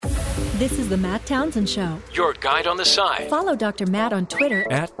This is the Matt Townsend Show. Your guide on the side. Follow Dr. Matt on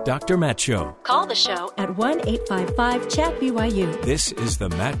Twitter At Dr. Matt Show. Call the show at 1-855-CHAT-BYU. This is the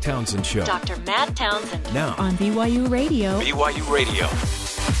Matt Townsend Show. Dr. Matt Townsend. Now on BYU Radio. BYU Radio.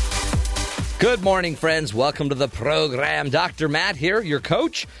 Good morning, friends. Welcome to the program. Dr. Matt here, your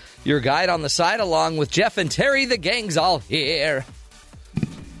coach, your guide on the side, along with Jeff and Terry. The gang's all here.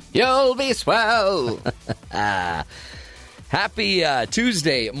 You'll be swell. Happy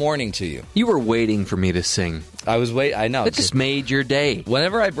Tuesday morning to you. You were waiting for me to sing. I was waiting. I know. It just made your day.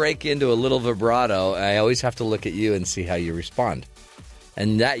 Whenever I break into a little vibrato, I always have to look at you and see how you respond.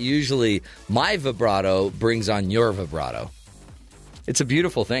 And that usually, my vibrato brings on your vibrato. It's a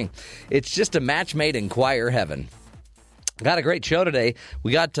beautiful thing. It's just a match made in choir heaven. Got a great show today.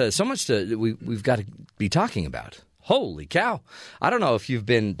 We got so much we've got to be talking about. Holy cow. I don't know if you've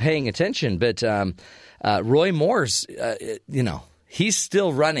been paying attention, but Roy Moore's, he's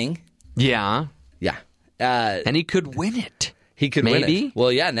still running. Yeah. Yeah. And he could win it. He could Maybe. win it.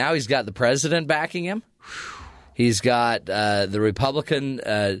 Well, yeah, now he's got the president backing him. He's got the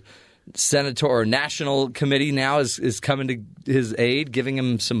Republican Senator or National Committee now is coming to his aid, giving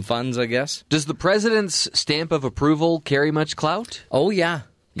him some funds, I guess. Does the president's stamp of approval carry much clout? Oh, yeah.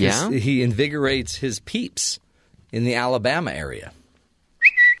 Yeah? He invigorates his peeps in the Alabama area.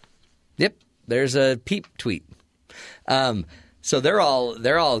 Yep, there's a peep tweet. So they're all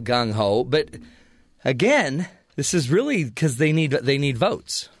gung-ho. But again, this is really because they need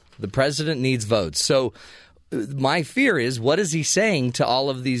votes. The president needs votes. So my fear is, what is he saying to all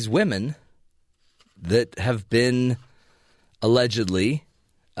of these women that have been allegedly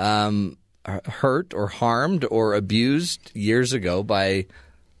hurt or harmed or abused years ago by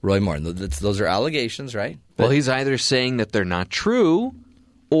Roy Moore? Those are allegations, right? Well, he's either saying that they're not true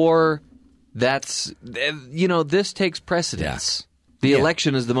or that's, this takes precedence. Yeah. The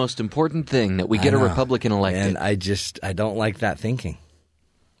election is the most important thing, that we get a Republican elected. And I don't like that thinking.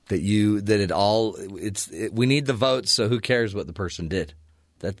 We need the votes, so who cares what the person did?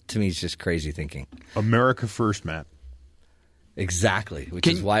 That, to me, is just crazy thinking. America first, Matt. Exactly, which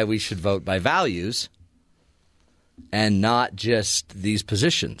is why we should vote by values and not just these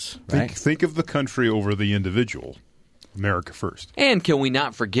positions, right? Think of the country over the individual. America first. And can we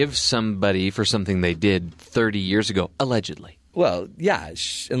not forgive somebody for something they did 30 years ago, allegedly? Well, yeah,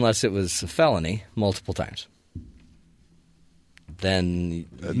 unless it was a felony multiple times. Then,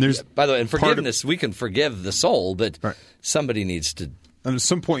 by the way, in forgiveness, we can forgive the soul, but somebody needs to. And at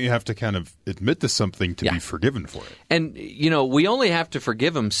some point, you have to kind of admit to something to be forgiven for it. And, we only have to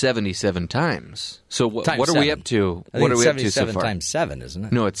forgive him 77 times. So what are seven. we up to? I think what are we up to so 77 far? times 7, isn't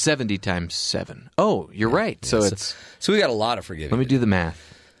it? No, it's 70 times 7. Oh, you're right. So we got a lot of forgiving. Let me do the math.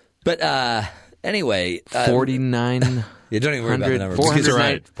 But anyway. 49. You don't even worry about the number.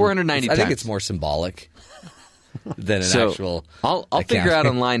 490 times. I think it's more symbolic than an actual I'll figure out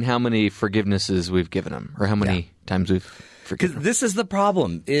online how many forgivenesses we've given him or how many times we've forgiven him. This is the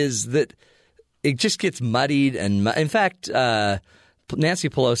problem, is that it just gets muddied. In fact, Nancy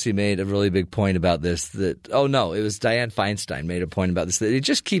Pelosi made a really big point about this. It was Dianne Feinstein made a point about this, that it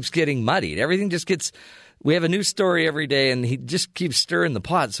just keeps getting muddied. Everything just gets – we have a new story every day, and he just keeps stirring the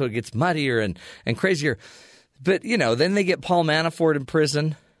pot so it gets muddier and crazier. But, then they get Paul Manafort in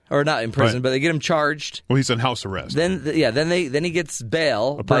prison. Or not in prison, but they get him charged. Well, he's on house arrest. Then he gets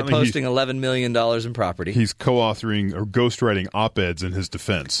bail by posting $11 million in property. He's co-authoring or ghostwriting op-eds in his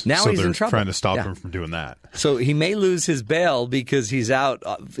defense. Now he's in trouble. Trying to stop him from doing that. So he may lose his bail because he's out.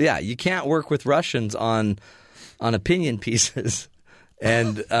 You can't work with Russians on opinion pieces,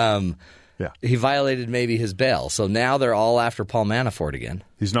 and he violated maybe his bail. So now they're all after Paul Manafort again.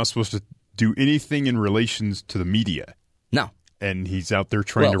 He's not supposed to do anything in relations to the media. No. And he's out there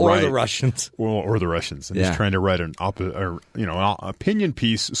trying to write... Or the Russians. Or the Russians. And he's trying to write an opinion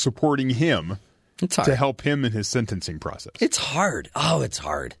piece supporting him to help him in his sentencing process. It's hard. Oh, it's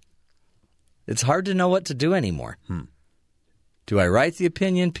hard. It's hard to know what to do anymore. Do I write the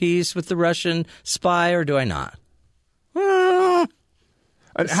opinion piece with the Russian spy or do I not?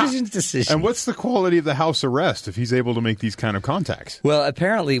 Decision. And what's the quality of the house arrest if he's able to make these kind of contacts? Well,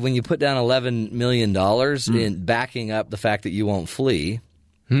 apparently when you put down $11 million in backing up the fact that you won't flee,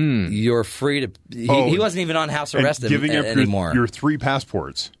 you're free to... He wasn't even on house arrest anymore. Your 3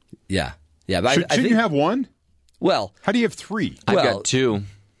 passports. Yeah. But Shouldn't you have one? Well... How do you have 3? I've got 2. You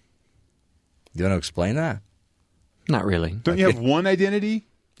want to explain that? Not really. Don't you have one identity?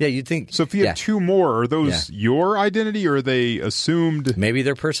 Yeah, you'd think. So if you have 2 more, are those your identity or are they assumed? Maybe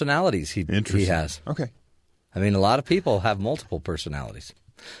they're personalities he has. Okay. I mean, a lot of people have multiple personalities.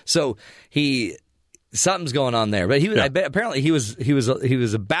 So he Something's going on there. But apparently he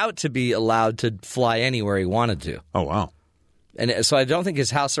was about to be allowed to fly anywhere he wanted to. Oh, wow. And so I don't think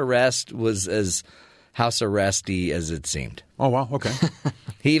his house arrest was as house arresty as it seemed. Oh, wow. Okay.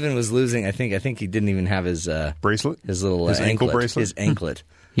 He even was losing. I think he didn't even have his bracelet, his little his ankle bracelet, his anklet.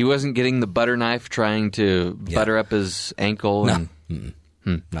 He wasn't getting the butter knife trying to butter up his ankle. No,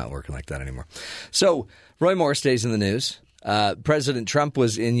 not working like that anymore. So Roy Moore stays in the news. President Trump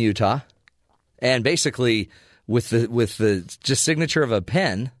was in Utah, and basically with the just signature of a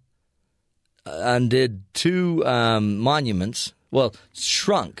pen, undid two monuments. Well,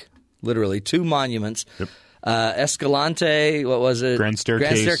 shrunk literally two monuments. Yep. Escalante, what was it? Grand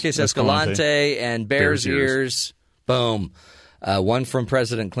Staircase Escalante, and Bear's Ears. Boom. One from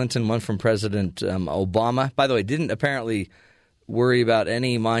President Clinton, one from President Obama. By the way, didn't apparently worry about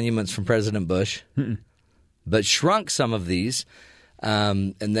any monuments from President Bush, but shrunk some of these,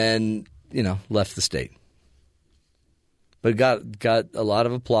 and then left the state. But got a lot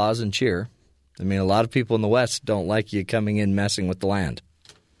of applause and cheer. I mean, a lot of people in the West don't like you coming in messing with the land,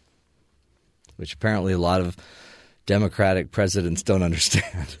 which apparently a lot of Democratic presidents don't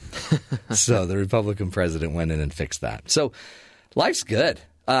understand. So the Republican president went in and fixed that. So life's good.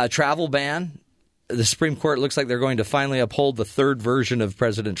 Travel ban. The Supreme Court looks like they're going to finally uphold the third version of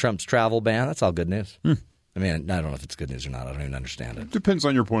President Trump's travel ban. That's all good news. I mean, I don't know if it's good news or not. I don't even understand it. Depends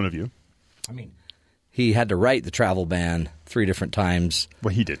on your point of view. I mean, he had to write the travel ban 3 different times.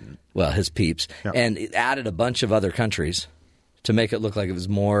 Well, he didn't. Well, his peeps. Yeah. And it added a bunch of other countries to make it look like it was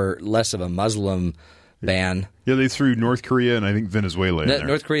less of a Muslim ban. Yeah, they threw North Korea and I think Venezuela in there.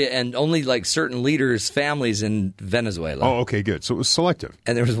 North Korea and only like certain leaders' families in Venezuela. Oh, okay, good. So it was selective.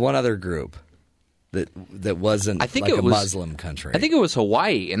 And there was one other group that wasn't a Muslim country. I think it was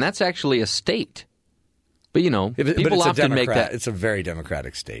Hawaii, and that's actually a state. But, people often make that. It's a very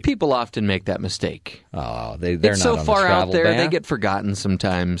democratic state. People often make that mistake. Oh, they're it's not so on far the out there, ban. they get forgotten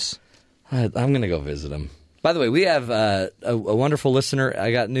sometimes. I'm going to go visit them. By the way, we have a wonderful listener.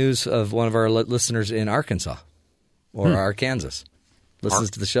 I got news of one of our listeners in Arkansas or Arkansas.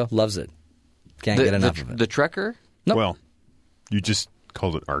 Listens to the show, loves it. Can't get enough of it. The Trekker? Nope. Well, you just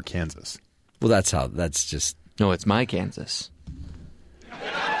called it Arkansas. Well, that's just... No, it's my Kansas.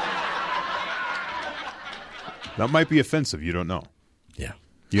 That might be offensive. You don't know. Yeah.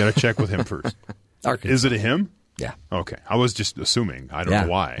 You got to check with him first. Arkansas. Is it a him? Yeah. Okay. I was just assuming. I don't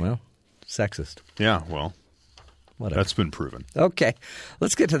know why. Well, sexist. Yeah, well, whatever. That's been proven. Okay.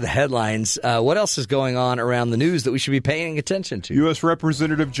 Let's get to the headlines. What else is going on around the news that we should be paying attention to? U.S.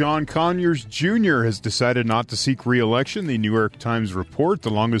 Representative John Conyers Jr. has decided not to seek re-election. The New York Times report,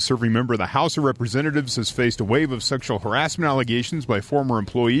 the longest-serving member of the House of Representatives, has faced a wave of sexual harassment allegations by former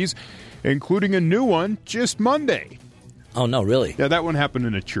employees, including a new one just Monday. Oh, no, really? Yeah, that one happened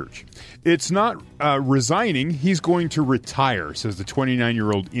in a church. It's not resigning. He's going to retire, says the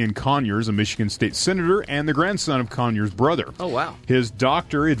 29-year-old Ian Conyers, a Michigan state senator and the grandson of Conyers' brother. Oh, wow. His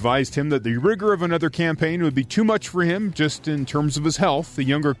doctor advised him that the rigor of another campaign would be too much for him just in terms of his health. The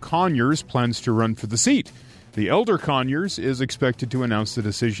younger Conyers plans to run for the seat. The elder Conyers is expected to announce the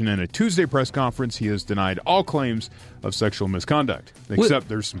decision in a Tuesday press conference. He has denied all claims of sexual misconduct, except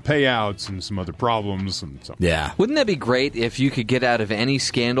there's some payouts and some other problems. And so. Yeah. Wouldn't that be great if you could get out of any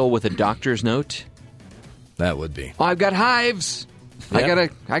scandal with a doctor's note? That would be. Oh, I've got hives.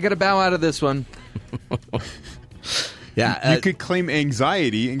 Yep. I gotta bow out of this one. Yeah. You could claim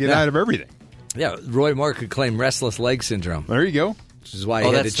anxiety and get out of everything. Yeah, Roy Moore could claim restless leg syndrome. There you go. Which is why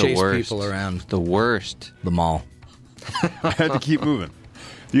he had to chase people around the mall. I had to keep moving.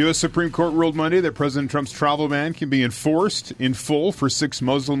 The U.S. Supreme Court ruled Monday that President Trump's travel ban can be enforced in full for 6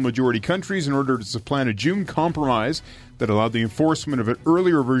 Muslim-majority countries in order to supplant a June compromise that allowed the enforcement of an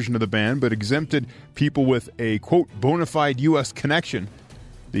earlier version of the ban but exempted people with a, quote, bona fide U.S. connection.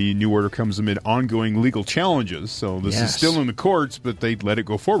 The new order comes amid ongoing legal challenges, so this is still in the courts, but they let it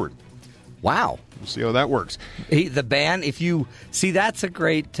go forward. Wow. We'll see how that works. The ban, if you see, that's a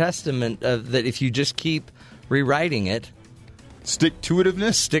great testament of that if you just keep rewriting it.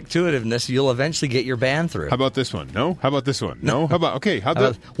 Stick-to-itiveness, you'll eventually get your ban through. How about this one? No? How about this one? No? How about, okay, how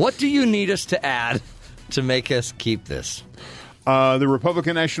about... What do you need us to add to make us keep this? The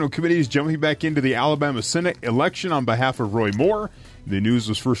Republican National Committee is jumping back into the Alabama Senate election on behalf of Roy Moore. The news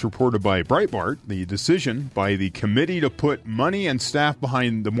was first reported by Breitbart. The decision by the committee to put money and staff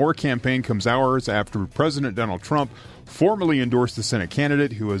behind the Moore campaign comes hours after President Donald Trump formally endorsed the Senate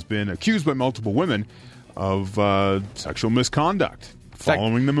candidate who has been accused by multiple women of sexual misconduct.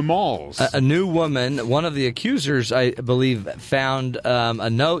 following them in malls. A new woman, one of the accusers, I believe, found a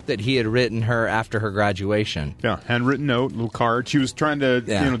note that he had written her after her graduation. Yeah, handwritten note, little card. She was trying to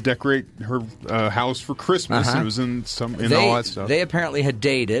decorate her house for Christmas, and it was in all that stuff. They apparently had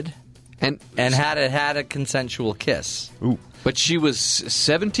dated and had a consensual kiss. Ooh. But she was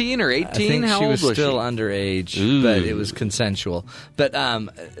 17 or 18? I think How she old was still underage, but it was consensual. But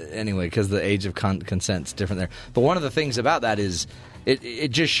anyway, because the age of consent's different there. But one of the things about that is it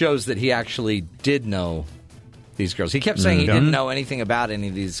just shows that he actually did know these girls. He kept saying he didn't know anything about any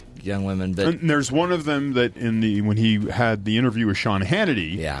of these young women. But and there's one of them that when he had the interview with Sean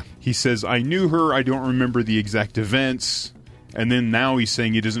Hannity, he says, I knew her, I don't remember the exact events. And then now he's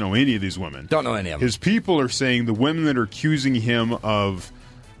saying he doesn't know any of these women. Don't know any of them. His people are saying the women that are accusing him of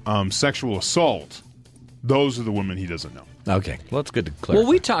sexual assault, those are the women he doesn't know. Okay. Well, it's good to clarify. Well,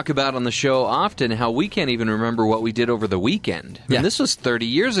 we talk about on the show often how we can't even remember what we did over the weekend. I mean, this was 30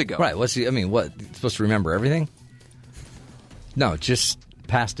 years ago. Right. What? Supposed to remember everything? No, just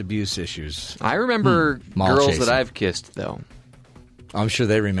past abuse issues. I remember girls that I've kissed, though. I'm sure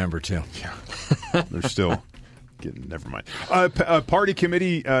they remember, too. Yeah. They're still... Never mind. A party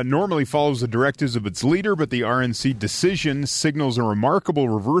committee normally follows the directives of its leader, but the RNC decision signals a remarkable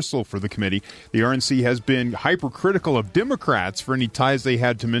reversal for the committee. The RNC has been hypercritical of Democrats for any ties they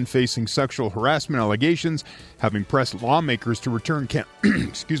had to men facing sexual harassment allegations, having pressed lawmakers to return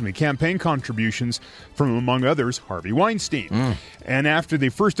campaign contributions from, among others, Harvey Weinstein. And after the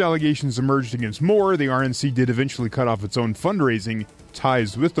first allegations emerged against Moore, the RNC did eventually cut off its own fundraising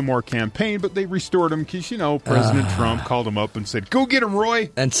ties with the Moore campaign, but they restored him because, President Trump called him up and said, go get him, Roy.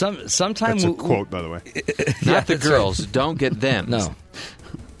 And sometimes... That's a quote, by the way. Not the girls. Don't get them. No.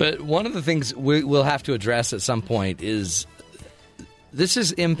 But one of the things we'll have to address at some point is this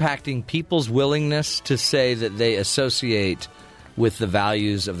is impacting people's willingness to say that they associate with the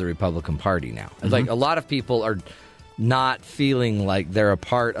values of the Republican Party now. Like, a lot of people are not feeling like they're a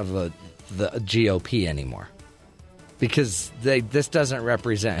part of the GOP anymore. Because this doesn't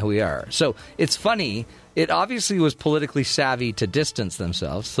represent who we are. So it's funny. It obviously was politically savvy to distance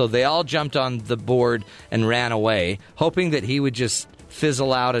themselves. So they all jumped on the board and ran away, hoping that he would just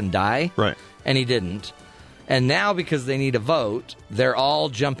fizzle out and die. Right. And he didn't. And now, because they need a vote, they're all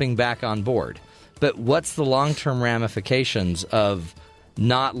jumping back on board. But what's the long-term ramifications of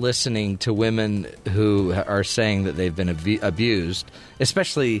not listening to women who are saying that they've been abused,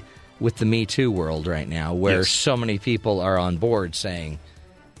 especially with the Me Too world right now, where so many people are on board saying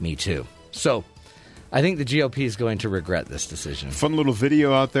Me Too. So I think the GOP is going to regret this decision. Fun little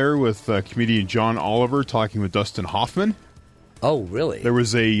video out there with comedian John Oliver talking with Dustin Hoffman. Oh, really? There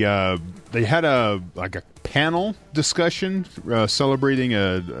was they had a panel discussion celebrating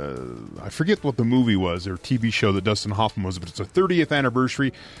I forget what the movie was or TV show that Dustin Hoffman was, but it's a 30th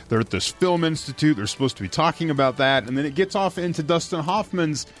anniversary. They're at this film institute. They're supposed to be talking about that, and then it gets off into Dustin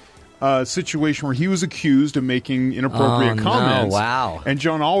Hoffman's situation where he was accused of making inappropriate comments. No, wow. And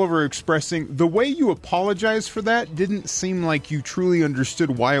John Oliver expressing, the way you apologized for that didn't seem like you truly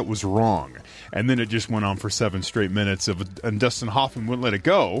understood why it was wrong. And then it just went on for 7 straight minutes, and Dustin Hoffman wouldn't let it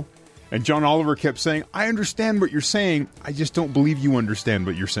go. And John Oliver kept saying, I understand what you're saying. I just don't believe you understand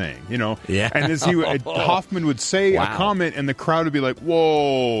what you're saying. Yeah. And as Hoffman would say a comment, and the crowd would be like,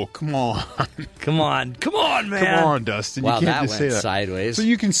 whoa, come on. Come on, man. Come on, Dustin. Wow, you can't that just say went that. sideways. So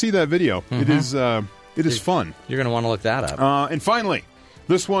you can see that video. It is fun. You're going to want to look that up. And finally,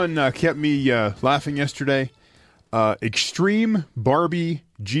 this one kept me laughing yesterday. Extreme Barbie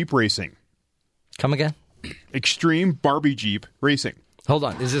Jeep racing. Come again? Extreme Barbie Jeep racing. Hold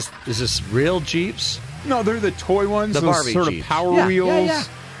on. Is this real Jeeps? No, they're the toy ones. The those Barbie sort Jeeps. of Power Wheels. Yeah.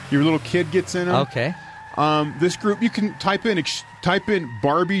 Your little kid gets in them. Okay. This group, you can type in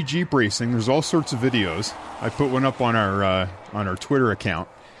Barbie Jeep racing. There's all sorts of videos. I put one up on our Twitter account.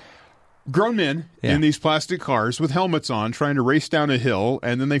 Grown men in these plastic cars with helmets on, trying to race down a hill,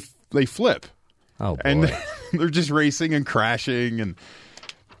 and then they flip. Oh boy! And they're just racing and crashing, and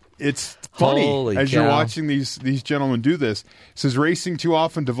it's funny Holy as cow. you're watching these gentlemen do this. It says racing too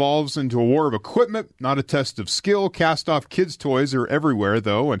often devolves into a war of equipment, not a test of skill. Cast-off kids' toys are everywhere,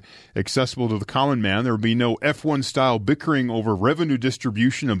 though, and accessible to the common man. There will be no F1-style bickering over revenue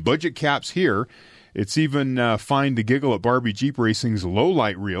distribution and budget caps here. It's even fine to giggle at Barbie Jeep Racing's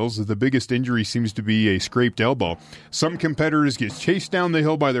low-light reels. The biggest injury seems to be a scraped elbow. Some competitors get chased down the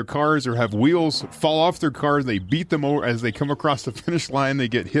hill by their cars or have wheels fall off their cars. They beat them over as they come across the finish line. They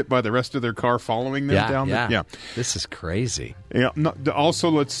get hit by the rest of their car following them down. Yeah. This is crazy. Yeah. Also,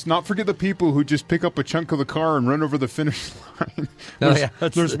 let's not forget the people who just pick up a chunk of the car and run over the finish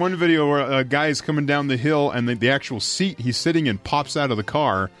There's one video where a guy is coming down the hill, and the actual seat he's sitting in pops out of the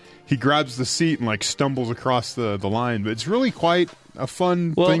car. He grabs the seat and stumbles across the line. But it's really quite a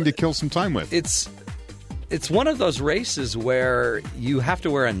fun thing to kill some time with. It's one of those races where you have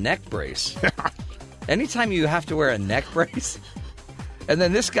to wear a neck brace. Anytime you have to wear a neck brace, and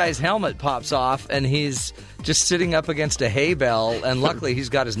then this guy's helmet pops off, and he's just sitting up against a hay bale, and luckily he's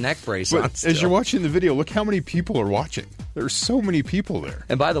got his neck brace on still. As you're watching the video, look how many people are watching. There's so many people there.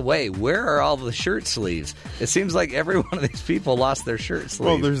 And by the way, where are all the shirt sleeves? It seems like every one of these people lost their shirt sleeve.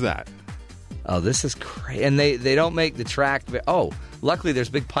 Well, there's that. Oh, this is crazy. And they don't make the track... Oh, luckily there's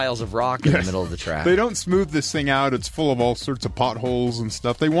big piles of rock in the middle of the track. They don't smooth this thing out. It's full of all sorts of potholes and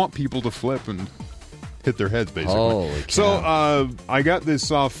stuff. They want people to flip and hit their heads, basically. Holy cow. So I got this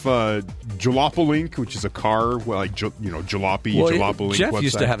off Jalopalink, which is a car, Jalopy, Jalopalink Jeff website.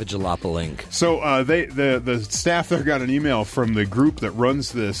 used to have a Jalopalink. So the staff there got an email from the group that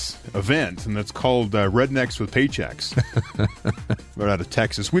runs this event, and that's called Rednecks with Paychecks. They're out of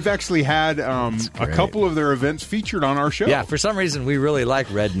Texas. We've actually had a couple of their events featured on our show. Yeah, for some reason we really like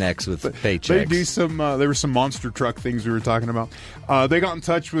Rednecks with Paychecks. They do some. There were some monster truck things we were talking about. They got in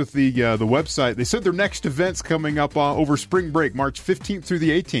touch with the website. They said their next event's coming up over spring break, March 15th through the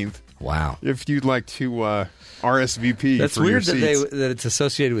 18th. Wow! If you'd like to RSVP, that's for weird your that that it's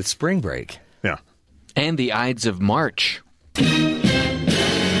associated with spring break. Yeah, and the Ides of March.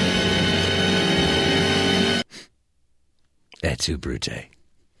 Et tu, Brute.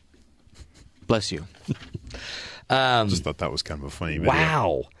 Bless you. Just thought that was kind of a funny video.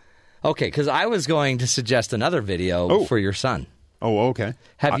 Wow. Okay, because I was going to suggest another video for your son. Oh, okay.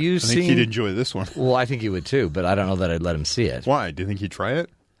 Have you seen... I think he'd enjoy this one. Well, I think he would too, but I don't know that I'd let him see it. Why? Do you think he'd try it?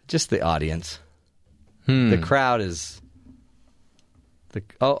 Just the audience. The crowd is...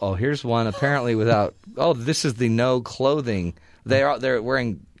 here's one apparently without... Oh, this is the no clothing. They're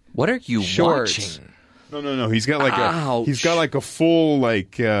wearing What are you shorts. watching? No. He's got like a full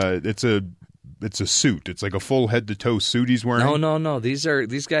it's a suit. It's like a full head to toe suit he's wearing. No. These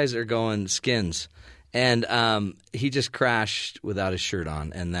guys are going skins. And he just crashed without his shirt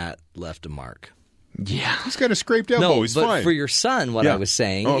on, and that left a mark. Yeah. He's got a scraped elbow. No, He's but fine. for your son, what I was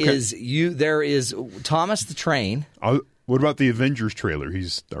saying is there is Thomas the Train. What about the Avengers trailer?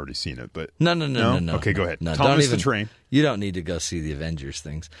 He's already seen it, but... No. Okay, go ahead. No, Thomas the Train. You don't need to go see the Avengers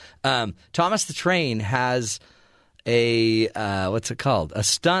things. Thomas the Train has a, what's it called? A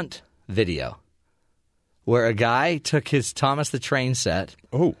stunt video where a guy took his Thomas the Train set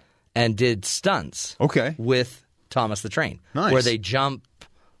and did stunts with Thomas the Train. Nice. Where they jump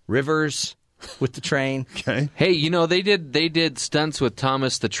rivers with the train. Okay. Hey, they did stunts with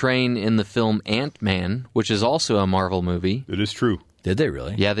Thomas the Train in the film Ant-Man, which is also a Marvel movie. It is true. Did they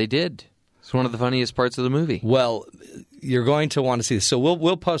really? Yeah, they did. It's one of the funniest parts of the movie. Well, you're going to want to see this. So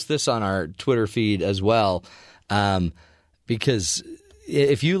we'll post this on our Twitter feed as well, because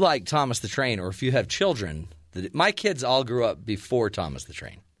if you like Thomas the Train, or if you have children, my kids all grew up before Thomas the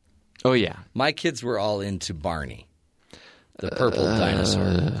Train. Oh yeah, my kids were all into Barney, the purple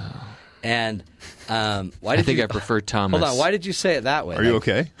dinosaur. And I prefer Thomas. Hold on, why did you say it that way? Are you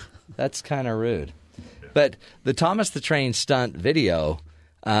okay? That's kind of rude. But the Thomas the Train stunt video,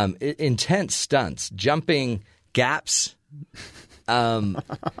 intense stunts, jumping gaps,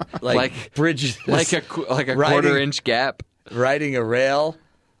 like bridges, like a quarter-inch gap, riding a rail.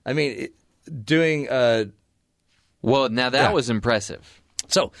 I mean, doing. Well, now that was impressive.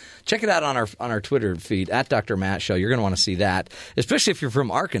 So check it out on our Twitter feed at Dr. Matt Show. You're going to want to see that, especially if you're from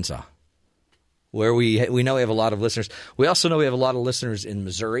Arkansas, where we know we have a lot of listeners. We also know we have a lot of listeners in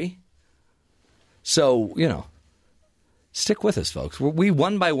Missouri. So, stick with us, folks. We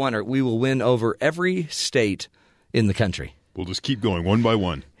one by one, we will win over every state in the country. We'll just keep going one by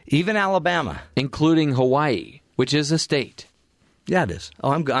one. Even Alabama. Including Hawaii, which is a state. Yeah, it is.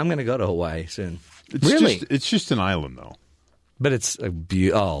 Oh, I'm going to go to Hawaii soon. It's just an island, though. But it's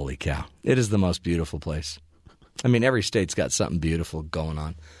holy cow. It is the most beautiful place. I mean, every state's got something beautiful going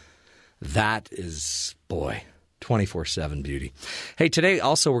on. That is, 24/7 beauty. Hey, today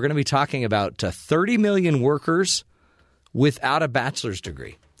also we're going to be talking about 30 million workers without a bachelor's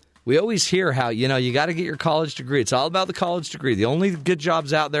degree. We always hear how, you got to get your college degree. It's all about the college degree. The only good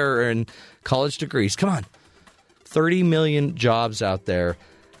jobs out there are in college degrees. Come on. 30 million jobs out there.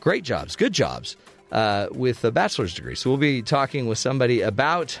 Great jobs, good jobs. With a bachelor's degree. So we'll be talking with somebody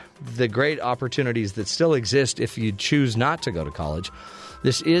about the great opportunities that still exist if you choose not to go to college.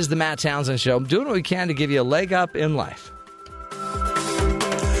 This is the Matt Townsend Show. I'm doing what we can to give you a leg up in life.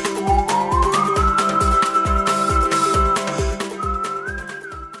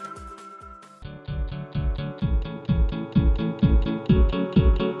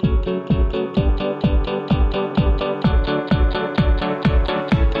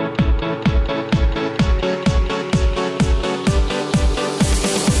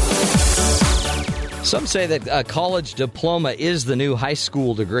 Some say that a college diploma is the new high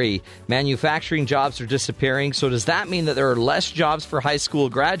school degree. Manufacturing jobs are disappearing, so does that mean that there are less jobs for high school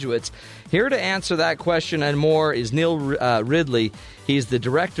graduates? Here to answer that question and more is Neil Ridley. He's the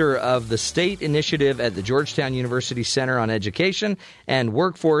director of the state initiative at the Georgetown University Center on Education and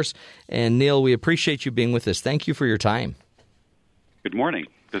Workforce. And Neil, we appreciate you being with us. Thank you for your time. Good morning.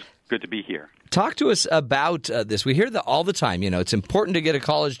 It's good to be here. Talk to us about this. We hear that all the time. You know, it's important to get a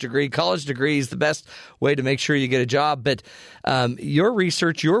college degree. College degree is the best way to make sure you get a job. But your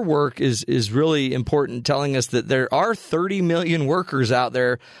research, your work is really important, telling us that there are 30 million workers out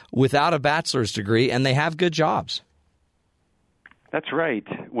there without a bachelor's degree, and they have good jobs. That's right.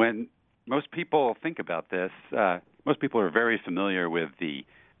 When most people think about this, most people are very familiar with the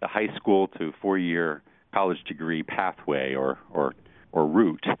high school to four-year college degree pathway or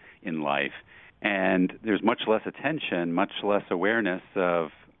route in life. And there's much less attention, much less awareness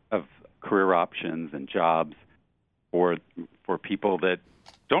of career options and jobs for people that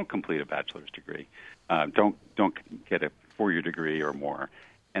don't complete a bachelor's degree, don't get a four-year degree or more.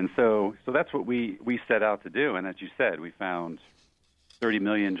 And so that's what we set out to do. And as you said, we found 30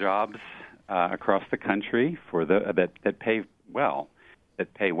 million jobs across the country that pay well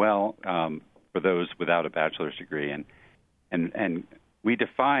for those without a bachelor's degree. And we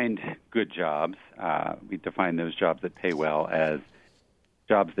defined good jobs. We defined those jobs that pay well as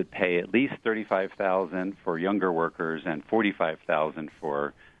jobs that pay at least $35,000 for younger workers and $45,000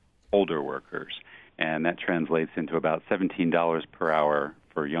 for older workers. And that translates into about $17 per hour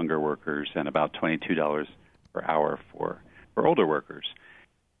for younger workers and about $22 per hour for older workers.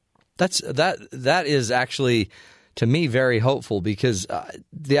 That is actually, to me, very hopeful, because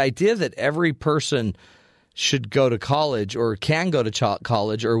the idea that every person should go to college or can go to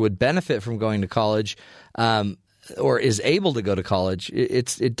college or would benefit from going to college or is able to go to college,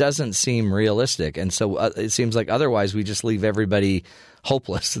 it doesn't seem realistic. And so it seems like otherwise we just leave everybody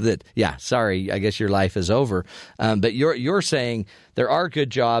hopeless that, yeah, sorry, I guess your life is over. But you're saying there are good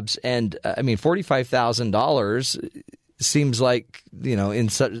jobs, and I mean, $45,000 seems like, you know,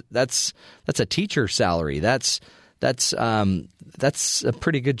 that's a teacher's salary. That's a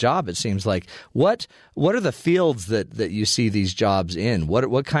pretty good job, it seems like. What are the fields that you see these jobs in?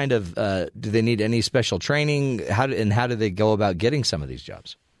 What kind of do they need any special training? How do they go about getting some of these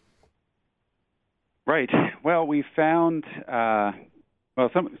jobs? Right. Well, we found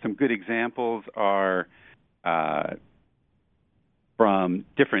some good examples are from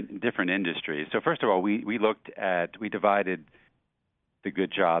different industries. So first of all, we divided the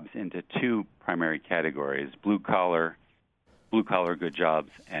good jobs into two primary categories: blue collar good jobs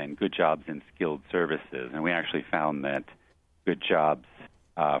and good jobs in skilled services. And we actually found that good jobs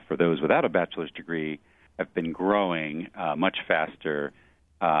for those without a bachelor's degree have been growing much faster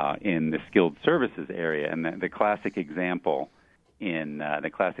in the skilled services area. And the classic example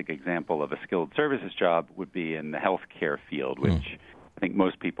of a skilled services job would be in the healthcare field, which I think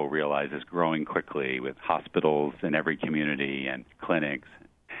most people realize is growing quickly with hospitals in every community and clinics.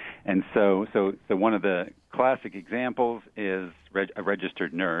 And so one of the classic examples is a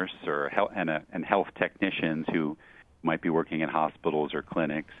registered nurse and health technicians who might be working in hospitals or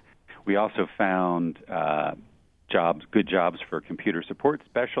clinics. We also found good jobs for computer support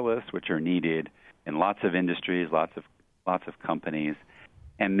specialists, which are needed in lots of industries, lots of companies.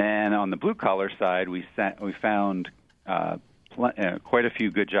 And then on the blue collar side, we found quite a few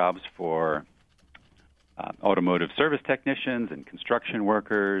good jobs for automotive service technicians and construction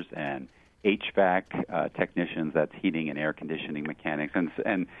workers and HVAC technicians, that's heating and air conditioning mechanics,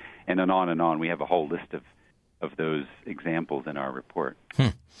 and on and on. We have a whole list of those examples in our report.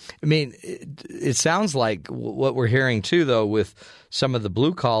 I mean, it sounds like what we're hearing too, though, with some of the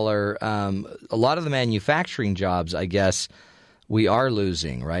blue collar, a lot of the manufacturing jobs, I guess, we are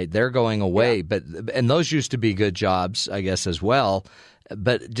losing, right? They're going away, yeah. and those used to be good jobs, I guess, as well.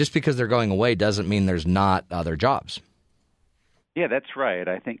 But just because they're going away doesn't mean there's not other jobs. Yeah, that's right.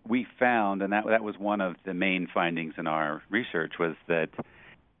 I think we found, and that was one of the main findings in our research, was that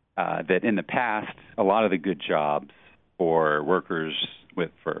in the past, a lot of the good jobs for workers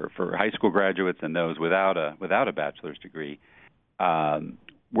for high school graduates and those without a bachelor's degree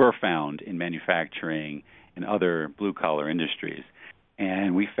were found in manufacturing and other blue collar industries.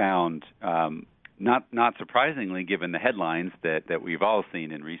 And we found, not surprisingly, given the headlines that we've all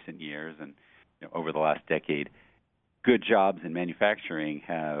seen in recent years and over the last decade, good jobs in manufacturing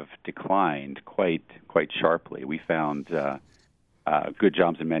have declined quite sharply. We found good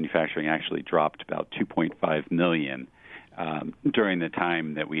jobs in manufacturing actually dropped about 2.5 million during the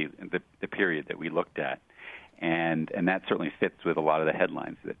time that the period that we looked at. And that certainly fits with a lot of the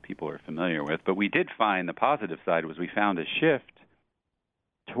headlines that people are familiar with. But we did find the positive side was we found a shift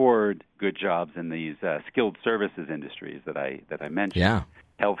toward good jobs in these skilled services industries that I mentioned. Yeah.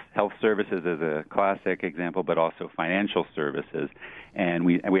 Health services is a classic example, but also financial services. And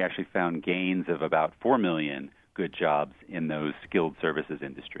we actually found gains of about 4 million good jobs in those skilled services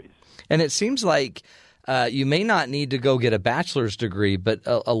industries. And it seems like you may not need to go get a bachelor's degree, but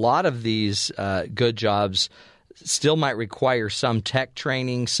a lot of these good jobs still might require some tech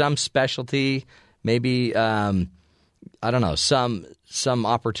training, some specialty, maybe I don't know, some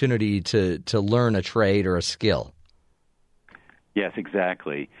opportunity to learn a trade or a skill. Yes,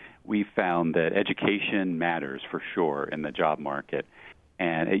 exactly. We found that education matters for sure in the job market.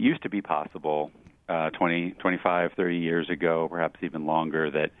 And it used to be possible 20, 25, 30 years ago, perhaps even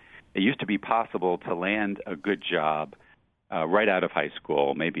longer, that it used to be possible to land a good job right out of high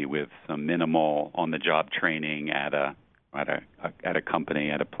school, maybe with some minimal on-the-job training at a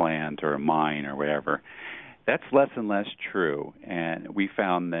company, at a plant or a mine or whatever. That's less and less true. And we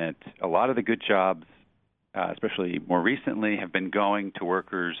found that a lot of the good jobs, especially more recently, have been going to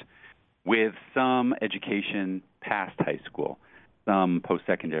workers with some education past high school, some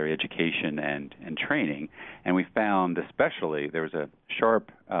post-secondary education and training. And we found especially there was a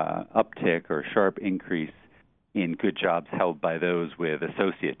sharp uptick or sharp increase in good jobs held by those with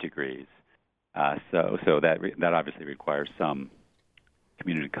associate degrees. So that obviously requires some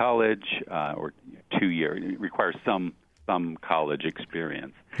community college or 2 year. It requires some college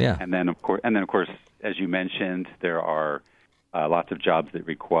experience. Yeah. And then of course, as you mentioned, there are lots of jobs that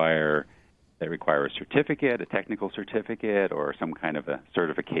require a certificate, a technical certificate, or some kind of a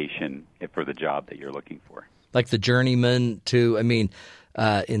certification for the job that you're looking for. Like the journeyman too. I mean,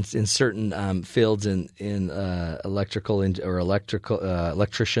 in certain fields in electrical or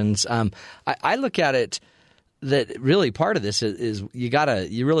electricians. I look at it that really part of this is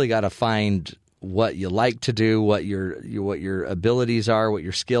you really gotta find what you like to do, what your abilities are, what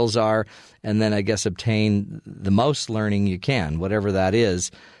your skills are, and then I guess obtain the most learning you can, whatever that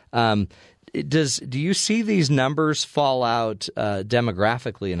is. Do you see these numbers fall out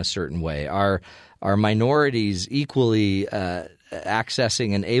demographically in a certain way? Are minorities equally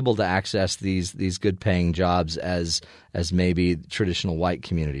accessing and able to access these good paying jobs as maybe traditional white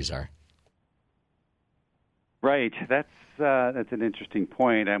communities are? Right. That's an interesting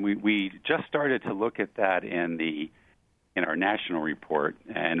point, and we just started to look at that in our national report,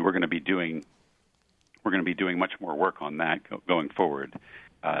 and we're going to be doing much more work on that going forward.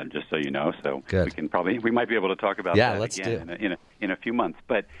 Just so you know, so Good. we might be able to talk about that let's again in a few months.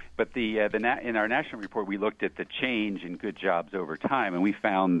 But in our national report, we looked at the change in good jobs over time, and we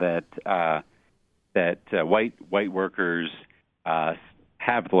found that white workers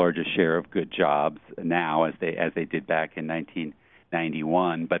have the largest share of good jobs now as they did back in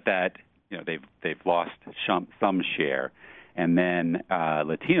 1991, but that they've lost some share, and then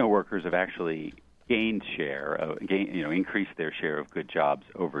Latino workers have actually gained share, increased their share of good jobs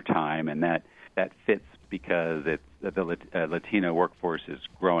over time, and that fits because the Latino workforce is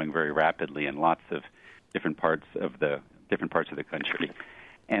growing very rapidly in lots of different parts of the country,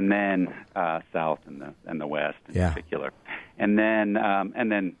 and then South and the West in particular, and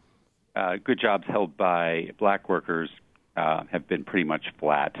then good jobs held by black workers have been pretty much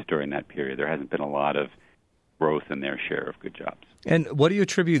flat during that period. There hasn't been a lot of growth in their share of good jobs. And what do you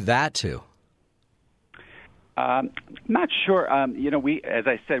attribute that to? Not sure. We, as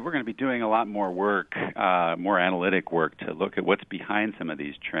I said, we're going to be doing a lot more work, more analytic work to look at what's behind some of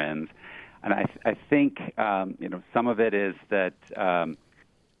these trends. And I think some of it is that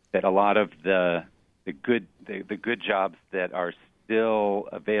a lot of the good jobs that are still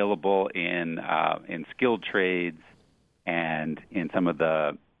available in skilled trades and in some of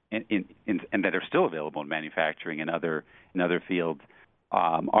the and that are still available in manufacturing and other fields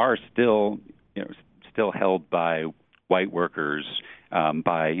are still held by white workers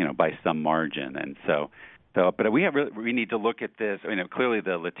by some margin, and but we need to look at this. Clearly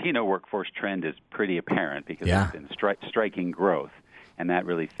the Latino workforce trend is pretty apparent because there's been striking growth, and that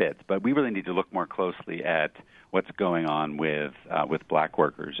really fits. But we really need to look more closely at what's going on with black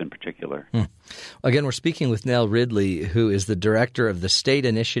workers in particular. Again, we're speaking with Nell Ridley, who is the director of the State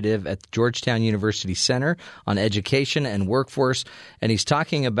Initiative at the Georgetown University Center on Education and Workforce, and he's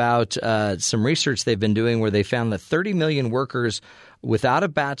talking about some research they've been doing where they found that 30 million workers without a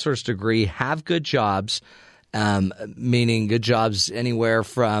bachelor's degree have good jobs, meaning good jobs anywhere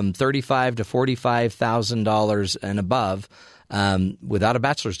from $35,000 to $45,000 and above. Without a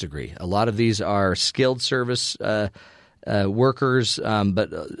bachelor's degree. A lot of these are skilled service workers,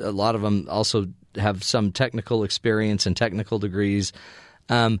 but a lot of them also have some technical experience and technical degrees.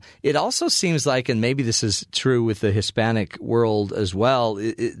 It also seems like, and maybe this is true with the Hispanic world as well,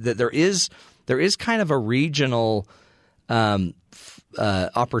 that there is kind of a regional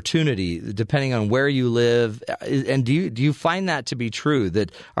opportunity depending on where you live. And do you find that to be true?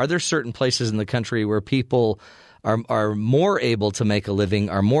 That are there certain places in the country where people are more able to make a living,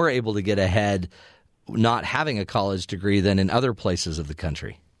 are more able to get ahead, not having a college degree than in other places of the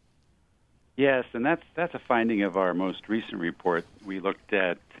country? Yes, and that's a finding of our most recent report. We looked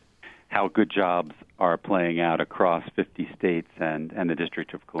at how good jobs are playing out across 50 states and the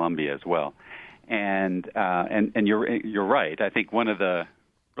District of Columbia as well. And you're right. I think one of the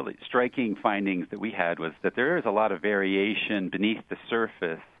really striking findings that we had was that there is a lot of variation beneath the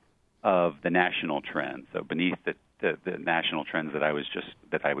surface of the national trends. So beneath the national trends that I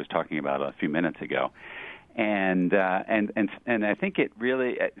was talking about a few minutes ago, and I think it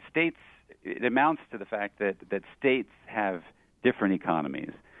really states. It amounts to the fact that states have different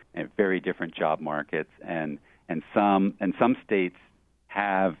economies and very different job markets, and some states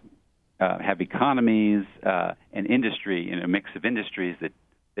have economies and industry, a mix of industries that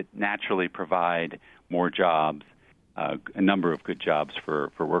naturally provide more jobs, a number of good jobs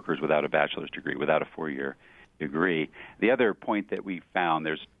for workers without a bachelor's degree, without a 4-year degree. The other point that we found,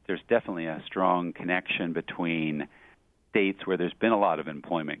 there's definitely a strong connection between states where there's been a lot of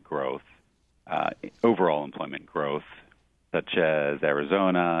employment growth, overall employment growth, such as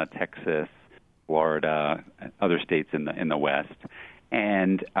Arizona, Texas, Florida, other states in the West,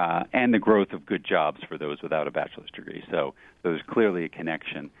 and the growth of good jobs for those without a bachelor's degree. So there's clearly a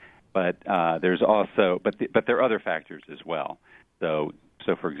connection, but there's also but there are other factors as well. So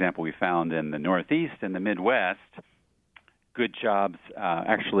for example, we found in the Northeast and the Midwest, good jobs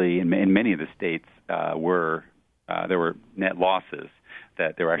actually in many of the states there were net losses.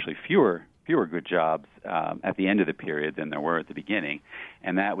 That there were actually fewer good jobs at the end of the period than there were at the beginning,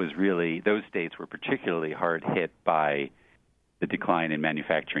 and that was really, those states were particularly hard hit by the decline in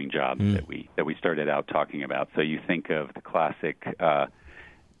manufacturing jobs that we started out talking about. So you think of the classic, the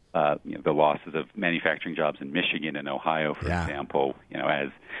losses of manufacturing jobs in Michigan and Ohio, for example, as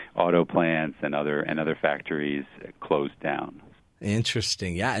auto plants and other factories closed down.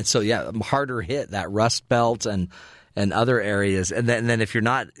 Interesting, yeah, and so harder hit, that Rust Belt and other areas. And then if you're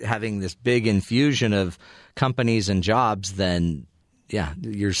not having this big infusion of companies and jobs, then,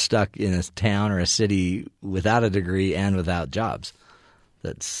 you're stuck in a town or a city without a degree and without jobs.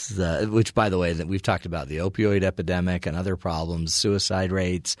 That's which, by the way, that we've talked about the opioid epidemic and other problems, suicide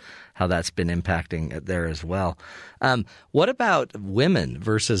rates, how that's been impacting there as well. What about women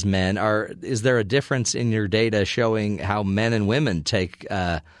versus men? Is there a difference in your data showing how men and women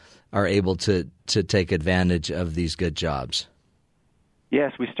are able to take advantage of these good jobs?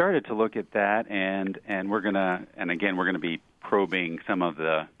 Yes, we started to look at that, and we're gonna be probing some of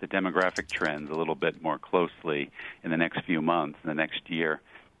the demographic trends a little bit more closely in the next few months, in the next year.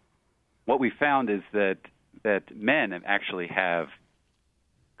 What we found is that men actually have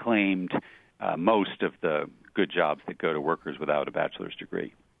claimed most of the good jobs that go to workers without a bachelor's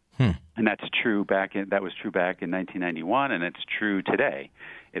degree. And that was true back in 1991, and it's true today.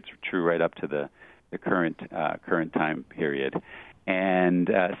 It's true right up to the current time period. And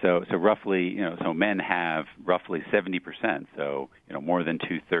so roughly, so men have roughly 70%, so more than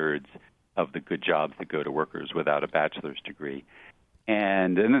 2/3 of the good jobs that go to workers without a bachelor's degree.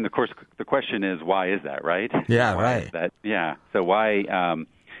 And then of course the question is, why is that, right? Yeah, why right. Is that, yeah. So why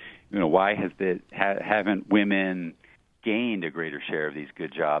why haven't women gained a greater share of these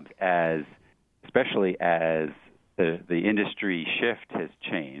good jobs, especially as the industry shift has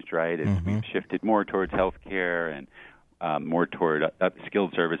changed, right? We've shifted more towards healthcare and more toward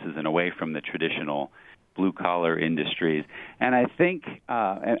skilled services and away from the traditional blue-collar industries. And I think,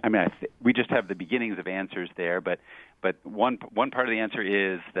 we just have the beginnings of answers there. But one part of the answer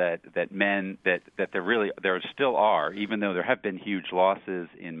is that men that there still are, even though there have been huge losses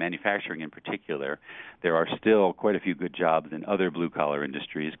in manufacturing in particular, there are still quite a few good jobs in other blue-collar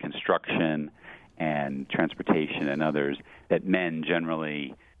industries, construction and transportation and others, that men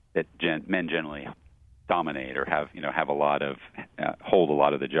generally dominate or have a lot of hold a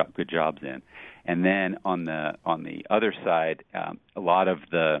lot of the good jobs in. And then on the other side, a lot of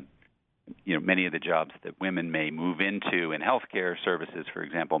the many of the jobs that women may move into in healthcare services, for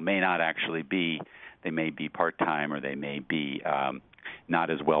example, may not actually be. They may be part-time, or they may be not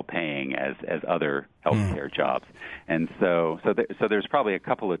as well paying as other healthcare jobs. And so there's probably a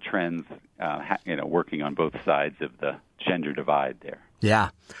couple of trends working on both sides of the gender divide there.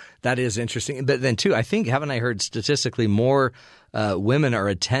 Yeah, that is interesting. But then, too, I think, haven't I heard statistically more women are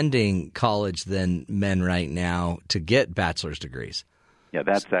attending college than men right now to get bachelor's degrees? Yeah,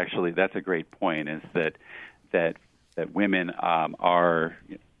 that's a great point, is that women are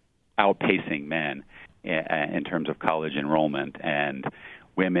outpacing men in terms of college enrollment, and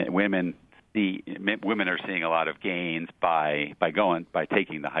women are seeing a lot of gains by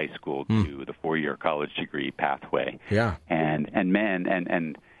taking the high school to the 4-year college degree pathway. Yeah, and men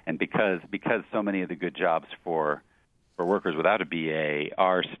and because so many of the good jobs for workers without a BA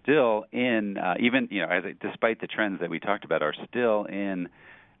are still in despite the trends that we talked about, are still in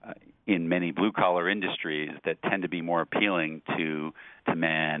many blue collar industries that tend to be more appealing to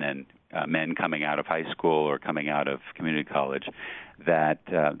men and men coming out of high school or coming out of community college. That's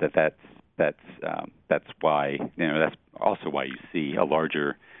why that's also why you see a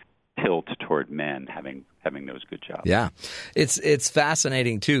larger tilt toward men having those good jobs. Yeah, it's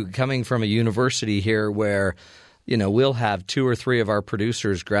fascinating too, coming from a university here where we'll have 2 or 3 of our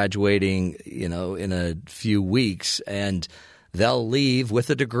producers graduating in a few weeks, and they'll leave with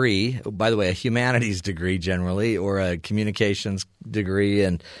a degree, by the way, a humanities degree generally, or a communications degree,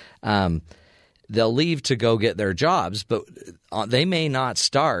 and they'll leave to go get their jobs, but they may not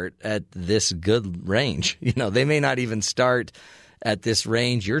start at this good range. They may not even start at this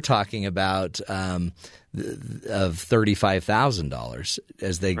range you're talking about of $35,000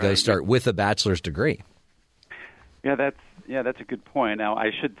 as they go start with a bachelor's degree. Yeah, that's a good point. Now,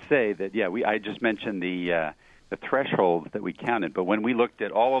 I should say that I just mentioned the thresholds that we counted, but when we looked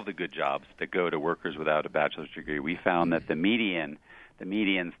at all of the good jobs that go to workers without a bachelor's degree, we found that the median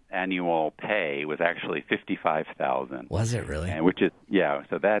annual pay was actually $55,000. Was it really? And which is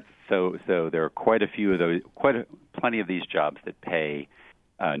so there are quite a few of those, plenty of these jobs that pay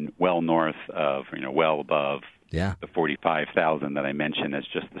well north of well above the $45,000 that I mentioned as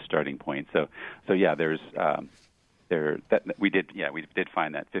just the starting point. So there's we did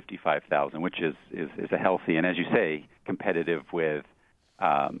find that $55,000, which is a healthy, and as you say, competitive with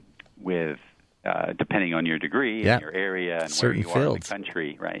depending on your degree and your area and certain where you are in fields. the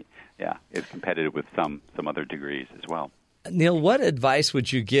country, right? Yeah, it's competitive with some other degrees as well. Neil, what advice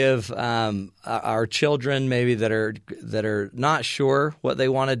would you give our children maybe that are not sure what they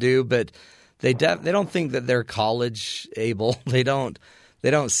want to do, but they don't think that they're college able. They don't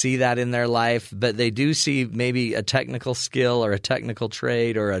see that in their life, but they do see maybe a technical skill or a technical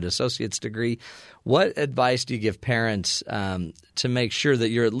trade or an associate's degree. What advice do you give parents to make sure that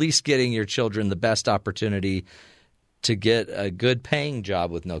you're at least getting your children the best opportunity to get a good paying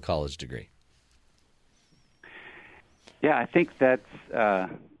job with no college degree? Yeah, I think that's a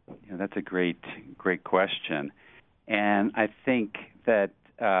great question, and I think that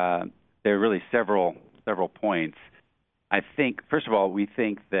there are really several points. I think, first of all, we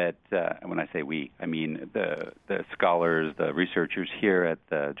think that when I say we, I mean the scholars, the researchers here at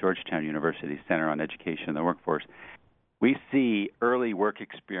the Georgetown University Center on Education and the Workforce, we see early work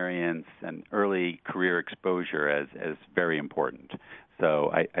experience and early career exposure as very important.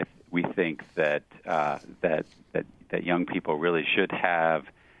 So we think that young people really should have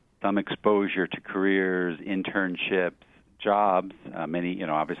some exposure to careers, internships, jobs.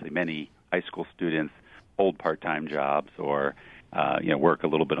 Obviously many high school students hold part-time jobs or work a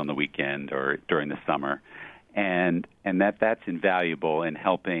little bit on the weekend or during the summer, and that's invaluable in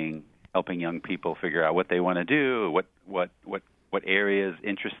helping young people figure out what they want to do, what areas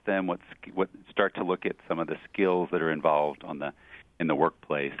interest them, what start to look at some of the skills that are involved in the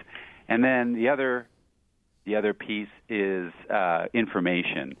workplace. And then the other piece is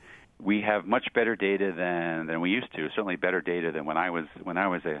information. We have much better data than we used to. Certainly better data than when I was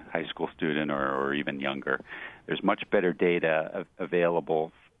a high school student or even younger. There's much better data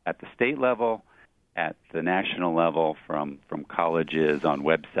available at the state level, at the national level, from colleges on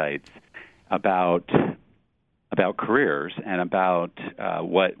websites about careers and about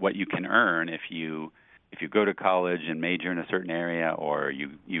what you can earn if you go to college and major in a certain area, or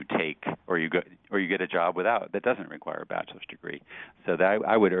you get a job that doesn't require a bachelor's degree. So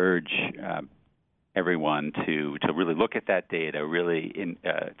I would urge everyone to really look at that data, really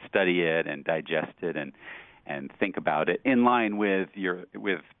study it and digest it, and think about it in line with your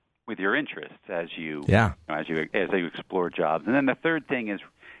interests as you explore jobs. And then the third thing is,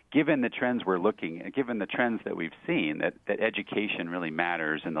 given the trends that we've seen, that education really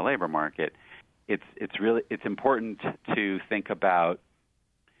matters in the labor market. It's important to think about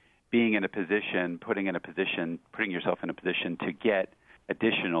putting yourself in a position to get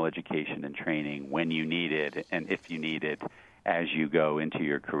additional education and training when you need it and if you need it as you go into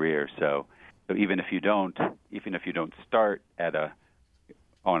your career. So even if you don't start at a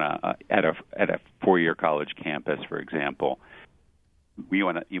at a 4-year college campus, for example,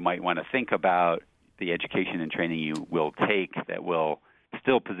 you might want to think about the education and training you will take that will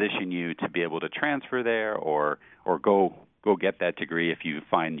still position you to be able to transfer there or go get that degree if you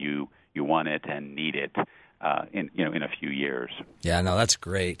find you want it and need it in a few years. Yeah, no, that's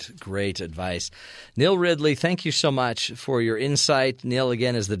great advice. Neil Ridley, thank you so much for your insight. Neil,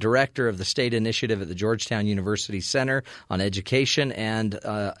 again, is the director of the state initiative at the Georgetown University Center on Education and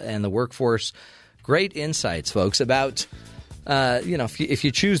the Workforce. Great insights, folks, about if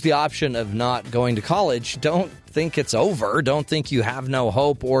you choose the option of not going to college, don't think it's over. Don't think you have no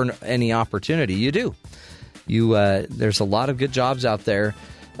hope or any opportunity. You do. There's a lot of good jobs out there.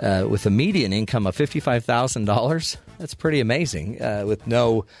 With a median income of $55,000, that's pretty amazing with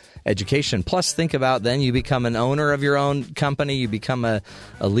no education. Plus, think about then you become an owner of your own company, you become a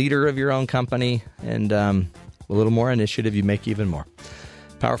leader of your own company, and a little more initiative, you make even more.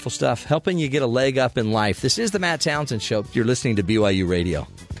 Powerful stuff, helping you get a leg up in life. This is the Matt Townsend Show. You're listening to BYU Radio.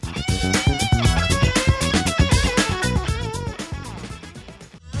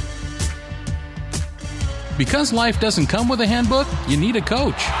 Because life doesn't come with a handbook, you need a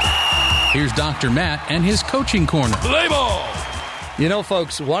coach. Here's Dr. Matt and his coaching corner. Play ball! You know,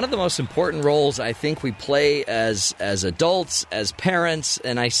 folks, one of the most important roles I think we play as adults, as parents,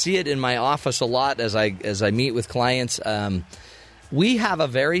 and I see it in my office a lot as I meet with clients, we have a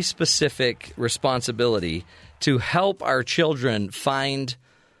very specific responsibility to help our children find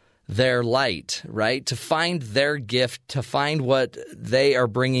their light, right? To find their gift, to find what they are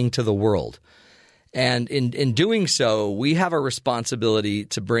bringing to the world. And in doing so, we have a responsibility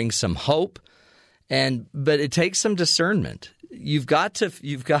to bring some hope, but it takes some discernment. You've got to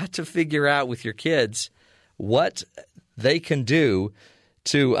figure out with your kids what they can do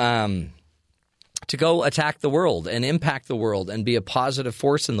to go attack the world and impact the world and be a positive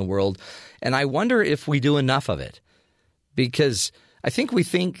force in the world. And I wonder if we do enough of it, because I think we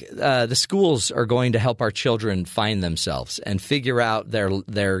think the schools are going to help our children find themselves and figure out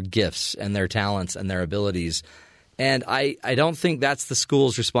their gifts and their talents and their abilities. And I don't think that's the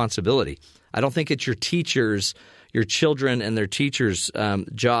school's responsibility. I don't think it's your teachers, your children and their teachers'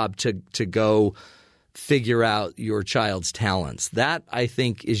 job to go figure out your child's talents. That, I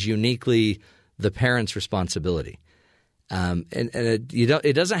think, is uniquely the parent's responsibility.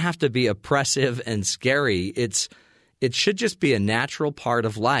 It doesn't have to be oppressive and scary. It should just be a natural part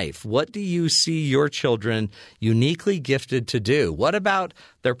of life. What do you see your children uniquely gifted to do? What about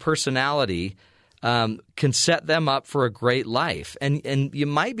their personality can set them up for a great life? And you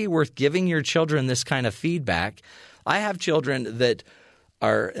might be worth giving your children this kind of feedback. I have children that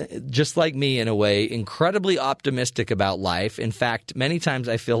are, just like me in a way, incredibly optimistic about life. In fact, many times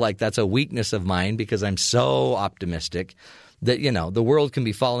I feel like that's a weakness of mine because I'm so optimistic that, the world can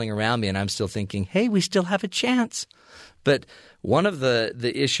be falling around me and I'm still thinking, hey, we still have a chance. But one of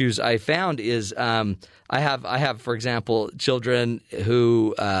the issues I found is I have, for example, children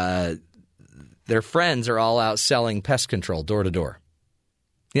who their friends are all out selling pest control door to door,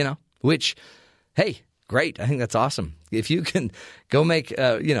 which, hey, great. I think that's awesome. If you can go make,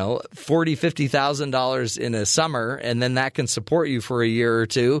 $40,000, $50,000 in a summer and then that can support you for a year or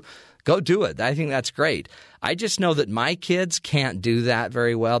two, go do it. I think that's great. I just know that my kids can't do that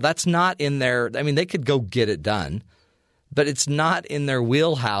very well. That's not in they could go get it done. But it's not in their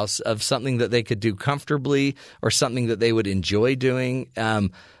wheelhouse of something that they could do comfortably or something that they would enjoy doing.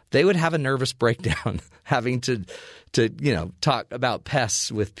 They would have a nervous breakdown having to talk about pests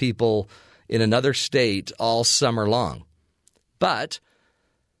with people in another state all summer long. But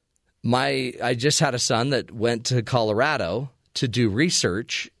I just had a son that went to Colorado to do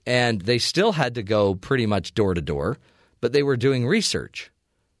research, and they still had to go pretty much door to door, but they were doing research.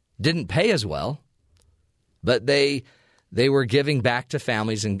 Didn't pay as well, but they were giving back to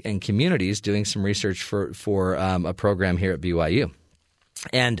families and communities, doing some research for a program here at BYU.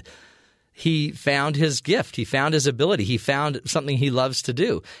 And he found his gift. He found his ability. He found something he loves to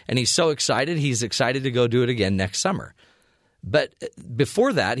do. And he's so excited. He's excited to go do it again next summer. But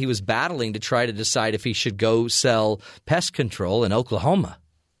before that, he was battling to try to decide if he should go sell pest control in Oklahoma.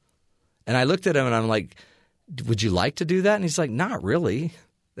 And I looked at him and I'm like, would you like to do that? And he's like, not really.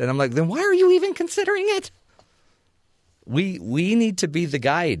 And I'm like, then why are you even considering it? We need to be the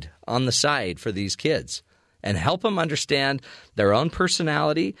guide on the side for these kids and help them understand their own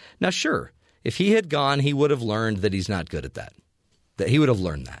personality. Now, sure, if he had gone, he would have learned that he's not good at that he would have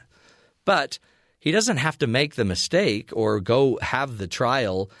learned that. But he doesn't have to make the mistake or go have the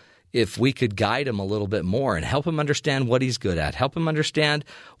trial if we could guide him a little bit more and help him understand what he's good at, help him understand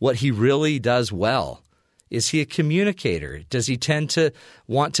what he really does well Is he a communicator? Does he tend to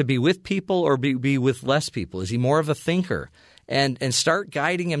want to be with people or be with less people? Is he more of a thinker? And start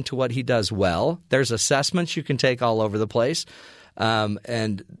guiding him to what he does well. There's assessments you can take all over the place.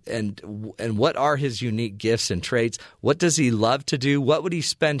 And what are his unique gifts and traits? What does he love to do? What would he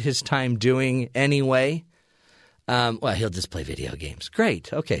spend his time doing anyway? Well, he'll just play video games.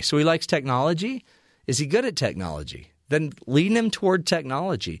 Great. Okay, so he likes technology. Is he good at technology? Then lean him toward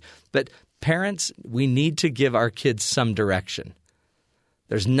technology. But parents, we need to give our kids some direction.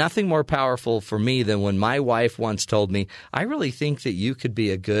 There's nothing more powerful for me than when my wife once told me, I really think that you could be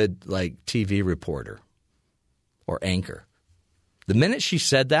a good TV reporter or anchor. The minute she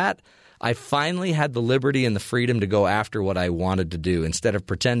said that, I finally had the liberty and the freedom to go after what I wanted to do instead of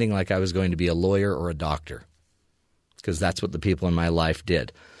pretending like I was going to be a lawyer or a doctor, because that's what the people in my life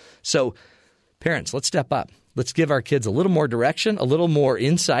did. So parents, let's step up. Let's give our kids a little more direction, a little more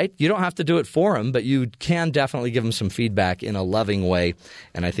insight. You don't have to do it for them, but you can definitely give them some feedback in a loving way,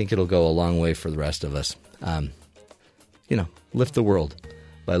 and I think it'll go a long way for the rest of us. Lift the world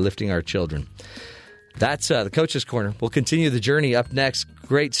by lifting our children. That's the Coach's Corner. We'll continue the journey up next.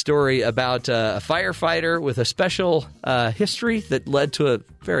 Great story about a firefighter with a special history that led to a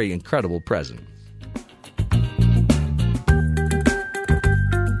very incredible present.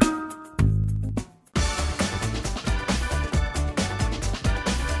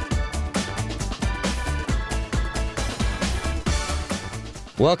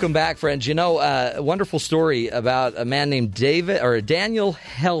 Welcome back, friends. A wonderful story about a man named Daniel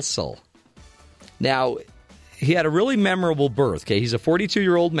Helsel. Now, he had a really memorable birth. Okay, he's a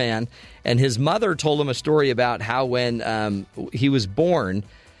 42-year-old man, and his mother told him a story about how when he was born,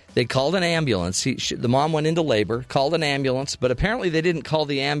 they called an ambulance. The mom went into labor, called an ambulance, but apparently they didn't call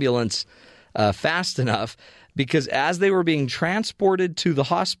the ambulance fast enough because as they were being transported to the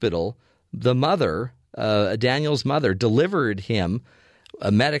hospital, the mother, Daniel's mother, delivered him. A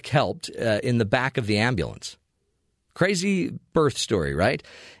medic helped in the back of the ambulance. Crazy birth story, right?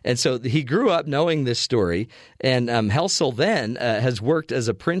 And so he grew up knowing this story, and Helsel then has worked as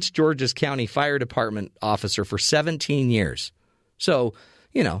a Prince George's County Fire Department officer for 17 years. So,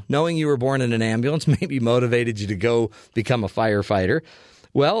 knowing you were born in an ambulance maybe motivated you to go become a firefighter.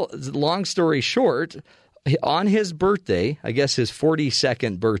 Well, long story short, on his birthday, I guess his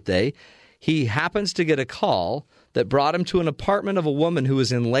 42nd birthday, he happens to get a call that brought him to an apartment of a woman who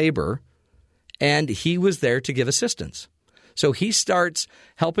was in labor, and he was there to give assistance. So he starts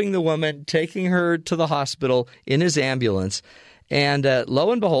helping the woman, taking her to the hospital in his ambulance, and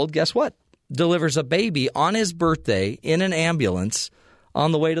lo and behold, guess what? Delivers a baby on his birthday in an ambulance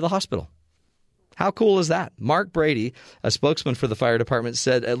on the way to the hospital. How cool is that? Mark Brady, a spokesman for the fire department,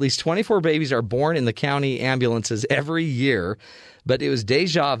 said at least 24 babies are born in the county ambulances every year, but it was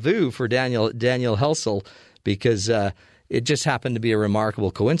deja vu for Daniel Helsel, because it just happened to be a remarkable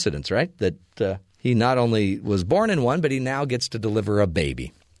coincidence, right? That he not only was born in one, but he now gets to deliver a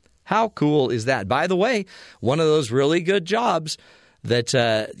baby. How cool is that? By the way, one of those really good jobs that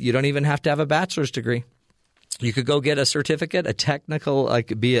you don't even have to have a bachelor's degree. You could go get a certificate, a technical,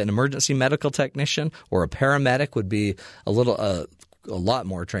 like be an emergency medical technician, or a paramedic would be a lot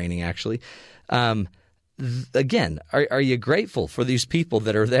more training, actually. Again, are you grateful for these people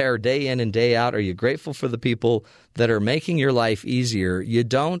that are there day in and day out? Are you grateful for the people that are making your life easier? You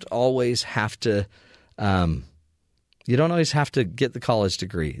don't always have to get the college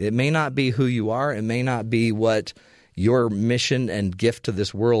degree. It may not be who you are. It may not be what your mission and gift to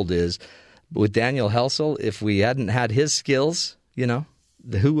this world is. But with Daniel Helsel, if we hadn't had his skills,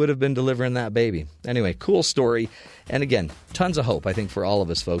 who would have been delivering that baby? Anyway, cool story. And again, tons of hope, I think, for all of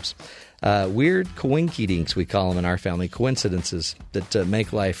us, folks. Weird coinkydinks, we call them in our family, coincidences that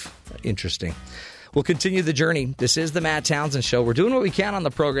make life interesting. We'll continue the journey. This is the Matt Townsend Show. We're doing what we can on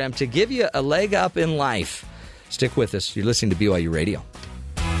the program to give you a leg up in life. Stick with us. You're listening to BYU Radio.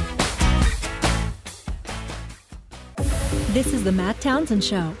 This is the Matt Townsend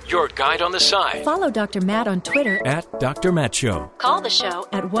Show. Your guide on the side. Follow Dr. Matt on Twitter At Dr. Matt Show. Call the show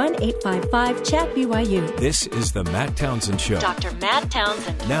at 1-855-CHAT-BYU. This is the Matt Townsend Show. Dr. Matt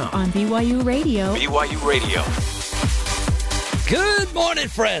Townsend. Now On BYU Radio. BYU Radio. Good morning,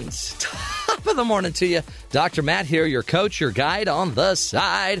 friends. Top of the morning to you. Dr. Matt here, your coach, your guide on the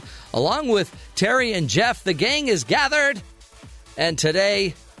side. Along with Terry and Jeff, the gang is gathered. And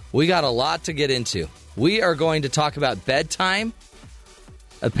today, we got a lot to get into. We are going to talk about bedtime.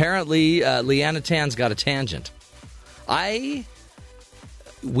 Apparently, Liana Tan's got a tangent.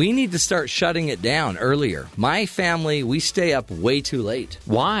 We need to start shutting it down earlier. My family, we stay up way too late.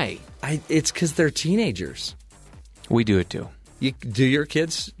 Why? It's because they're teenagers. We do it too. Do your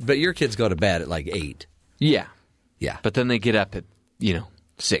kids? But your kids go to bed at like 8. Yeah. Yeah. But then they get up at,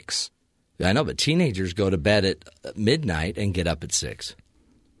 6. I know, but teenagers go to bed at midnight and get up at 6.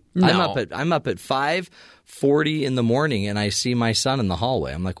 No. I'm up at 5:40 in the morning, and I see my son in the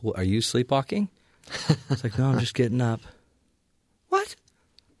hallway. I'm like, well, "Are you sleepwalking?" It's like, "No, I'm just getting up." What?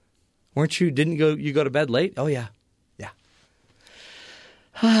 Didn't you go to bed late? Oh yeah.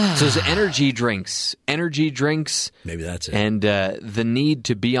 So it's energy drinks, Maybe that's it. and the need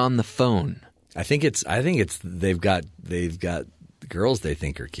to be on the phone. I think it's they've got girls they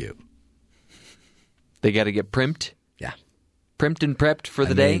think are cute. They got to get primped. Yeah. Primped and prepped for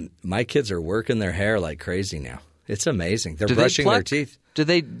the day. My kids are working their hair like crazy now. It's amazing. They're Do brushing they their pluck? teeth. Do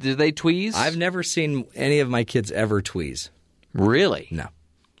they tweeze? I've never seen any of my kids ever tweeze. Really? No.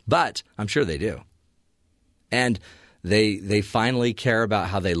 But I'm sure they do. And they finally care about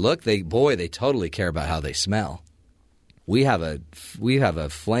how they look. They totally care about how they smell. We have a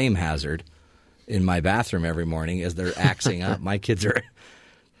flame hazard in my bathroom every morning as they're axing up. My kids are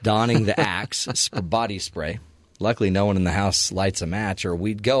donning the Axe body spray. Luckily, no one in the house lights a match, or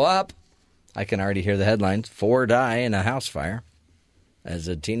we'd go up. I can already hear the headlines: 4 die in a house fire as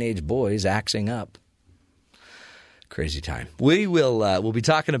a teenage boy's axing up. Crazy time. We'll be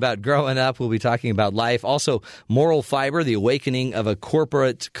talking about growing up. We'll be talking about life. Also, moral fiber, the awakening of a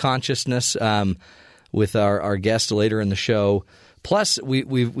corporate consciousness, with our guest later in the show. Plus, we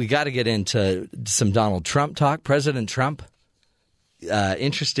got to get into some Donald Trump talk. President Trump.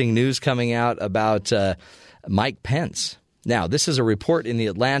 Interesting news coming out about Mike Pence. Now, this is a report in The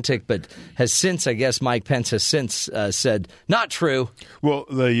Atlantic, but Mike Pence has since said, not true. Well,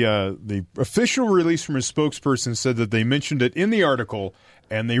 the official release from his spokesperson said that they mentioned it in the article,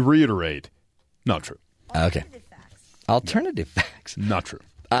 and they reiterate, not true. Okay. Alternative facts. Not true.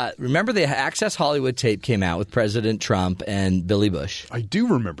 Remember the Access Hollywood tape came out with President Trump and Billy Bush. I do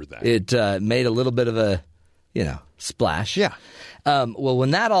remember that. It made a little bit of a, splash. Yeah. Well,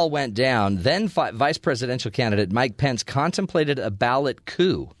 when that all went down, then vice presidential candidate Mike Pence contemplated a ballot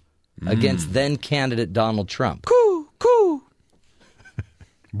coup against then candidate Donald Trump. Coup.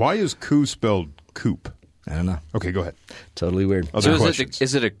 Why is coup spelled coupe? I don't know. Okay, go ahead. Totally weird. Other So questions?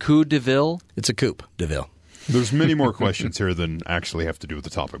 is it a coup de ville? It's a coup, DeVille. There's many more questions here than actually have to do with the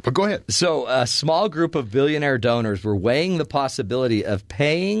topic, but go ahead. So a small group of billionaire donors were weighing the possibility of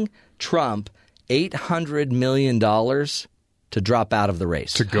paying Trump $800 million to drop out of the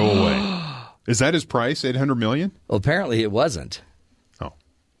race. To go away. Is that his price, $800 million? Well, apparently it wasn't. Oh.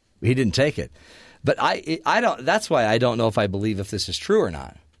 He didn't take it. But I don't. That's why I don't know if I believe if this is true or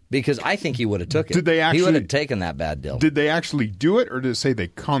not. Because I think he would have took it. Did they actually? He would have taken that bad deal. Did they actually do it, or did it say they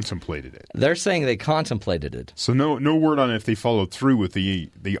contemplated it? They're saying they contemplated it. So no word on if they followed through with the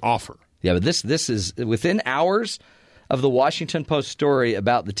offer. Yeah, but this is within hours of the Washington Post story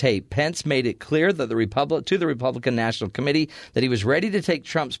about the tape. Pence made it clear that to the Republican National Committee that he was ready to take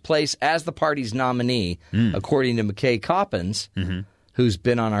Trump's place as the party's nominee, according to McKay Coppins, who's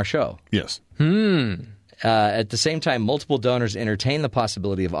been on our show. Yes. At the same time, multiple donors entertained the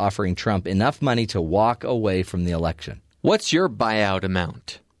possibility of offering Trump enough money to walk away from the election. What's your buyout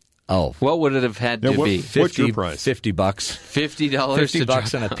amount? Oh, What would it have had to be? What's your price? $50. $50 to $50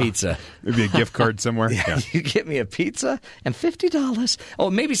 drop and a out. pizza. Maybe a gift card somewhere? Yeah. You get me a pizza and $50. Oh,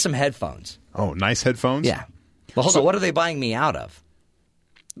 maybe some headphones. Oh, nice headphones? Yeah. Well, hold on. What are they buying me out of?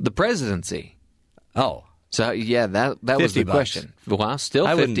 The presidency. Oh, So, yeah, that was the $50. question. Wow, still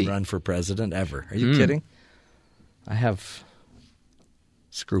I 50. wouldn't run for president ever. Are you kidding? I have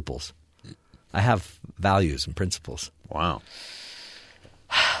scruples. I have values and principles. Wow.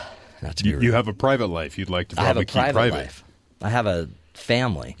 Not to be rude. You have a private life you'd like to I have probably a keep private life. I have a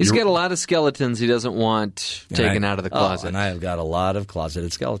family. He's got a lot of skeletons he doesn't want taken out of the closet. And I have got a lot of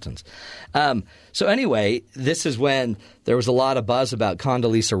closeted skeletons. So anyway, this is when there was a lot of buzz about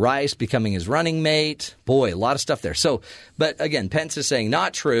Condoleezza Rice becoming his running mate. Boy, a lot of stuff there. So, but again, Pence is saying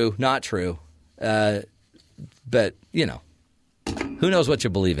not true, not true. But, who knows what you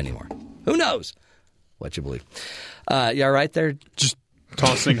believe anymore? Who knows what you believe? You all right there? Just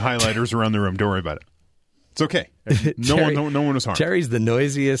tossing highlighters around the room. Don't worry about it. It's okay. No one was harmed. Terry's the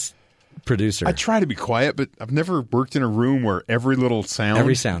noisiest producer. I try to be quiet, but I've never worked in a room where every little sound,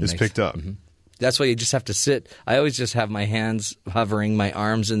 is picked up. Mm-hmm. That's why you just have to sit. I always just have my hands hovering, my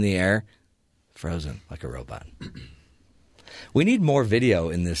arms in the air, frozen like a robot. We need more video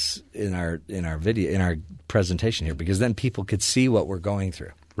in our presentation here, because then people could see what we're going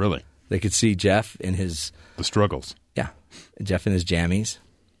through. Really? They could see Jeff in his The struggles. Jeff in his jammies.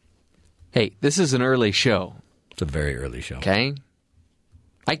 Hey, this is an early show, It's a very early show. okay?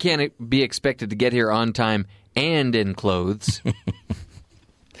 I can't be expected to get here on time and in clothes.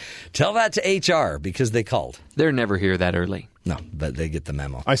 Tell that to HR because they called. They're never here that early. No, but they get the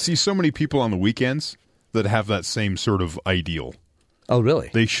memo. I see so many people on the weekends that have that same sort of ideal. Oh, really?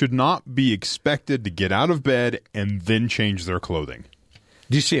 They should not be expected to get out of bed and then change their clothing.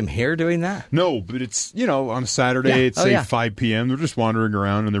 Do you see them here doing that? No, but it's, on a Saturday, it's 5 p.m., they're just wandering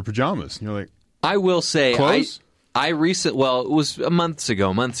around in their pajamas. And you're like, I will say, clothes? it was months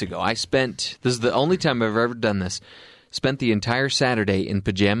ago. This is the only time I've ever done this, spent the entire Saturday in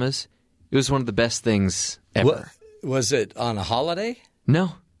pajamas. It was one of the best things ever. What, was it on a holiday?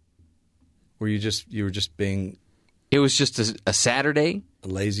 No. Were you were just being... It was just a Saturday. A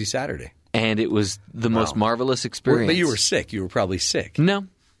lazy Saturday. And it was the most marvelous experience. But you were sick. You were probably sick. No.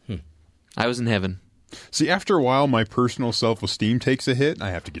 I was in heaven. See, after a while, my personal self-esteem takes a hit, and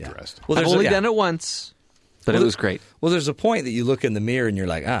I have to get dressed. Well, I've only done it once, but it was great. Well, there's a point that you look in the mirror and you're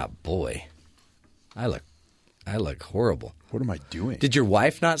like, boy, I look horrible. What am I doing? Did your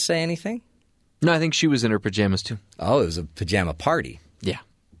wife not say anything? No, I think she was in her pajamas, too. Oh, it was a pajama party. Yeah.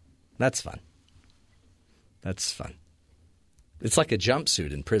 That's fun. It's like a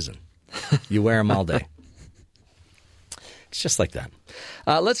jumpsuit in prison. You wear them all day. It's just like that.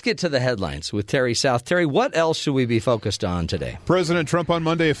 Let's get to the headlines with Terry South. Terry, what else should we be focused on today? President Trump on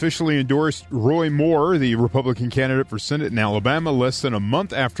Monday officially endorsed Roy Moore, the Republican candidate for Senate in Alabama, less than a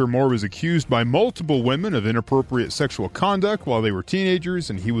month after Moore was accused by multiple women of inappropriate sexual conduct while they were teenagers,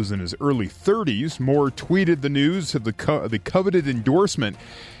 and he was in his early 30s. Moore tweeted the news of the coveted endorsement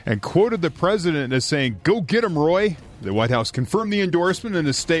and quoted the president as saying, "Go get him, Roy." The White House confirmed the endorsement in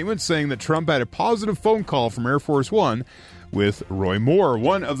a statement saying that Trump had a positive phone call from Air Force One with Roy Moore.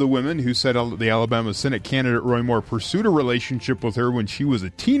 One of the women who said the Alabama Senate candidate Roy Moore pursued a relationship with her when she was a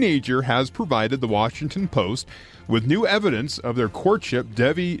teenager has provided the Washington Post with new evidence of their courtship.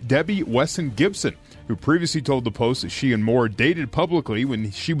 Debbie Wesson Gibson, who previously told the Post that she and Moore dated publicly when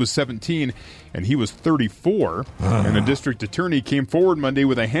she was 17 and he was 34. And the district attorney came forward Monday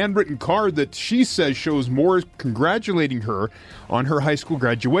with a handwritten card that she says shows Moore congratulating her on her high school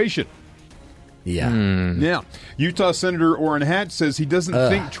graduation. Yeah. Yeah. Utah Senator Orrin Hatch says he doesn't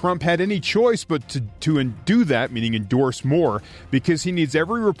think Trump had any choice but to do that, meaning endorse Moore, because he needs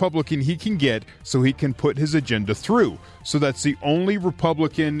every Republican he can get so he can put his agenda through. So that's the only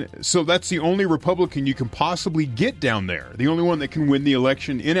Republican you can possibly get down there. The only one that can win the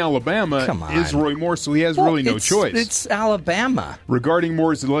election in Alabama is Roy Moore, so he has really no choice. It's Alabama. Regarding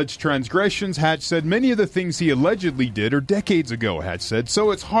Moore's alleged transgressions, Hatch said many of the things he allegedly did are decades ago, Hatch said. So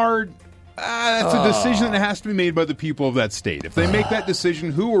it's hard. That's a decision that has to be made by the people of that state. If they make that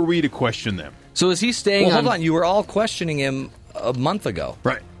decision, who are we to question them? So is he staying hold on. You were all questioning him a month ago.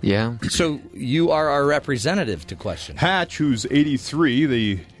 Right. Yeah. So you are our representative to question. Hatch, who's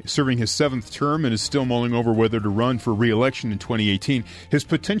 83, serving his 7th term and is still mulling over whether to run for re-election in 2018. His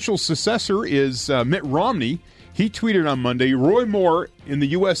potential successor is Mitt Romney. He tweeted on Monday, Roy Moore in the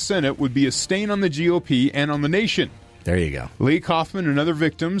U.S. Senate would be a stain on the GOP and on the nation. There you go. Lee Kaufman and other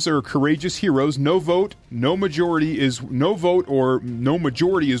victims are courageous heroes. No vote or no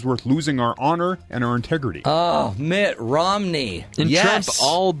majority is worth losing our honor and our integrity. Oh, Mitt Romney. And yes. Trump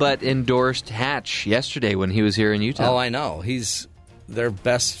all but endorsed Hatch yesterday when he was here in Utah. Oh, I know. They're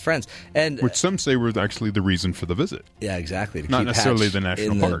best friends. And which some say were actually the reason for the visit. Yeah, exactly. Not keep necessarily Hatch the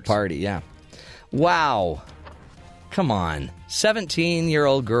national in parks. The party, yeah. Wow. Come on.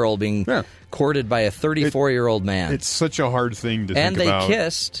 17-year-old girl being courted by a 34-year-old man. It's such a hard thing to think about. And they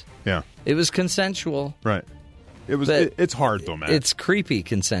kissed. Yeah. It was consensual. Right. It's hard, though, man. It's creepy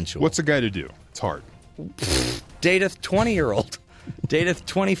consensual. What's a guy to do? It's hard. Date a 20-year-old. Date a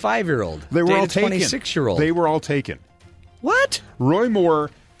 25-year-old. They were all taken. 26-year-old. They were all taken. What? Roy Moore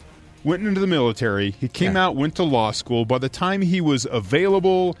went into the military. He came out, went to law school. By the time he was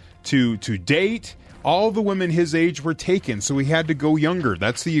available to date, all the women his age were taken, so he had to go younger.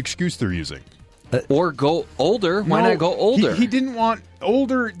 That's the excuse they're using. Or go older. Why not go older? He didn't want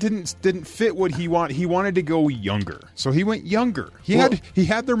older. Didn't fit what he wanted. He wanted to go younger, so he went younger. He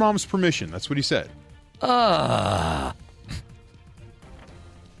had their mom's permission. That's what he said.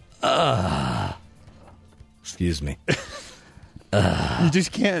 Excuse me. You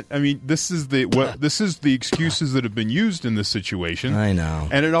just can't. I mean, this is the excuses that have been used in this situation. I know,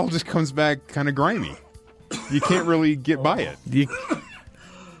 and it all just comes back kind of grimy. You can't really get by it.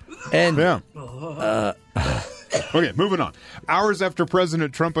 Okay, moving on. Hours after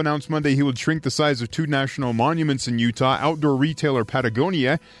President Trump announced Monday he would shrink the size of two national monuments in Utah, outdoor retailer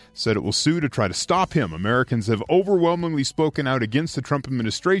Patagonia said it will sue to try to stop him. Americans have overwhelmingly spoken out against the Trump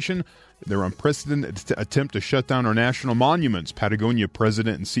administration, their unprecedented attempt to shut down our national monuments. Patagonia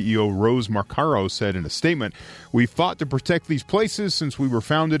President and CEO Rose Marcaro said in a statement, "We fought to protect these places since we were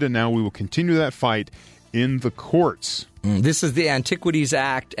founded, and now we will continue that fight in the courts." This is the Antiquities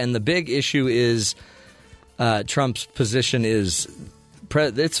Act, and the big issue is Trump's position is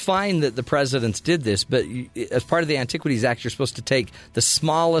it's fine that the presidents did this, but as part of the Antiquities Act, you're supposed to take the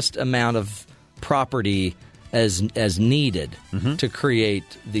smallest amount of property as needed to create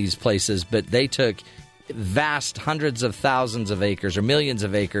these places, but they took vast hundreds of thousands of acres or millions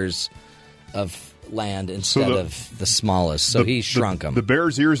of acres of land instead of the smallest. So he shrunk them. The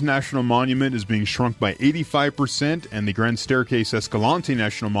Bears Ears National Monument is being shrunk by 85%, and the Grand Staircase Escalante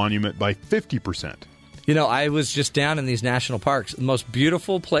National Monument by 50%. You know, I was just down in these national parks, the most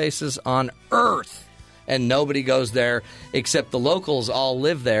beautiful places on earth, and nobody goes there except the locals all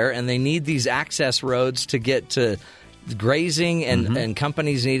live there, and they need these access roads to get to grazing, and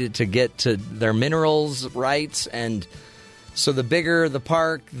companies need it to get to their minerals rights, and so the bigger the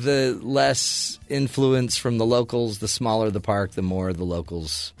park, the less influence from the locals, the smaller the park, the more the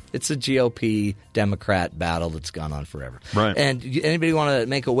locals. It's a GOP Democrat battle that's gone on forever. Right. And anybody want to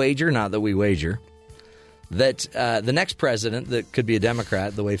make a wager? Not that we wager. That the next president, that could be a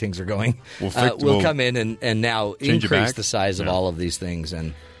Democrat, the way things are going, will come in and now increase the size of all of these things.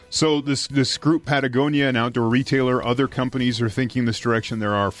 And so this group, Patagonia, an outdoor retailer, other companies are thinking this direction.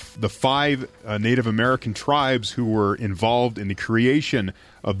 There are the 5 Native American tribes who were involved in the creation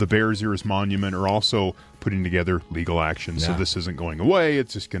of the Bears Ears Monument are also putting together legal action. Yeah. So this isn't going away.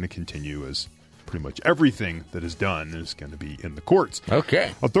 It's just going to continue as pretty much everything that is done is going to be in the courts.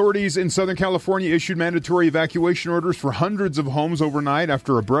 Okay. Authorities in Southern California issued mandatory evacuation orders for hundreds of homes overnight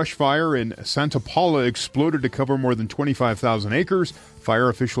after a brush fire in Santa Paula exploded to cover more than 25,000 acres. Fire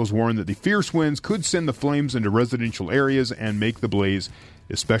officials warned that the fierce winds could send the flames into residential areas and make the blaze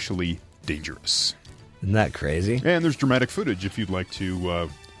especially dangerous. Isn't that crazy? And there's dramatic footage if you'd like to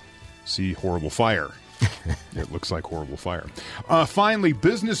see horrible fire. It looks like horrible fire. Finally,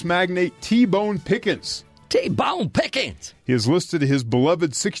 business magnate T-Bone Pickens. T-Bone Pickens! He has listed his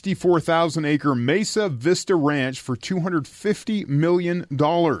beloved 64,000-acre Mesa Vista Ranch for $250 million.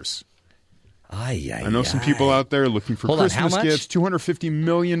 I know some people out there looking for Christmas gifts. $250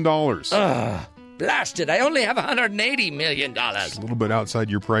 million. Blasted. I only have $180 million. It's a little bit outside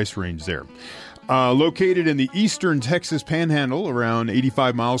your price range there. Located in the eastern Texas panhandle, around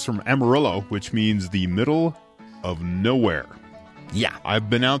 85 miles from Amarillo, which means the middle of nowhere. Yeah. I've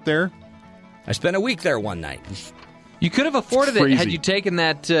been out there. I spent a week there one night. You could have afforded it had you taken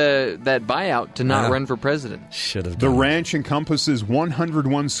that buyout to not run for president. Should have done. The that. ranch encompasses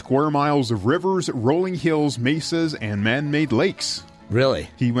 101 square miles of rivers, rolling hills, mesas, and man-made lakes. Really?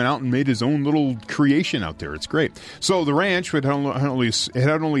 He went out and made his own little creation out there. It's great. So the ranch had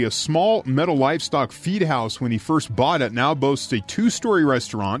only a small metal livestock feed house when he first bought it. Now boasts a 2-story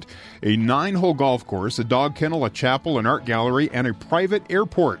restaurant, a 9-hole golf course, a dog kennel, a chapel, an art gallery, and a private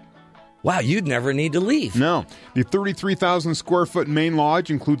airport. Wow, you'd never need to leave. No. The 33,000-square-foot main lodge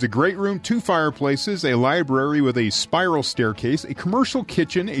includes a great room, 2 fireplaces, a library with a spiral staircase, a commercial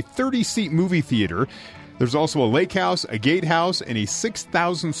kitchen, a 30-seat movie theater. There's also a lake house, a gatehouse, and a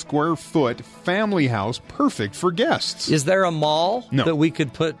 6,000-square-foot family house perfect for guests. Is there a mall that we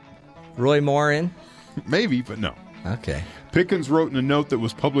could put Roy Moore in? Maybe, but no. Okay. Pickens wrote in a note that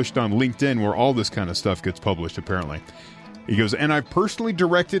was published on LinkedIn, where all this kind of stuff gets published, apparently. He goes, and I've personally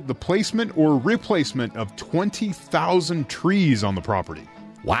directed the placement or replacement of 20,000 trees on the property.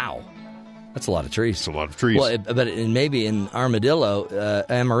 Wow. That's a lot of trees. It's a lot of trees. Well, but maybe in Amarillo,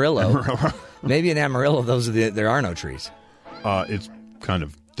 maybe in Amarillo, there are no trees. It's kind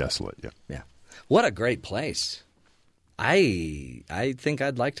of desolate, yeah. Yeah. What a great place. I think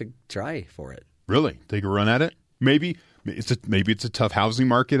I'd like to try for it. Really? Take a run at it? Maybe it's a tough housing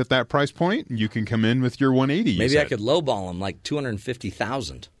market at that price point, and you can come in with your 180. Maybe I could lowball them like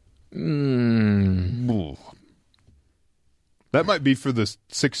 $250,000. That might be for the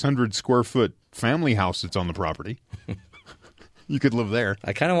 600 square foot family house that's on the property. You could live there.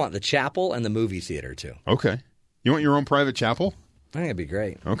 I kind of want the chapel and the movie theater too. Okay. You want your own private chapel? I think it'd be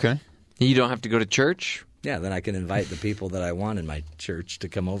great. Okay. You don't have to go to church? Yeah, then I can invite the people that I want in my church to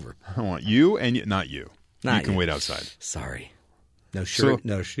come over. I want you and not you. Not you can wait outside. Sorry. No shirt,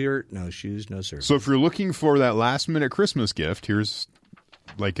 no shoes, no service. So if you're looking for that last-minute Christmas gift, here's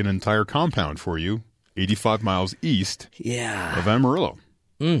like an entire compound for you, 85 miles east of Amarillo.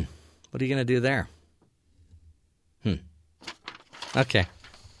 What are you going to do there? Okay.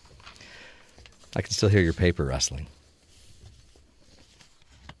 I can still hear your paper rustling.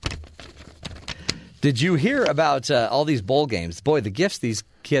 Did you hear about all these bowl games? Boy, the gifts these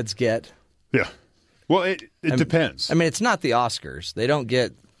kids get. Yeah. Well, it depends. I mean, it's not the Oscars. They don't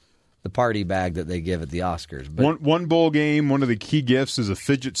get the party bag that they give at the Oscars. But one bowl game, one of the key gifts is a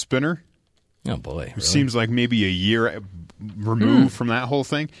fidget spinner. Oh, boy. Really? It seems like maybe a year removed from that whole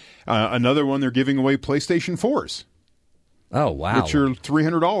thing. Another one, they're giving away PlayStation 4s. Oh, wow. Which are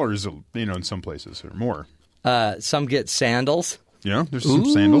 $300, in some places or more. Some get sandals. Yeah, there's some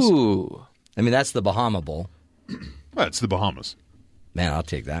sandals. I mean, that's the Bahama Bowl. Well, it's the Bahamas. Man, I'll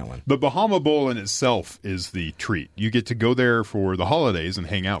take that one. The Bahama Bowl in itself is the treat. You get to go there for the holidays and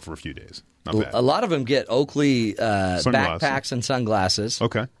hang out for a few days. Not bad. A lot of them get Oakley backpacks and sunglasses.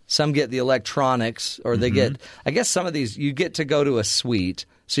 Okay. Some get the electronics, or they get, I guess some of these, you get to go to a suite.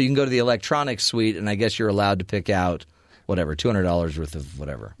 So you can go to the electronics suite, and I guess you're allowed to pick out, whatever, $200 worth of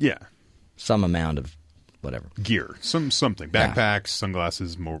whatever. Yeah. Some amount of whatever. Gear. Something. Backpacks,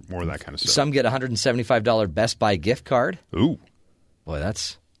 sunglasses, more of that kind of stuff. Some get a $175 Best Buy gift card. Ooh. Boy,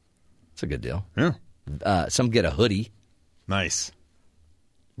 that's a good deal. Yeah. Some get a hoodie. Nice.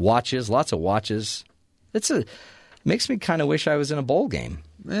 Watches, lots of watches. Makes me kind of wish I was in a bowl game.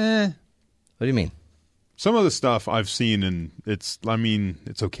 What do you mean? Some of the stuff I've seen, and it's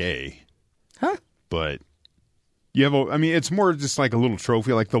okay. Huh? But it's more just like a little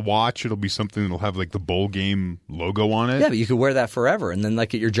trophy, like the watch. It'll be something that'll have like the bowl game logo on it. Yeah, but you could wear that forever, and then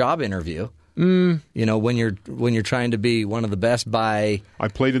like at your job interview, when you're trying to be one of the best by I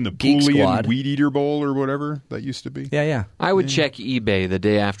played in the Boolean Weed Eater Bowl or whatever that used to be. Yeah. I would check eBay the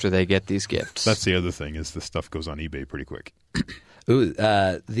day after they get these gifts. That's the other thing is the stuff goes on eBay pretty quick. Ooh,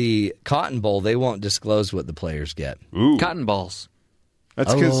 the Cotton Bowl, they won't disclose what the players get. Ooh. Cotton balls.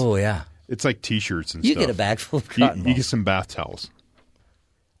 That's because yeah. It's like T-shirts and You stuff. get a bag full of cotton balls. You get some bath towels.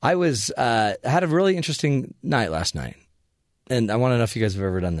 I had a really interesting night last night. And I want to know if you guys have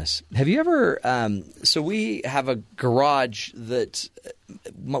ever done this. Have you ever so we have a garage that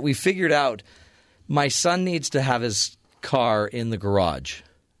we figured out my son needs to have his car in the garage,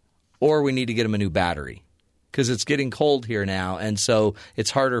 or we need to get him a new battery because it's getting cold here now, and so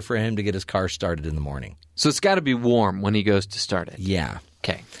it's harder for him to get his car started in the morning. So it's got to be warm when he goes to start it. Yeah.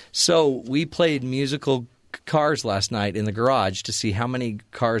 Okay. So we played musical cars last night in the garage to see how many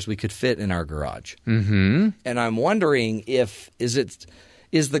cars we could fit in our garage. Mm-hmm. And I'm wondering is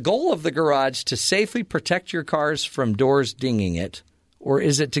the goal of the garage to safely protect your cars from doors dinging it, or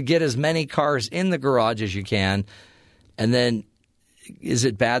is it to get as many cars in the garage as you can, and then is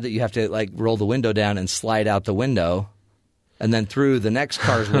it bad that you have to like roll the window down and slide out the window and then through the next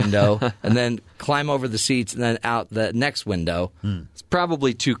car's window and then climb over the seats and then out the next window? It's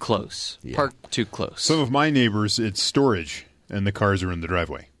probably too close. Yeah. Parked too close. Some of my neighbors, it's storage, and the cars are in the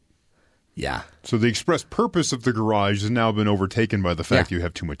driveway. Yeah. So the express purpose of the garage has now been overtaken by the fact you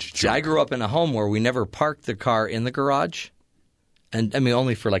have too much junk. See, I grew up in a home where we never parked the car in the garage. And I mean,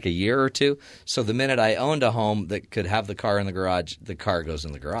 only for like a year or two. So the minute I owned a home that could have the car in the garage, the car goes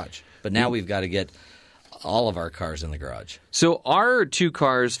in the garage. But now we've got to get all of our cars in the garage. So our two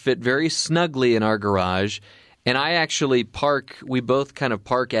cars fit very snugly in our garage, and I actually we both kind of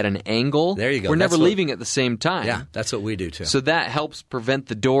park at an angle. There you go. We're never leaving at the same time. Yeah, that's what we do too. So that helps prevent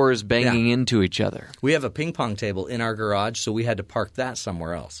the doors banging into each other. We have a ping pong table in our garage, so we had to park that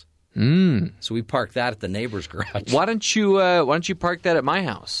somewhere else. So we parked that at the neighbor's garage. Why don't you park that at my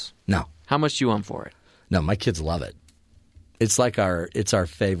house? No. How much do you want for it? No, my kids love it. It's like it's our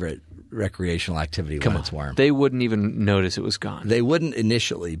favorite recreational activity when it's warm. They wouldn't even notice it was gone. They wouldn't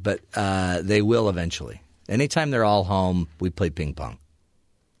initially, but they will eventually. Anytime they're all home, we play ping pong.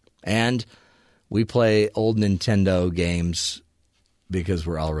 And we play old Nintendo games because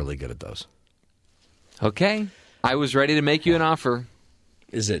we're all really good at those. Okay. I was ready to make you an offer.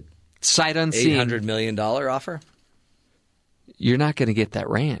 Is it sight unseen? $800 million offer? You're not going to get that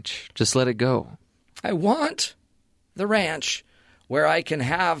ranch. Just let it go. I want the ranch where I can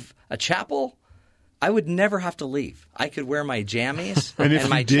have a chapel. I would never have to leave. I could wear my jammies and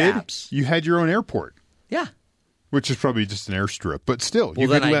my chaps. You had your own airport. Yeah. Which is probably just an airstrip, but still. Well,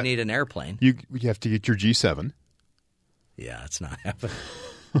 then I need an airplane. You have to get your G7. Yeah, it's not happening.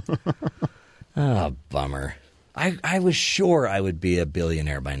 Oh, bummer. I was sure I would be a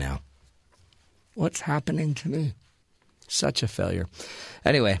billionaire by now. What's happening to me? Such a failure.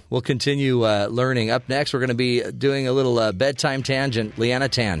 Anyway, we'll continue learning. Up next, we're going to be doing a little bedtime tangent. Liana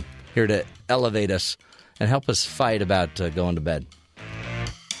Tan here to elevate us and help us fight about going to bed.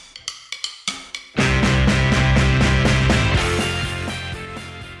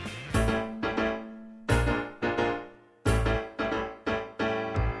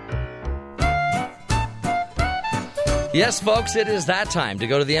 Yes, folks, it is that time to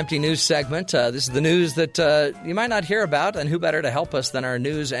go to the Empty News segment. This is the news that you might not hear about, and who better to help us than our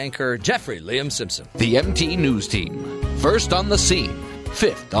news anchor, Jeffrey Liam Simpson. The MT News Team. First on the scene,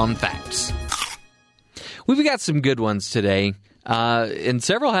 fifth on facts. We've got some good ones today, and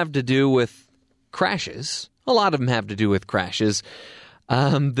several have to do with crashes. A lot of them have to do with crashes.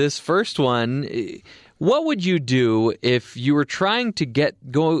 This first one, what would you do if you were trying to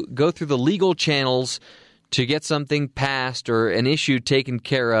go through the legal channels to get something passed or an issue taken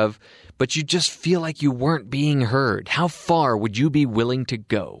care of, but you just feel like you weren't being heard? How far would you be willing to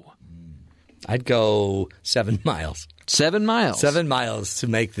go? I'd go 7 miles. 7 miles? 7 miles to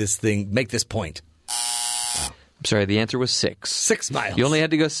make this point. I'm sorry, the answer was 6. 6 miles. You only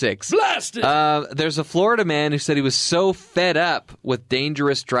had to go 6. Blasted! There's a Florida man who said he was so fed up with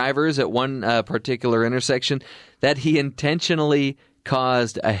dangerous drivers at one particular intersection that he intentionally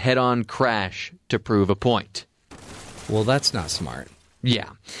caused a head-on crash to prove a point. Well, that's not smart.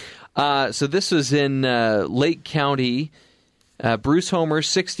 Yeah. So this was in Lake County. Bruce Homer,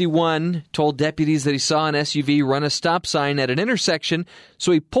 61, told deputies that he saw an SUV run a stop sign at an intersection,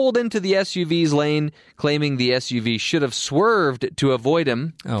 so he pulled into the SUV's lane, claiming the SUV should have swerved to avoid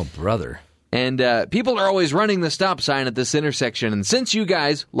him. Oh, brother. And people are always running the stop sign at this intersection, and since you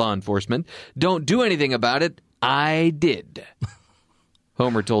guys, law enforcement, don't do anything about it, I did.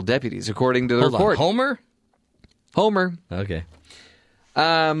 Homer told deputies, according to the report. Homer? Homer. Okay.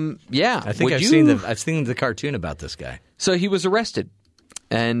 Yeah. I think I've seen the cartoon about this guy. So he was arrested,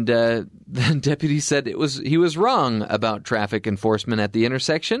 and the deputy said he was wrong about traffic enforcement at the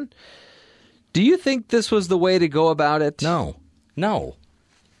intersection. Do you think this was the way to go about it? No.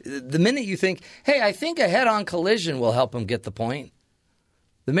 The minute you think, hey, I think a head-on collision will help him get the point,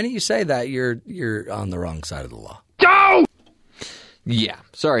 the minute you say that, you're on the wrong side of the law. Go! Yeah.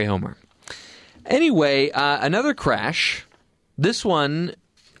 Sorry, Homer. Anyway, another crash. This one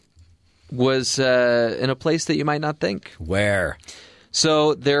was in a place that you might not think. Where?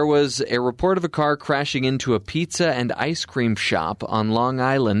 So there was a report of a car crashing into a pizza and ice cream shop on Long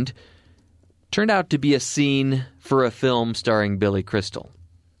Island. Turned out to be a scene for a film starring Billy Crystal.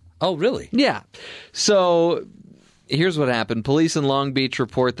 Oh, really? Yeah. So here's what happened. Police in Long Beach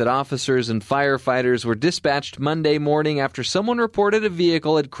report that officers and firefighters were dispatched Monday morning after someone reported a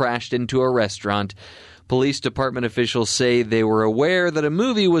vehicle had crashed into a restaurant. Police department officials say they were aware that a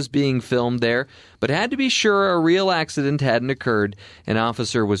movie was being filmed there, but had to be sure a real accident hadn't occurred. An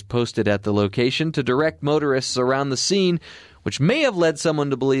officer was posted at the location to direct motorists around the scene, which may have led someone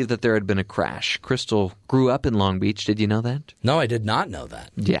to believe that there had been a crash. Crystal grew up in Long Beach. Did you know that? No, I did not know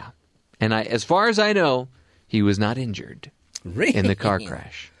that. Yeah. And as far as I know, he was not injured in the car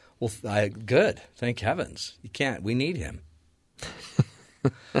crash. Well, good. Thank heavens. We need him.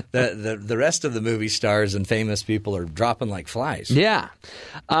 The rest of the movie stars and famous people are dropping like flies. Yeah.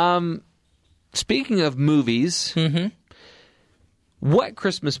 Speaking of movies, what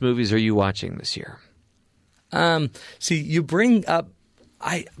Christmas movies are you watching this year? See, you bring up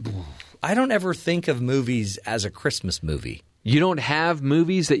I don't ever think of movies as a Christmas movie. You don't have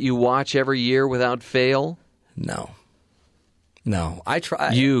movies that you watch every year without fail? No, I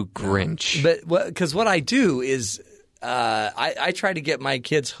try. You Grinch. But because what I do is I try to get my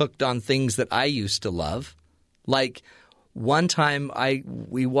kids hooked on things that I used to love. Like one time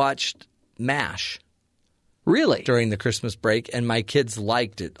we watched MASH. Really? During the Christmas break, and my kids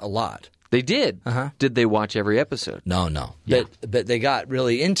liked it a lot. They did? Uh-huh. Did they watch every episode? No. Yeah. But they got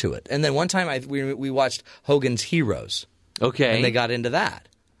really into it. And then one time we watched Hogan's Heroes. Okay. And they got into that.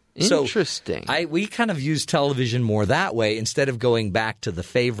 Interesting. So we kind of use television more that way instead of going back to the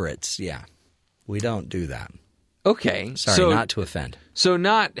favorites. Yeah. We don't do that. Okay. Sorry, not to offend. So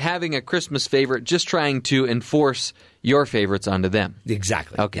not having a Christmas favorite, just trying to enforce your favorites onto them.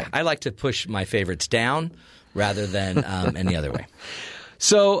 Exactly. Okay. Yeah. I like to push my favorites down rather than any other way.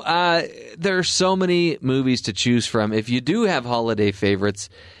 So there are so many movies to choose from. If you do have holiday favorites,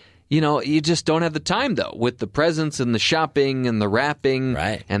 you just don't have the time, though, with the presents and the shopping and the wrapping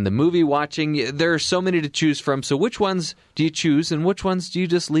and the movie watching. There are so many to choose from. So which ones do you choose and which ones do you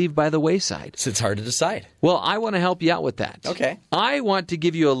just leave by the wayside? So it's hard to decide. Well, I want to help you out with that. Okay. I want to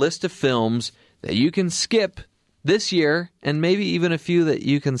give you a list of films that you can skip this year and maybe even a few that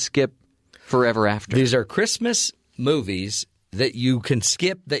you can skip forever after. These are Christmas movies that you can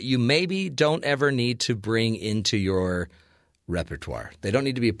skip that you maybe don't ever need to bring into your repertoire. They don't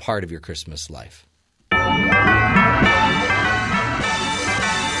need to be a part of your Christmas life.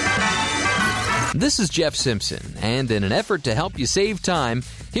 This is Jeff Simpson, and in an effort to help you save time,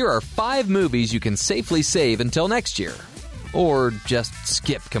 here are 5 movies you can safely save until next year. Or just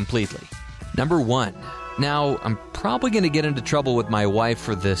skip completely. Number 1, Now, I'm probably going to get into trouble with my wife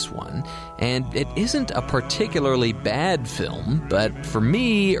for this one, and it isn't a particularly bad film, but for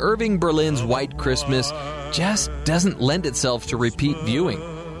me, Irving Berlin's White Christmas just doesn't lend itself to repeat viewing.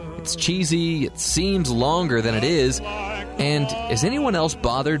 It's cheesy, it seems longer than it is, and is anyone else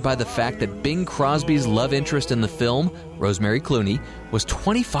bothered by the fact that Bing Crosby's love interest in the film, Rosemary Clooney, was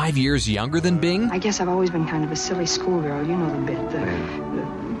 25 years younger than Bing? I guess I've always been kind of a silly schoolgirl. You know the bit,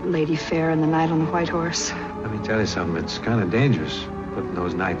 the Lady Fair and the Knight on the White Horse. Let me tell you something. It's kind of dangerous putting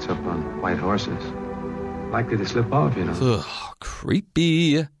those knights up on white horses. Likely to slip off, you know. Ugh,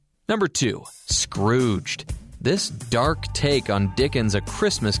 creepy. Number 2, Scrooged. This dark take on Dickens' A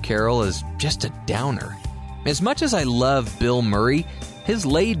Christmas Carol is just a downer. As much as I love Bill Murray, his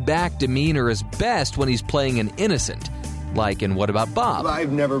laid-back demeanor is best when he's playing an innocent, like in What About Bob?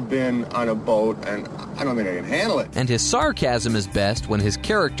 I've never been on a boat, and I don't think I can handle it. And his sarcasm is best when his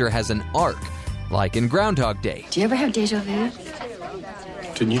character has an arc, like in Groundhog Day. Do you ever have deja vu?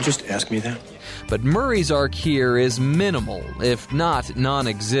 Didn't you just ask me that? But Murray's arc here is minimal, if not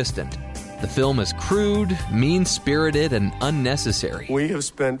non-existent. The film is crude, mean-spirited, and unnecessary. We have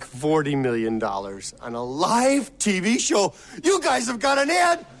spent $40 million on a live TV show. You guys have got an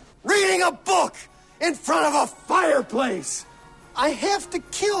ad reading a book in front of a fireplace. I have to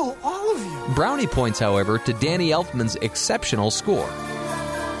kill all of you. Brownie points, however, to Danny Elfman's exceptional score.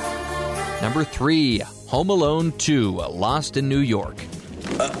 Number 3, Home Alone 2, Lost in New York.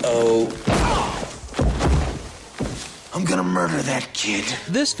 I'm gonna murder that kid.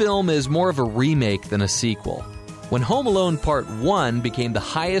 This film is more of a remake than a sequel. When Home Alone Part 1 became the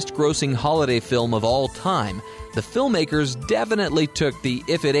highest-grossing holiday film of all time, the filmmakers definitely took the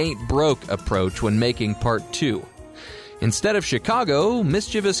if-it-ain't-broke approach when making Part 2. Instead of Chicago,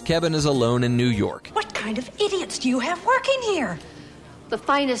 mischievous Kevin is alone in New York. What kind of idiots do you have working here? The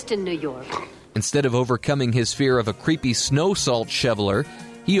finest in New York. Instead of overcoming his fear of a creepy snow salt shoveler,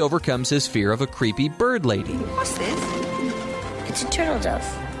 he overcomes his fear of a creepy bird lady. What's this? It's a turtle dove.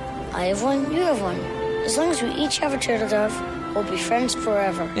 I have one, you have one. As long as we each have a turtle dove, we'll be friends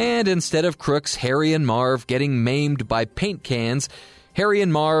forever. And instead of crooks Harry and Marv getting maimed by paint cans, Harry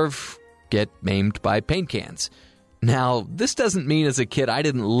and Marv get maimed by paint cans. Now, this doesn't mean as a kid I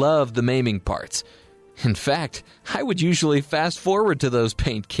didn't love the maiming parts. In fact, I would usually fast forward to those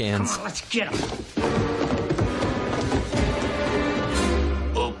paint cans. Come on, let's get them.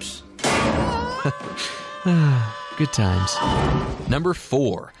 Oops. Good times. Number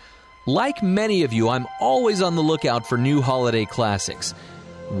 4. Like many of you, I'm always on the lookout for new holiday classics.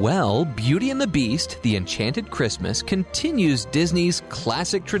 Well, Beauty and the Beast, The Enchanted Christmas, continues Disney's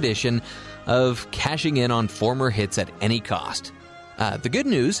classic tradition of cashing in on former hits at any cost. The good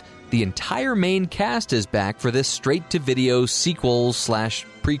news, the entire main cast is back for this straight-to-video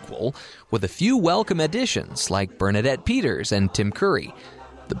sequel/prequel with a few welcome additions like Bernadette Peters and Tim Curry.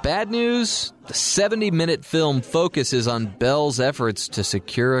 The bad news, the 70-minute film focuses on Belle's efforts to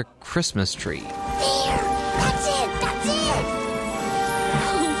secure a Christmas tree. There! That's it! That's it!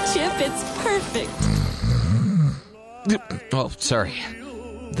 Oh, Chip, it's perfect. Oh, sorry.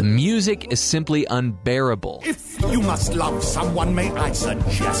 The music is simply unbearable. If you must love someone, may I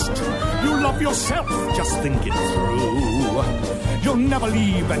suggest you love yourself, just think it through. You'll never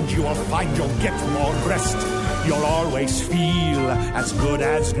leave and you'll find you'll get more rest. You'll always feel as good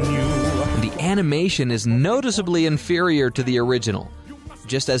as new. The animation is noticeably inferior to the original.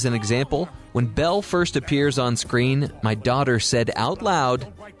 Just as an example, when Belle first appears on screen, my daughter said out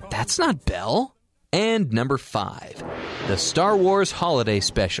loud, "That's not Belle." And number 5, the Star Wars Holiday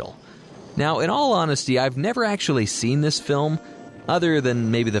Special. Now, in all honesty, I've never actually seen this film, other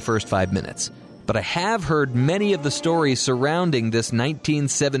than maybe the first 5 minutes. But I have heard many of the stories surrounding this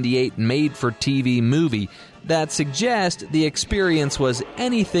 1978 made-for-TV movie that suggest the experience was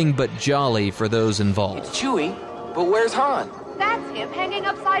anything but jolly for those involved. It's Chewie, but where's Han? That's him hanging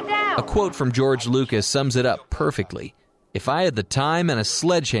upside down. A quote from George Lucas sums it up perfectly. "If I had the time and a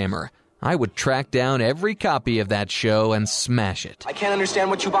sledgehammer, I would track down every copy of that show and smash it." I can't understand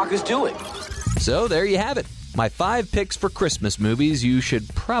what Chewbacca's doing. So there you have it. My 5 picks for Christmas movies you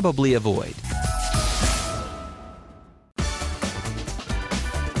should probably avoid.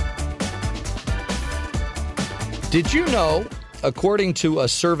 Did you know, according to a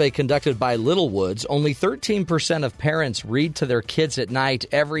survey conducted by Littlewoods, only 13% of parents read to their kids at night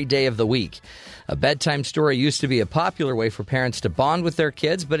every day of the week? A bedtime story used to be a popular way for parents to bond with their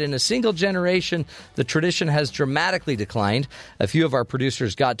kids, but in a single generation, the tradition has dramatically declined. A few of our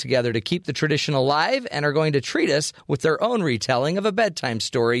producers got together to keep the tradition alive and are going to treat us with their own retelling of a bedtime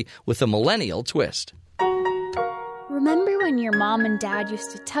story with a millennial twist. Remember when your mom and dad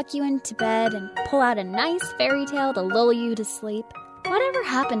used to tuck you into bed and pull out a nice fairy tale to lull you to sleep? Whatever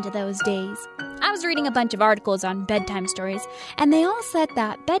happened to those days? I was reading a bunch of articles on bedtime stories, and they all said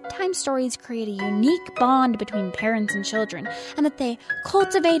that bedtime stories create a unique bond between parents and children, and that they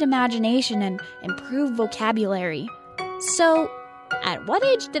cultivate imagination and improve vocabulary. So, at what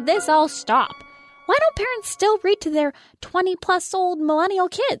age did this all stop? Why don't parents still read to their 20-plus-old millennial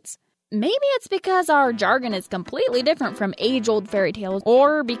kids? Maybe it's because our jargon is completely different from age-old fairy tales,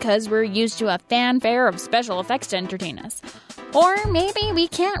 or because we're used to a fanfare of special effects to entertain us. Or maybe we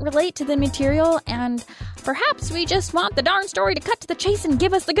can't relate to the material, and perhaps we just want the darn story to cut to the chase and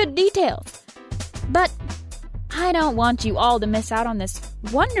give us the good details. But I don't want you all to miss out on this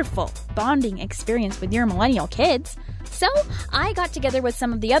wonderful bonding experience with your millennial kids. So I got together with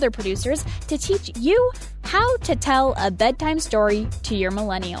some of the other producers to teach you how to tell a bedtime story to your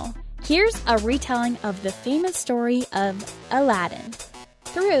millennial. Here's a retelling of the famous story of Aladdin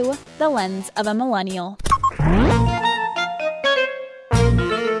through the lens of a millennial.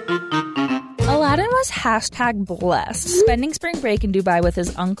 Aladdin was #blessed, spending spring break in Dubai with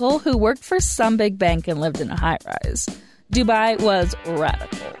his uncle, who worked for some big bank and lived in a high-rise. Dubai was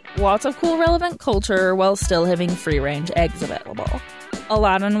radical. Lots of cool, relevant culture while still having free-range eggs available.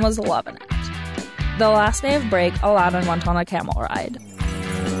 Aladdin was loving it. The last day of break, Aladdin went on a camel ride.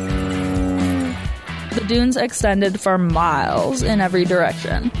 The dunes extended for miles in every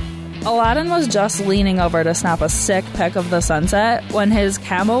direction. Aladdin was just leaning over to snap a sick pic of the sunset when his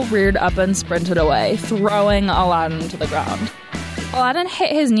camel reared up and sprinted away, throwing Aladdin to the ground. Aladdin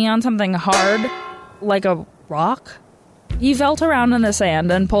hit his knee on something hard, like a rock. He felt around in the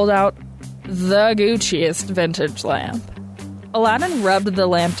sand and pulled out the Gucciest vintage lamp. Aladdin rubbed the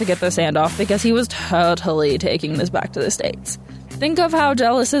lamp to get the sand off because he was totally taking this back to the States. Think of how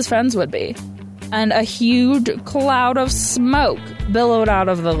jealous his friends would be. And a huge cloud of smoke billowed out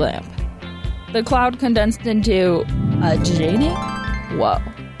of the lamp. The cloud condensed into a genie? Whoa.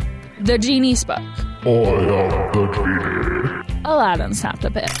 The genie spoke. I am the genie. Aladdin snapped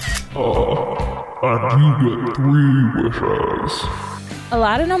a pic. And you get 3 wishes.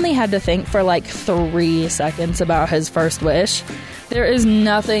 Aladdin only had to think for like 3 seconds about his first wish. There is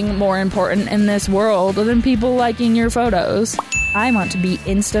nothing more important in this world than people liking your photos. I want to be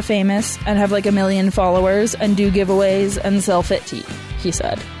Insta-famous and have like 1 million followers and do giveaways and sell fit tea, he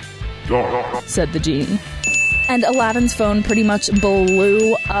said. Said the genie. And Aladdin's phone pretty much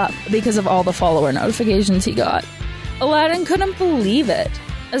blew up because of all the follower notifications he got. Aladdin couldn't believe it.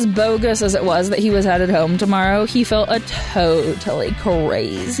 As bogus as it was that he was headed home tomorrow, he felt a totally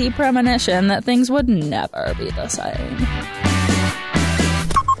crazy premonition that things would never be the same.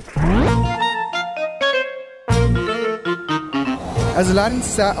 As Aladdin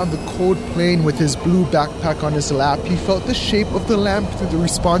sat on the cold plain with his blue backpack on his lap, he felt the shape of the lamp through the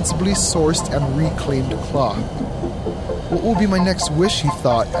responsibly sourced and reclaimed cloth. What will be my next wish, he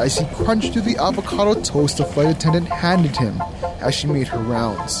thought, as he crunched through the avocado toast the flight attendant handed him as she made her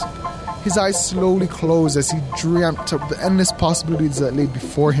rounds. His eyes slowly closed as he dreamt of the endless possibilities that lay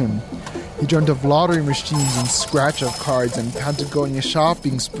before him. He dreamt of lottery machines and scratch-off cards and Patagonia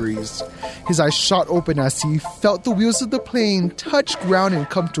shopping sprees. His eyes shot open as he felt the wheels of the plane touch ground and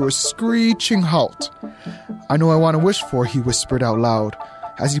come to a screeching halt. I know I want to wish for, he whispered out loud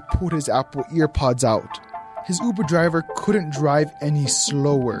as he pulled his Apple earpods out. His Uber driver couldn't drive any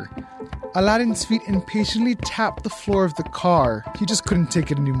slower. Aladdin's feet impatiently tapped the floor of the car. He just couldn't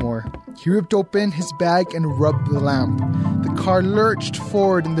take it anymore. He ripped open his bag and rubbed the lamp. The car lurched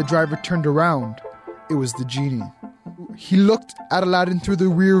forward and the driver turned around. It was the genie. He looked at Aladdin through the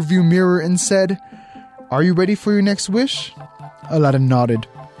rear-view mirror and said, "Are you ready for your next wish?" Aladdin nodded.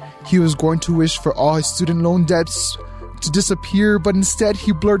 He was going to wish for all his student loan debts to disappear, but instead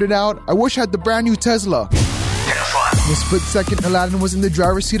he blurted out, "I wish I had the brand new Tesla." In a split second, Aladdin was in the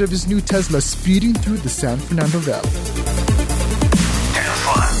driver's seat of his new Tesla, speeding through the San Fernando Valley.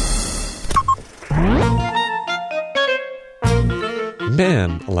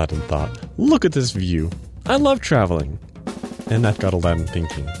 Man, Aladdin thought, look at this view. I love traveling. And that got Aladdin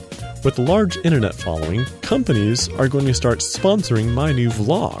thinking. With a large internet following, companies are going to start sponsoring my new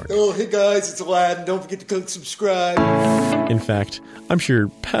vlog. Oh, hey guys, it's Aladdin. Don't forget to click subscribe. In fact, I'm sure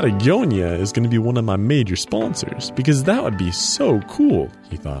Patagonia is going to be one of my major sponsors, because that would be so cool,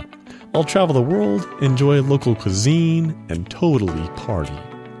 he thought. I'll travel the world, enjoy local cuisine, and totally party.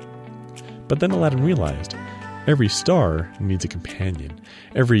 But then Aladdin realized, every star needs a companion.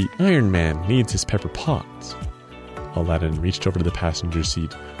 Every Iron Man needs his Pepper Potts. Aladdin reached over to the passenger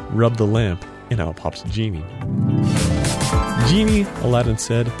seat, rubbed the lamp, and out pops the genie. "Genie," Aladdin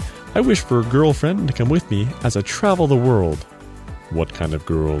said, I wish for a girlfriend to come with me as I travel the world. What kind of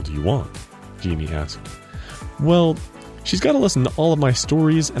girl do you want? Jeannie asked. Well, she's got to listen to all of my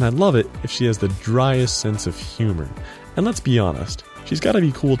stories, and I'd love it if she has the driest sense of humor. And let's be honest, she's got to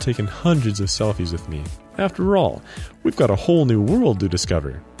be cool taking hundreds of selfies with me. After all, we've got a whole new world to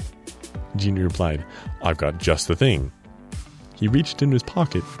discover. Jeannie replied, I've got just the thing. He reached into his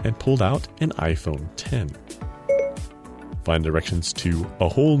pocket and pulled out an iPhone 10. Find directions to a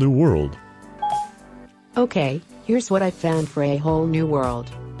whole new world. Okay, here's what I found for a whole new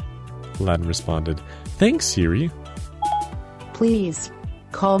world. Aladdin responded, Thanks, Siri. Please,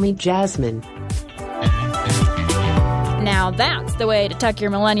 call me Jasmine. Now that's the way to tuck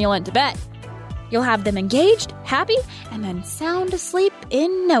your millennial into bed. You'll have them engaged, happy, and then sound asleep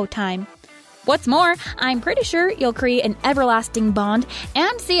in no time. What's more, I'm pretty sure you'll create an everlasting bond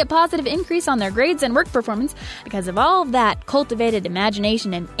and see a positive increase on their grades and work performance because of all of that cultivated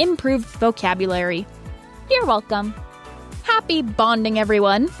imagination and improved vocabulary. You're welcome. Happy bonding,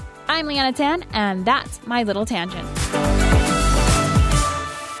 everyone. I'm Liana Tan, and that's my little tangent.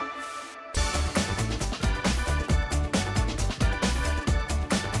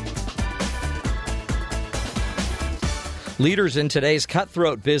 Leaders in today's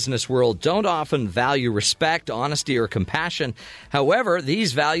cutthroat business world don't often value respect, honesty, or compassion. However,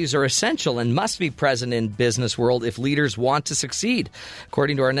 these values are essential and must be present in business world if leaders want to succeed.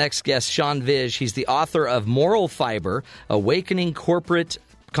 According to our next guest, Shawn Vij, he's the author of Moral Fiber, Awakening Corporate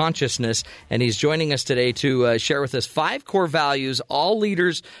Consciousness, and he's joining us today to share with us 5 core values all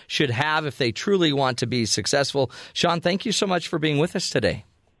leaders should have if they truly want to be successful. Shawn, thank you so much for being with us today.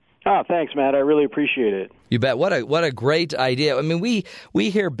 Oh, thanks, Matt. I really appreciate it. You bet. What a great idea. I mean, we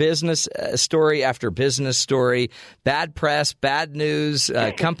hear business story after business story, bad press, bad news,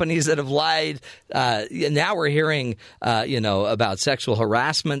 companies that have lied. Now we're hearing, about sexual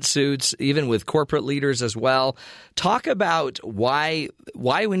harassment suits, even with corporate leaders as well. Talk about why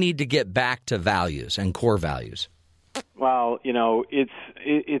we need to get back to values and core values. Well, it's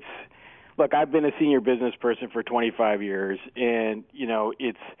look, I've been a senior business person for 25 years, and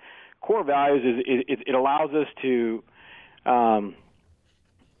it's core values it allows us to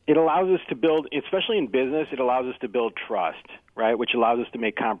build, especially in business, it allows us to build trust, right? Which allows us to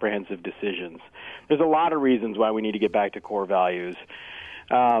make comprehensive decisions. There's a lot of reasons why we need to get back to core values.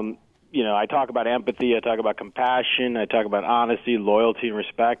 I talk about empathy, I talk about compassion, I talk about honesty, loyalty, and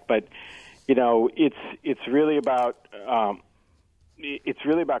respect. But it's really about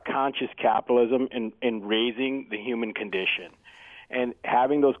conscious capitalism and raising the human condition. And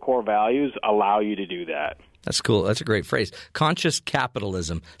having those core values allow you to do that. That's cool. That's a great phrase. Conscious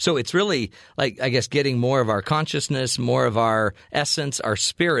capitalism. So it's really like, I guess, getting more of our consciousness, more of our essence, our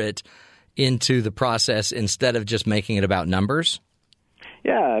spirit into the process instead of just making it about numbers.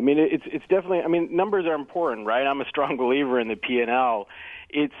 Yeah, I mean, it's definitely. I mean, numbers are important, right? I'm a strong believer in the P&L.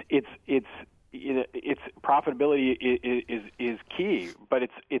 It's profitability is key, but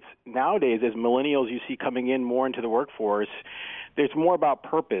it's nowadays, as millennials you see coming in more into the workforce, there's more about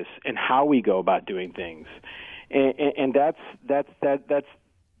purpose and how we go about doing things, and that's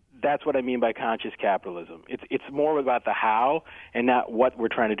what I mean by conscious capitalism. It's more about the how and not what we're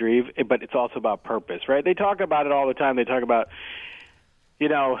trying to drive, but it's also about purpose, right? They talk about it all the time. They talk about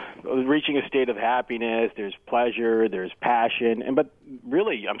reaching a state of happiness, there's pleasure, there's passion, but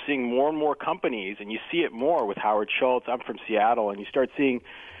really I'm seeing more and more companies, and you see it more with Howard Schultz. I'm from Seattle, and you start seeing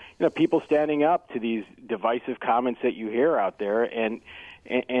people standing up to these divisive comments that you hear out there, and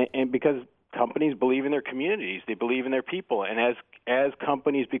because companies believe in their communities, they believe in their people, and as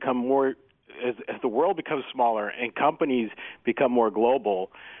companies become more, as the world becomes smaller and companies become more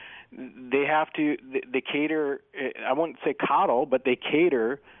global, they cater, I won't say coddle, but they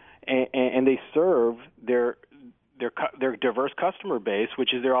cater and they serve their diverse customer base,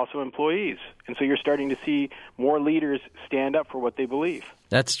 which is they're also employees. And so you're starting to see more leaders stand up for what they believe.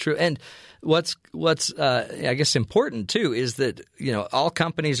 That's true. And what's I guess important too is that, all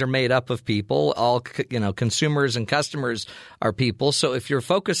companies are made up of people. All, consumers and customers are people. So if you're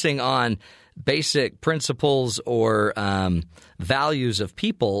focusing on basic principles or values of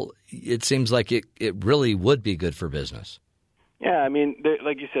people, it seems like it really would be good for business. Yeah, I mean,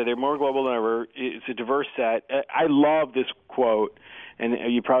 like you said, they're more global than ever. It's a diverse set. I love this quote, and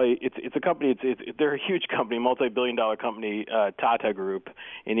it's a company. They're a huge company, multi-billion-dollar company, Tata Group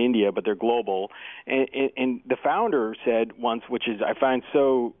in India, but they're global. And the founder said once, which is I find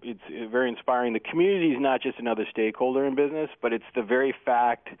it's very inspiring. The community is not just another stakeholder in business, but it's the very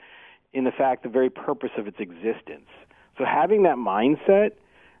the very purpose of its existence. So having that mindset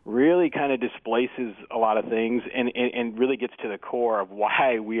really kind of displaces a lot of things and really gets to the core of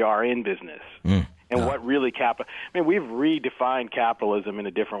why we are in business. And what really we've redefined capitalism in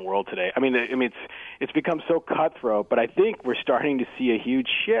a different world today. It's become so cutthroat, but I think we're starting to see a huge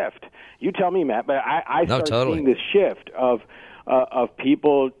shift. You tell me, Matt, but I started seeing this shift of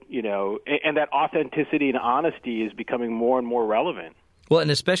people, and that authenticity and honesty is becoming more and more relevant. Well,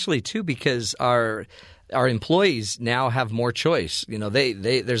 and especially too because our employees now have more choice.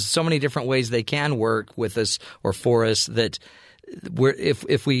 There's so many different ways they can work with us or for us that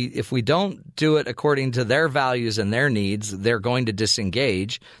if we don't do it according to their values and their needs, they're going to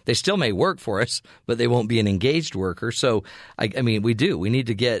disengage. They still may work for us, but they won't be an engaged worker. So we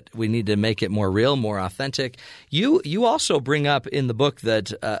need to make it more real, more authentic. You also bring up in the book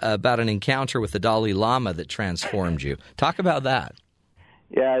that about an encounter with the Dalai Lama that transformed you. Talk about that.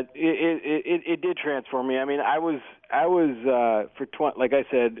 Yeah, it did transform me. I was like I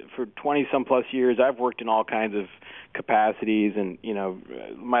said, for 20 some plus years, I've worked in all kinds of capacities, and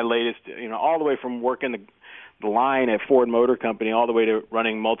my latest, all the way from working the line at Ford Motor Company all the way to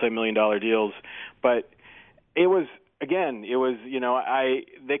running multi-million-dollar deals. But it was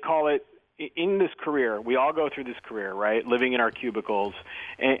they call it in this career. We all go through this career, right? Living in our cubicles,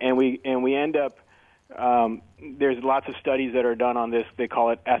 and we end up. There's lots of studies that are done on this. They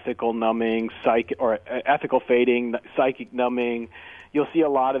call it ethical numbing, ethical fading, psychic numbing. You'll see a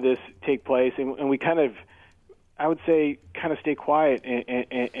lot of this take place, and we kind of stay quiet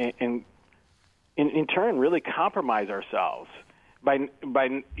and in turn really compromise ourselves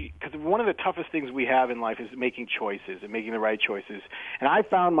because one of the toughest things we have in life is making choices and making the right choices. And I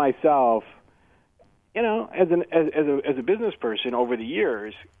found myself, as a business person over the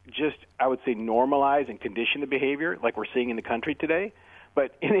years, just, I would say, normalize and condition the behavior like we're seeing in the country today.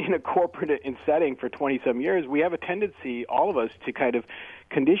 But in a corporate setting for 20-some years, we have a tendency, all of us, to kind of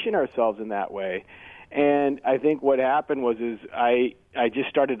condition ourselves in that way. And I think what happened was I just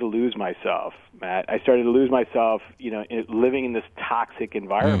started to lose myself, Matt. I started to lose myself, living in this toxic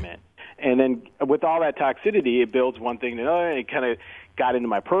environment. And then with all that toxicity, it builds one thing to another, and it kind of got into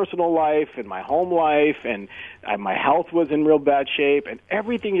my personal life and my home life, and my health was in real bad shape, and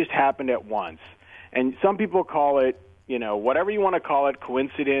everything just happened at once. And some people call it, whatever you want to call it,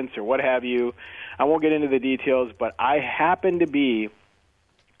 coincidence or what have you. I won't get into the details, but I happened to be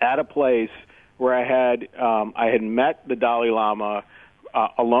at a place where I had met the Dalai Lama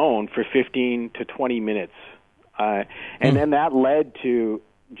alone for 15 to 20 minutes. And then that led to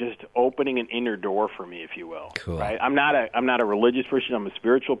just opening an inner door for me, if you will. Cool. Right? I'm not a religious person. I'm a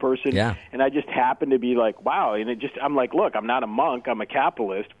spiritual person. Yeah. And I just happened to be like, wow. And I'm like, look, I'm not a monk. I'm a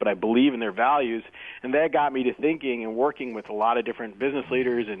capitalist, but I believe in their values. And that got me to thinking and working with a lot of different business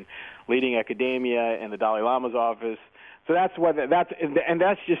leaders and leading academia and the Dalai Lama's office. So that's and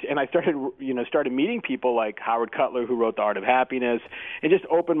I started meeting people like Howard Cutler, who wrote The Art of Happiness, and just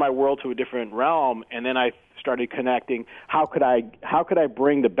opened my world to a different realm. And then I started connecting. How could I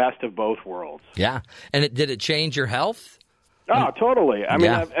bring the best of both worlds? Yeah. And did it change your health? Oh, totally.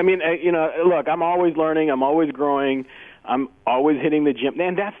 Look, I'm always learning. I'm always growing. I'm always hitting the gym.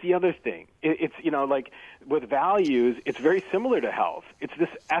 And that's the other thing. It's like with values, it's very similar to health. It's this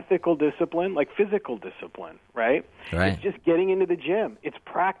ethical discipline, like physical discipline, right? It's just getting into the gym. It's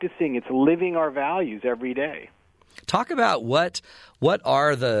practicing. It's living our values every day. Talk about what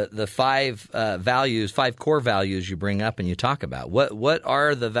are the five values, five core values you bring up and you talk about. What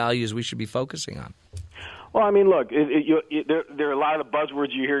are the values we should be focusing on? Well, look, there are a lot of the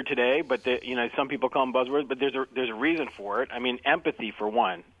buzzwords you hear today, but some people call them buzzwords, but there's a reason for it. Empathy for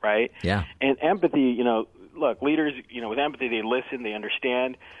one, right? Yeah. And empathy, look, leaders, with empathy, they listen, they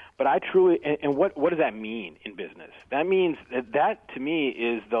understand. But I truly, and what does that mean in business? That means that to me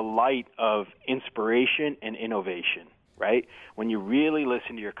is the light of inspiration and innovation, right? When you really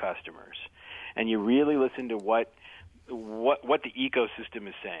listen to your customers and you really listen to what the ecosystem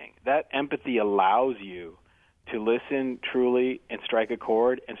is saying, that empathy allows you to listen truly and strike a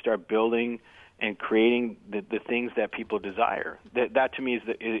chord and start building and creating the things that people desire. That to me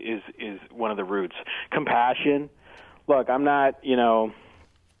is one of the roots. Compassion. Look, I'm not going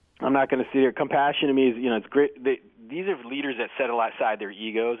to sit here. Compassion to me is, it's great. These are leaders that set aside their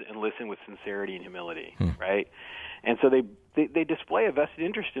egos and listen with sincerity and humility, right? And so they display a vested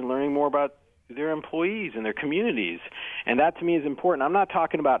interest in learning more about their employees and their communities. And that to me is important. I'm not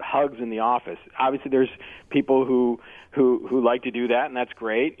talking about hugs in the office. Obviously there's people who like to do that, and that's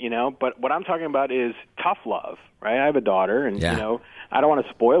great, but what I'm talking about is tough love, right? I have a daughter, and I don't want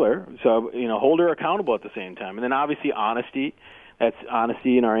to spoil her, so hold her accountable at the same time. And then obviously honesty. That's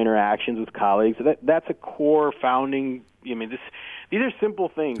honesty in our interactions with colleagues. That's a core founding. I mean, these are simple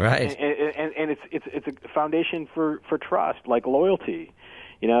things, right? And it's a foundation for trust, like loyalty.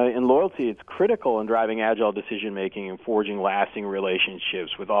 You know, in loyalty, it's critical in driving agile decision making and forging lasting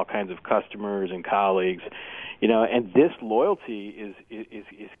relationships with all kinds of customers and colleagues. You know, and this loyalty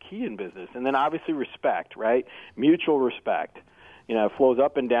is key in business. And then obviously respect, right? Mutual respect. You know, it flows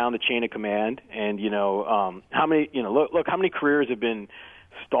up and down the chain of command. And how many careers have been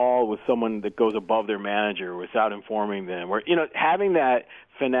stalled with someone that goes above their manager without informing them, or having that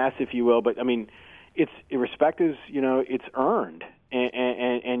finesse, if you will. But I mean, respect is it's earned.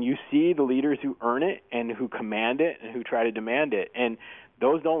 And you see the leaders who earn it and who command it and who try to demand it, and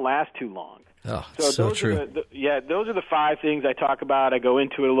those don't last too long. Oh, so true. Those are the 5 things I talk about. I go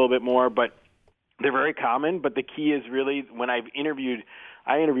into it a little bit more, but they're very common. But the key is really when I interviewed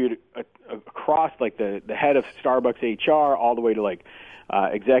across like the head of Starbucks HR all the way to like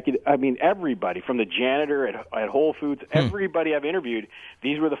executive. I mean, everybody from the janitor at Whole Foods, everybody I've interviewed.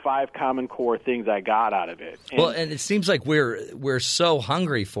 These were the 5 common core things I got out of it. And it seems like we're so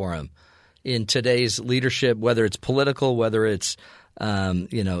hungry for them in today's leadership, whether it's political, whether it's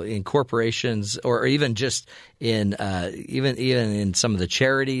in corporations, or even just in even in some of the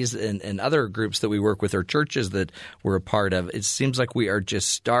charities and other groups that we work with, or churches that we're a part of. It seems like we are just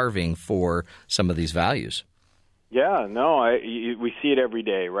starving for some of these values. Yeah, no, we see it every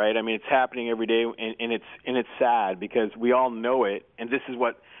day, right? I mean, it's happening every day, and it's sad because we all know it, and this is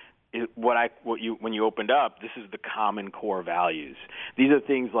when you opened up, this is the common core values. These are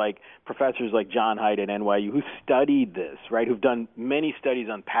things like professors like John Haidt at NYU who studied this, right? Who've done many studies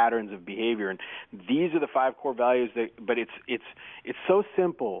on patterns of behavior, and these are the 5 core values. But it's so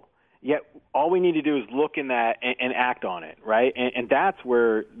simple. Yet all we need to do is look in that and act on it, right? And that's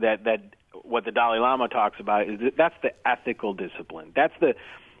where that what the Dalai Lama talks about is that's the ethical discipline. That's the,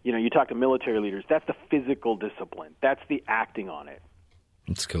 you talk to military leaders, that's the physical discipline. That's the acting on it.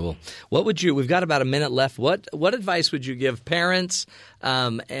 That's cool. We've got about a minute left. What advice would you give parents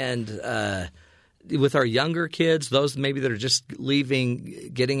and with our younger kids, those maybe that are just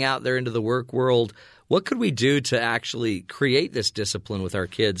getting out there into the work world? What could we do to actually create this discipline with our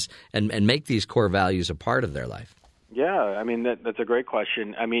kids and make these core values a part of their life? Yeah, I mean, that's a great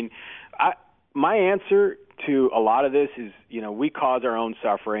question. I mean, my answer to a lot of this is, we cause our own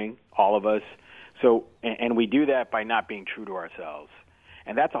suffering, all of us. So, and we do that by not being true to ourselves.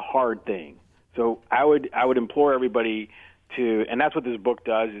 And that's a hard thing. So I would implore everybody to, and that's what this book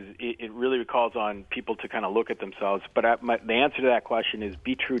does, is it really calls on people to kind of look at themselves. But the answer to that question is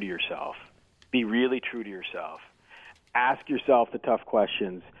be true to yourself. Be really true to yourself. Ask yourself the tough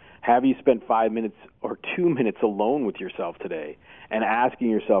questions. Have you spent 5 minutes or 2 minutes alone with yourself today? And asking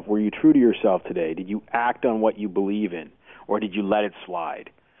yourself, were you true to yourself today? Did you act on what you believe in? Or did you let it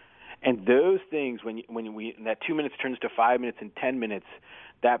slide? And those things, when that 2 minutes turns to 5 minutes and 10 minutes,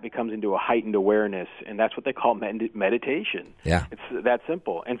 that becomes into a heightened awareness, and that's what they call meditation. Yeah. It's that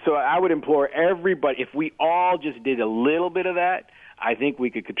simple. And so I would implore everybody, if we all just did a little bit of that, I think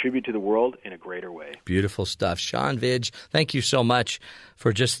we could contribute to the world in a greater way. Beautiful stuff. Shawn Vij, thank you so much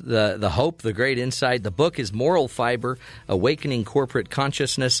for just the hope, the great insight. The book is Moral Fiber, Awakening Corporate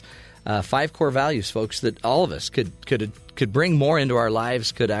Consciousness. 5 core values, folks, that all of us could bring more into our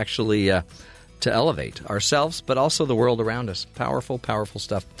lives, could actually to elevate ourselves, but also the world around us. Powerful, powerful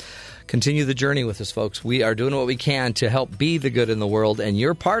stuff. Continue the journey with us, folks. We are doing what we can to help be the good in the world, and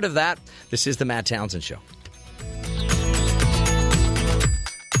you're part of that. This is the Matt Townsend Show.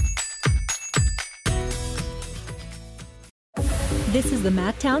 This is the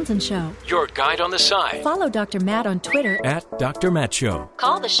Matt Townsend Show. Your guide on the side. Follow Dr. Matt on Twitter at Dr. Matt Show.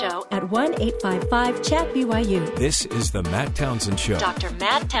 Call the show at 1-855-CHAT-BYU. This is the Matt Townsend Show. Dr.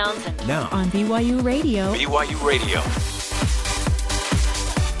 Matt Townsend. Now on BYU Radio. BYU Radio.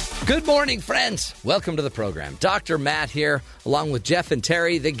 Good morning, friends. Welcome to the program. Dr. Matt here, along with Jeff and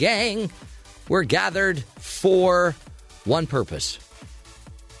Terry, the gang. We're gathered for one purpose: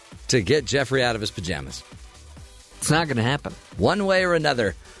 to get Jeffrey out of his pajamas. It's not going to happen. One way or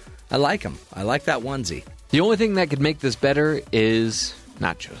another. I like him. I like that onesie. The only thing that could make this better is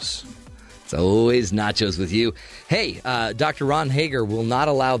nachos. It's always nachos with you. Hey, Dr. Ron Hager will not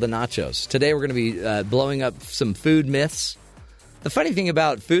allow the nachos. Today we're going to be blowing up some food myths. The funny thing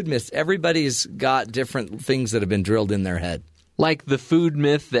about food myths, everybody's got different things that have been drilled in their head. Like the food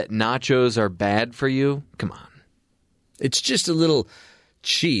myth that nachos are bad for you? Come on. It's just a little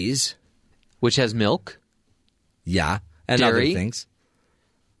cheese. Which has milk. Yeah, and dairy, other things.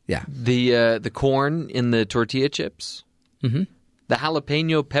 Yeah. The corn in the tortilla chips. Mm-hmm. The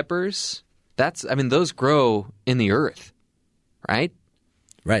jalapeno peppers. Those grow in the earth, right?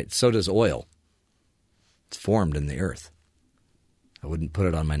 Right. So does oil. It's formed in the earth. I wouldn't put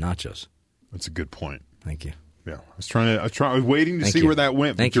it on my nachos. That's a good point. Thank you. Yeah, I was waiting to see where that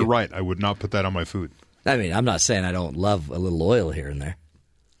went, but you're right. I would not put that on my food. I mean, I'm not saying I don't love a little oil here and there,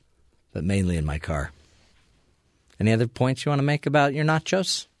 but mainly in my car. Any other points you want to make about your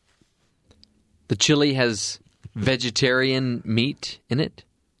nachos? The chili has vegetarian meat in it.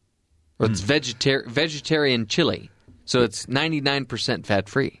 Or it's vegetarian chili. So it's 99%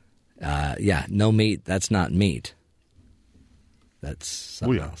 fat-free. Yeah, no meat. That's not meat. That's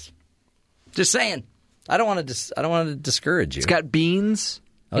something else. Just saying. I don't want to discourage you. It's got beans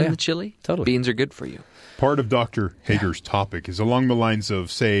in the chili. Totally. Beans are good for you. Part of Dr. Hager's topic is along the lines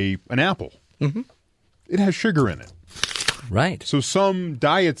of, say, an apple. Mm-hmm. It has sugar in it. Right. So some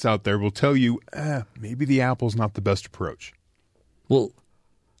diets out there will tell you, maybe the apple's not the best approach. But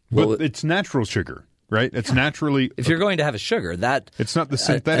it's natural sugar, right? It's naturally... If you're going to have a sugar, it's not the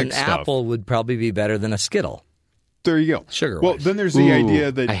synthetic an stuff. An apple would probably be better than a Skittle. There you go. Sugar-wise. Well, then there's the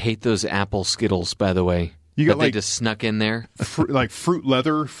idea that... I hate those apple Skittles, by the way. You got they just snuck in there. Like fruit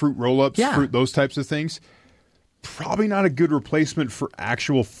leather, fruit roll-ups, fruit, those types of things. Probably not a good replacement for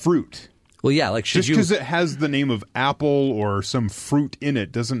actual fruit. Well, yeah, like just because it has the name of apple or some fruit in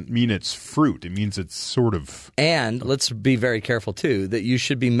it doesn't mean it's fruit. It means it's sort of... And let's be very careful, too, that you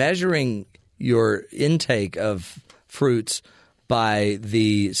should be measuring your intake of fruits by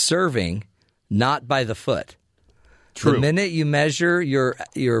the serving, not by the foot. True. The minute you measure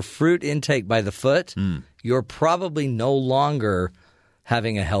your fruit intake by the foot, you're probably no longer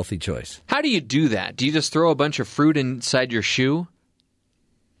having a healthy choice. How do you do that? Do you just throw a bunch of fruit inside your shoe?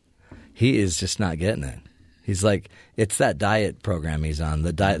 He is just not getting it. He's like, it's that diet program he's on,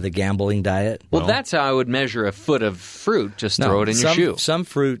 the gambling diet. Well, that's how I would measure a foot of fruit. Just throw it in your shoe. Some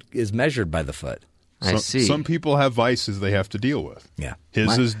fruit is measured by the foot. I see. Some people have vices they have to deal with. Yeah.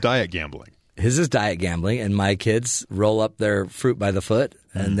 His is diet gambling. His is diet gambling, and my kids roll up their fruit by the foot,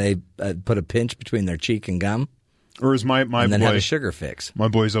 and they put a pinch between their cheek and gum. Or is my and then boy, have a sugar fix. My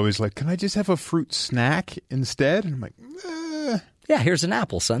boy's always like, can I just have a fruit snack instead? And I'm like, yeah, here's an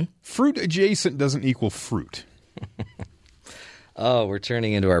apple, son. Fruit adjacent doesn't equal fruit. Oh, we're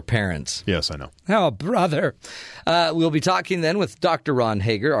turning into our parents. Yes, I know. Oh, brother. We'll be talking then with Dr. Ron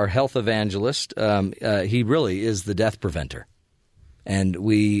Hager, our health evangelist. He really is the death preventer.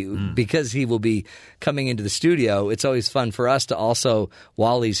 And because he will be coming into the studio, it's always fun for us to also,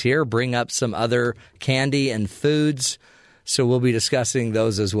 while he's here, bring up some other candy and foods. So we'll be discussing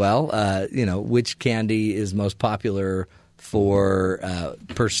those as well. Which candy is most popular for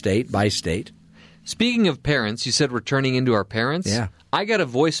per state, by state. Speaking of parents, you said we're turning into our parents? Yeah. I got a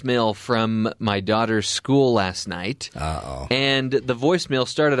voicemail from my daughter's school last night. Uh-oh. And the voicemail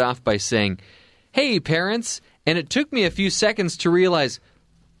started off by saying, "Hey, parents." And it took me a few seconds to realize,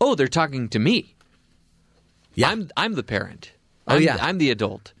 oh, they're talking to me. Yeah. I'm the parent. Yeah. I'm the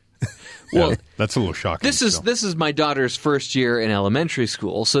adult. Well, that's a little shocking. This is my daughter's first year in elementary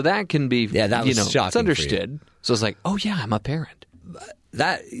school, so that can be that was shocking. It's understood. So it's like, oh yeah, I'm a parent.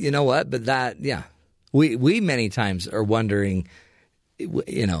 That we many times are wondering,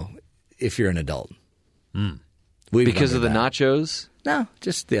 if you're an adult. Because of the nachos? No,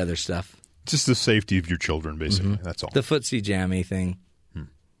 just the other stuff. Just the safety of your children, basically. That's all. The footsie jammy thing.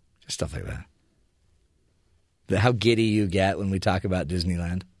 Just stuff like that. How giddy you get when we talk about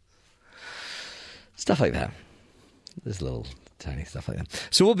Disneyland. Stuff like that. This little tiny stuff like that.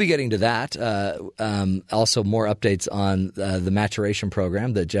 So we'll be getting to that. Also, more updates on the maturation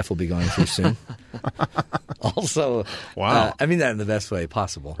program that Jeff will be going through soon. Also, wow. I mean that in the best way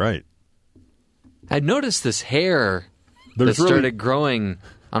possible. Right. I noticed this hair that started growing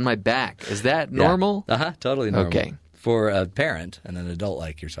on my back. Is that normal? Yeah. Totally normal. Okay. For a parent and an adult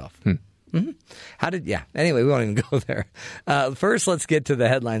like yourself. Anyway, we won't even go there. First, let's get to the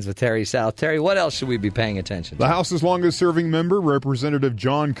headlines with Terry South. Terry, what else should we be paying attention to? The House's longest-serving member, Representative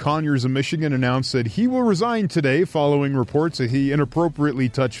John Conyers of Michigan, announced that he will resign today following reports that he inappropriately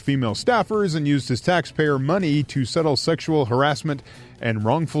touched female staffers and used his taxpayer money to settle sexual harassment and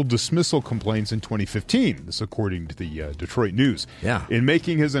wrongful dismissal complaints in 2015. This according to the Detroit News. Yeah. In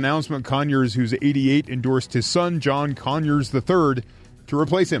making his announcement, Conyers, who's 88, endorsed his son, John Conyers III, to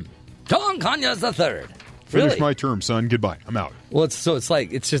replace him. John Conyers III. Finish Really? my term, son. Goodbye. I'm out. Well, it's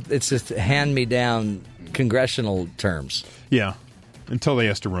just hand me down congressional terms. Yeah, until he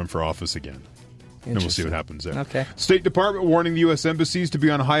has to run for office again. And we'll see what happens there. Okay. State Department warning the U.S. embassies to be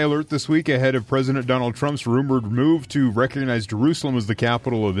on high alert this week ahead of President Donald Trump's rumored move to recognize Jerusalem as the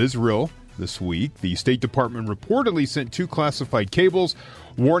capital of Israel. this week. The State Department reportedly sent 2 classified cables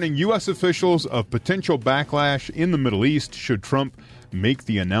warning U.S. officials of potential backlash in the Middle East should Trump make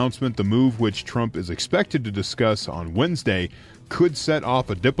the announcement. The move, which Trump is expected to discuss on Wednesday, could set off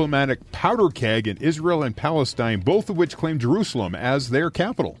a diplomatic powder keg in Israel and Palestine, both of which claim Jerusalem as their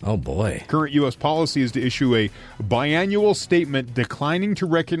capital. Oh, boy. Current U.S. policy is to issue a biannual statement declining to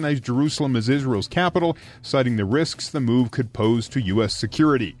recognize Jerusalem as Israel's capital, citing the risks the move could pose to U.S.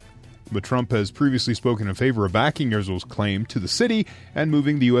 security. But Trump has previously spoken in favor of backing Israel's claim to the city and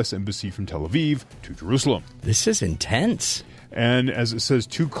moving the U.S. embassy from Tel Aviv to Jerusalem. This is intense. And as it says,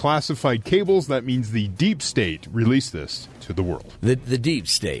 2 classified cables, that means the deep state released this to the world. The deep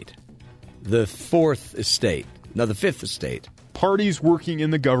state. The fourth estate. No, the fifth estate. Parties working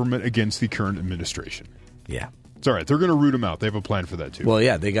in the government against the current administration. Yeah. It's all right. They're going to root them out. They have a plan for that, too. Well,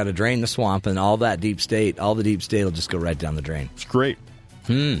 yeah, they got to drain the swamp, and all the deep state will just go right down the drain. It's great.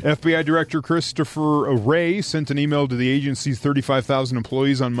 FBI Director Christopher Wray sent an email to the agency's 35,000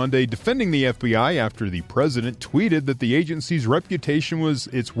 employees on Monday defending the FBI after the president tweeted that the agency's reputation was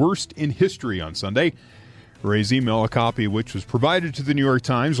its worst in history on Sunday. Wray's email, a copy of which was provided to the New York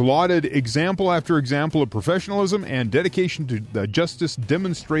Times, lauded example after example of professionalism and dedication to the justice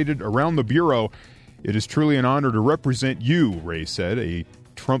demonstrated around the Bureau. It is truly an honor to represent you, Wray said, a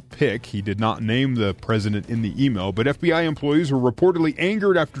Trump pick. He did not name the president in the email, but FBI employees were reportedly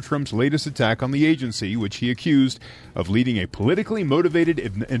angered after Trump's latest attack on the agency, which he accused of leading a politically motivated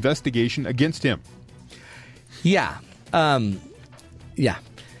investigation against him. Yeah. Yeah.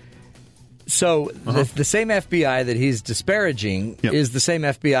 So the same FBI that he's disparaging is the same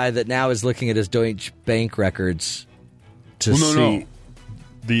FBI that now is looking at his Deutsche Bank records to see. No.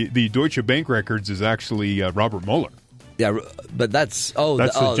 The Deutsche Bank records is actually Robert Mueller. Yeah, but that's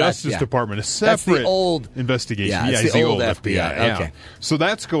the Justice Department, a separate that's the old investigation. Yeah, it's the old FBI. Yeah. Okay, so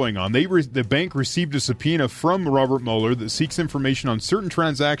that's going on. The bank received a subpoena from Robert Mueller that seeks information on certain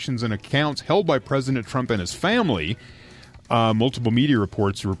transactions and accounts held by President Trump and his family. Multiple media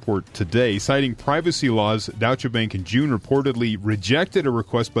reports report today, citing privacy laws. Deutsche Bank in June reportedly rejected a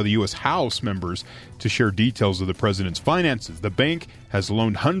request by the U.S. House members to share details of the president's finances. The bank has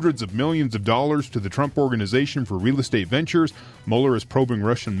loaned hundreds of millions of dollars to the Trump Organization for real estate ventures. Mueller is probing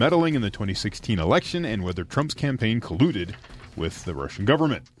Russian meddling in the 2016 election and whether Trump's campaign colluded with the Russian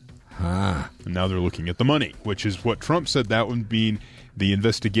government. And now they're looking at the money, which is what Trump said that would mean the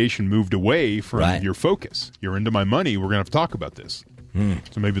investigation moved away from your focus. You're into my money. We're going to have to talk about this.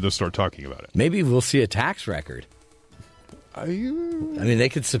 So maybe they'll start talking about it. Maybe we'll see a tax record. I mean, they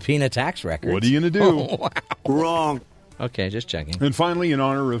could subpoena tax records. What are you going to do? Oh, wow. Wrong. Okay, just checking. And finally, in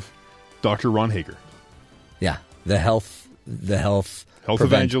honor of Dr. Ron Hager. Yeah, the health evangelist.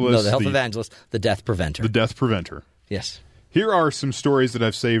 No, the health evangelist, the death preventer. The death preventer. Yes. Here are some stories that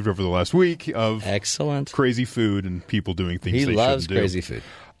I've saved over the last week of excellent crazy food and people doing things they shouldn't do. He loves crazy food.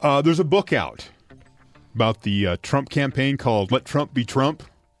 There's a book out about the Trump campaign called Let Trump Be Trump.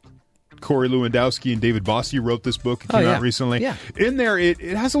 Corey Lewandowski and David Bossie wrote this book. It came out recently. Yeah. In there, it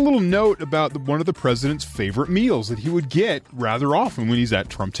has a little note about one of the president's favorite meals that he would get rather often when he's at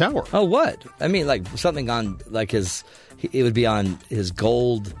Trump Tower. Oh, what? I mean, like something on like it would be on his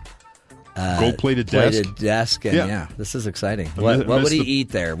gold-plated desk. And this is exciting. What would he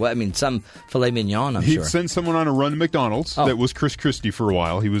eat there? Some filet mignon, I'm sure. He'd send someone on a run to McDonald's. That was Chris Christie for a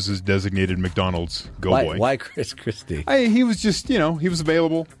while. He was his designated McDonald's go-boy. Why Chris Christie? He was just, he was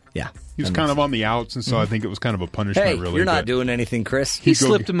available. Yeah. He was kind of on the outs, and so I think it was kind of a punishment, hey, really. You're not doing anything, Chris. He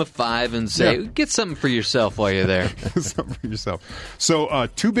slipped him a $5 and say, get something for yourself while you're there. Something for yourself. So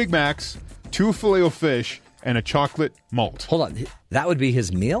 2 Big Macs, 2 Filet-O-Fish, and a chocolate malt. Hold on. That would be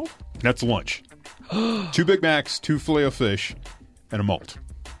his meal? That's lunch. 2 Big Macs, 2 Filet-O-Fish, and a malt.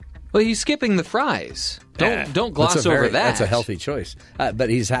 Well, he's skipping the fries. Don't gloss over that. That's a healthy choice. But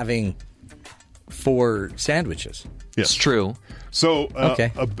he's having 4 sandwiches. Yes. It's true. So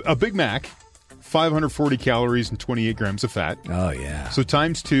a Big Mac, 540 calories and 28 grams of fat. Oh, yeah. So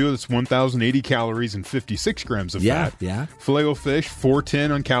times 2, that's 1,080 calories and 56 grams of fat. Yeah. Filet-O-Fish,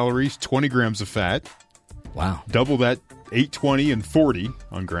 410 on calories, 20 grams of fat. Wow. Double that, 820 and 40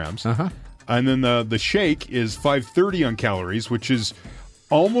 on grams. And then the shake is 530 on calories, which is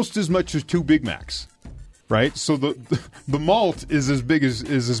almost as much as 2 Big Macs. Right? So the malt is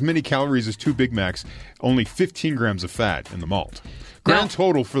as many calories as 2 Big Macs, only 15 grams of fat in the malt. Grand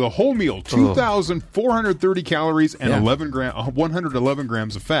total for the whole meal, 2,430 calories and 111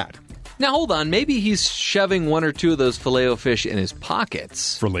 grams of fat. Now, hold on. Maybe he's shoving 1 or 2 of those Filet-O-Fish in his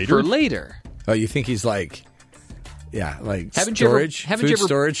pockets. For later? Oh, you think he's like like Haven't storage, you ever food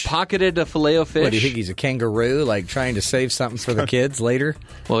storage. pocketed a Filet-O-Fish? What, do you think he's a kangaroo, like trying to save something for the kids later?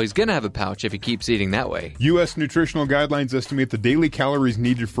 Well, he's going to have a pouch if he keeps eating that way. U.S. nutritional guidelines estimate the daily calories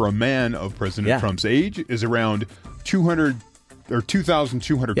needed for a man of President Trump's age is around 200 or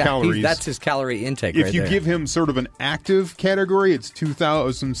 2,200 calories. That's his calorie intake. If you give him sort of an active category, it's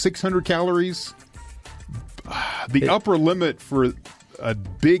 2,600 calories. The upper limit for a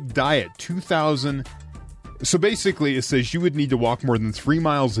big diet, 2,000. So basically, it says you would need to walk more than 3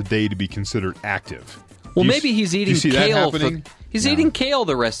 miles a day to be considered active. Well, maybe he's eating kale. He's eating kale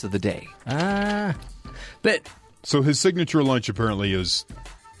the rest of the day. But so his signature lunch apparently is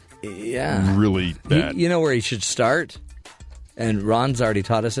really bad. You know where he should start? And Ron's already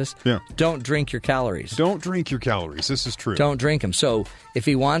taught us this. Yeah. Don't drink your calories. Don't drink your calories. This is true. Don't drink them. So if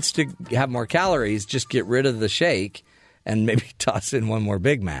he wants to have more calories, just get rid of the shake and maybe toss in one more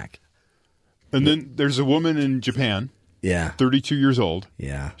Big Mac. And then there's a woman in Japan. Yeah. 32 years old.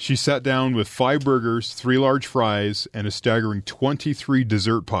 Yeah. She sat down with 5 burgers, 3 large fries, and a staggering 23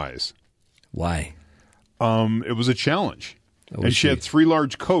 dessert pies. Why? It was a challenge. And she had 3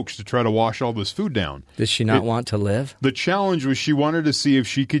 large Cokes to try to wash all this food down. Does she not want to live? The challenge was she wanted to see if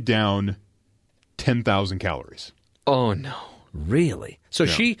she could down 10,000 calories. Oh, no. Really? So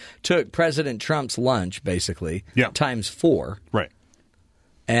she took President Trump's lunch, basically, times 4. Right.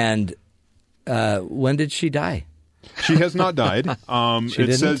 And when did she die? She has not died.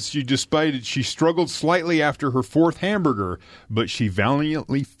 It says she struggled slightly after her 4th hamburger, but she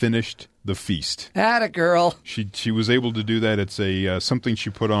valiantly finished the feast. Atta girl. She was able to do that. It's something she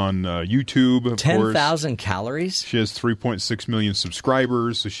put on YouTube. 10,000 calories. She has 3.6 million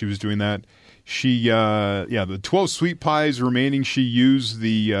subscribers, so she was doing that. She the 12 sweet pies remaining. She used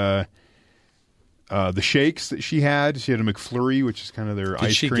the shakes that she had. She had a McFlurry, which is kind of their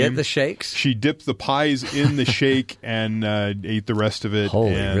ice cream. Did she get the shakes? She dipped the pies in the shake and ate the rest of it.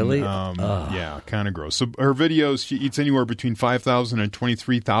 Holy, and, really? Yeah, kind of gross. So her videos, she eats anywhere between 5,000 and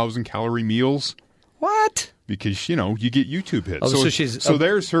 23,000 calorie meals. What? Because, you get YouTube hits. Oh, so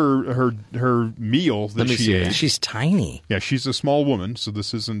there's her meal that she ate. She's tiny. Yeah, she's a small woman, so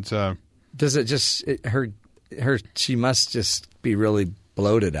this isn't... Does it just... she must just be really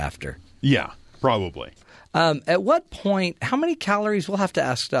bloated after. Yeah. Probably. At what point, how many calories, we'll have to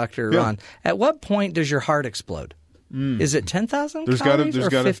ask Dr. Ron, at what point does your heart explode? Is it 10,000 calories or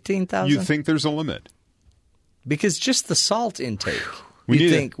 15,000? You think there's a limit? Because just the salt intake, you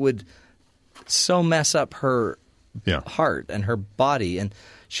think, would so mess up her heart and her body. And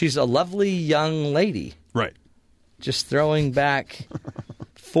she's a lovely young lady. Right. Just throwing back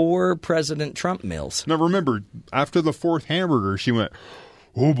 4 President Trump meals. Now, remember, after the 4th hamburger, she went...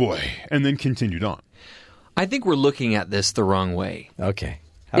 oh, boy, and then continued on. I think we're looking at this the wrong way. Okay.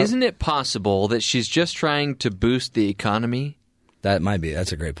 Isn't it possible that she's just trying to boost the economy? That might be.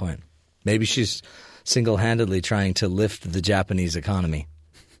 That's a great point. Maybe she's single-handedly trying to lift the Japanese economy.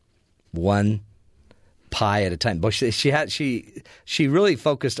 One pie at a time. But she really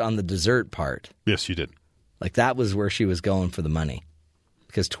focused on the dessert part. Yes, she did. Like that was where she was going for the money.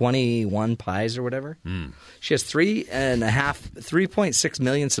 Because 21 pies or whatever. She has 3.6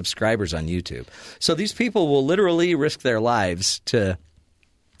 million subscribers on YouTube. So these people will literally risk their lives to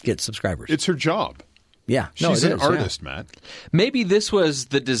get subscribers. It's her job. Yeah. She's an artist, Matt. Maybe this was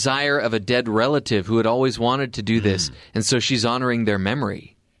the desire of a dead relative who had always wanted to do this, and so she's honoring their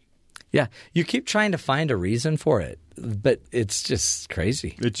memory. Yeah. You keep trying to find a reason for it, but it's just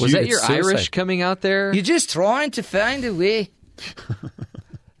crazy. Was that your Irish coming out there? You're just trying to find a way.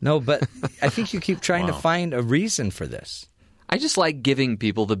 No, but I think you keep trying to find a reason for this. I just like giving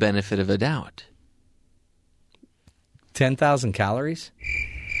people the benefit of a doubt. 10,000 calories?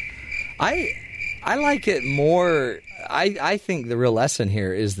 I like it more. I think the real lesson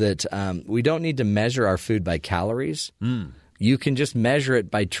here is that we don't need to measure our food by calories. You can just measure it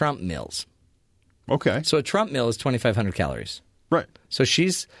by Trump meals. Okay. So a Trump meal is 2,500 calories. Right. So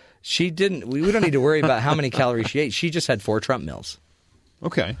we don't need to worry about how many calories she ate. She just had 4 Trump meals.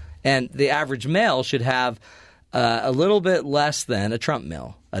 Okay. And the average male should have a little bit less than a Trump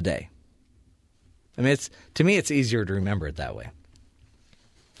meal a day. I mean, to me, it's easier to remember it that way.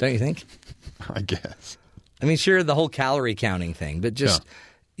 Don't you think? I guess. I mean, sure, the whole calorie counting thing, but just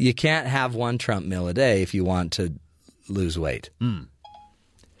you can't have 1 Trump meal a day if you want to lose weight. I'm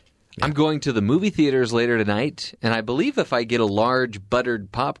going to the movie theaters later tonight, and I believe if I get a large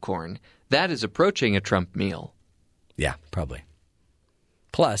buttered popcorn, that is approaching a Trump meal. Yeah, probably.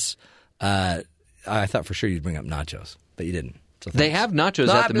 Plus, I thought for sure you'd bring up nachos, but you didn't. So they have nachos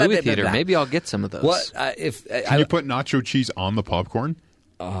at the movie theater. Maybe I'll get some of those. Can you put nacho cheese on the popcorn?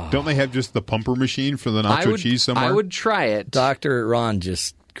 Don't they have just the pumper machine for the nacho cheese somewhere? I would try it. Dr. Ron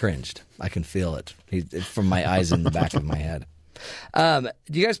just cringed. I can feel it from my eyes in the back of my head. Do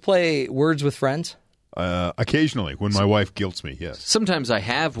you guys play Words with Friends? Occasionally, when my wife guilts me, yes. Sometimes I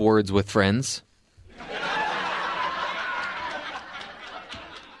have words with friends.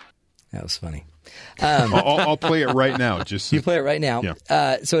 That was funny. I'll play it right now. You play it right now.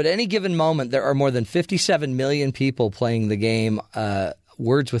 Yeah. So at any given moment, there are more than 57 million people playing the game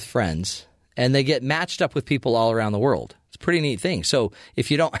Words with Friends, and they get matched up with people all around the world. It's a pretty neat thing. So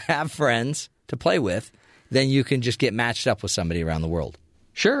if you don't have friends to play with, then you can just get matched up with somebody around the world.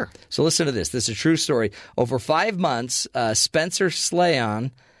 Sure. So listen to this. This is a true story. Over 5 months, Spencer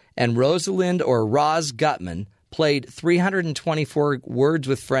Slayon and Rosalind or Roz Gutman played 324 Words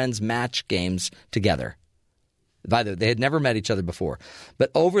with Friends match games together. By the way, they had never met each other before.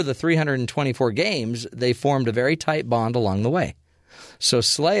 But over the 324 games, they formed a very tight bond along the way. So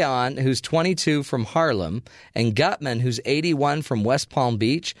Slayon, who's 22 from Harlem, and Gutman, who's 81 from West Palm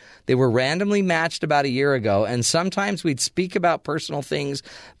Beach, they were randomly matched about a year ago, and sometimes we'd speak about personal things,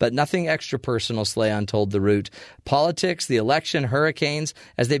 but nothing extra personal, Slayon told The Root. Politics, the election, hurricanes.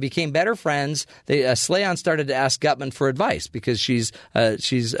 As they became better friends, Slayon started to ask Gutman for advice because she's an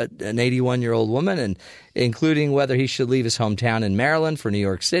 81-year-old woman, and including whether he should leave his hometown in Maryland for New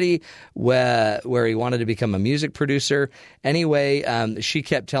York City, where he wanted to become a music producer. Anyway, she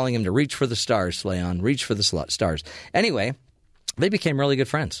kept telling him to reach for the stars, Slayon, reach for the stars. Anyway, they became really good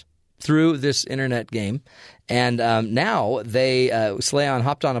friends through this internet game. And now Slayon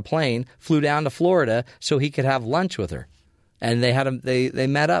hopped on a plane, flew down to Florida so he could have lunch with her. And they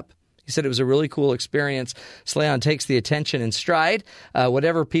met up. He said it was a really cool experience. Slayon takes the attention in stride.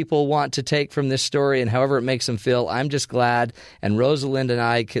 Whatever people want to take from this story and however it makes them feel, I'm just glad. And Rosalind and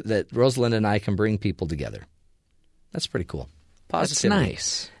I can bring people together. That's pretty cool. Positivity. That's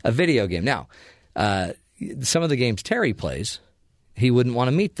nice. A video game. Now, some of the games Terry plays, he wouldn't want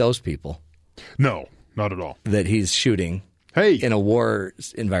to meet those people. No, not at all. That he's shooting in a war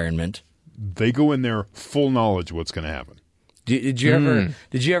environment. They go in there full knowledge of what's going to happen. Did you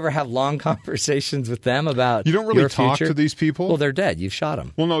ever have long conversations with them about You don't really your talk future? to these people? Well, they're dead. You've shot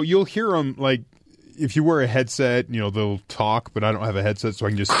them. Well, no, you'll hear them, like, if you wear a headset, they'll talk, but I don't have a headset, so I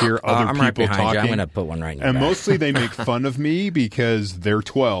can just hear other I'm people right behind talking. You. I'm going to put one right in your And back. mostly they make fun of me because they're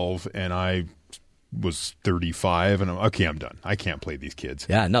 12 and I was 35, and I'm done. I can't play these kids.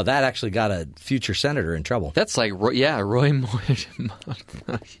 Yeah, no, that actually got a future senator in trouble. That's like, Roy Moore.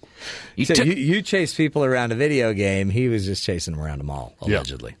 You chase people around a video game. He was just chasing them around a mall,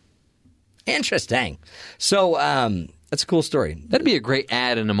 allegedly. Yeah. Interesting. So that's a cool story. That'd be a great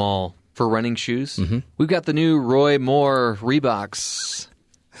ad in a mall for running shoes. Mm-hmm. We've got the new Roy Moore Reeboks.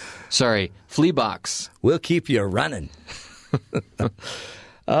 Sorry, Fleebox. We'll keep you running.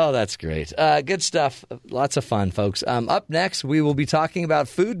 Oh, that's great. Good stuff. Lots of fun, folks. Up next, we will be talking about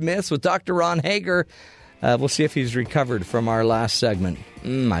food myths with Dr. Ron Hager. We'll see if he's recovered from our last segment.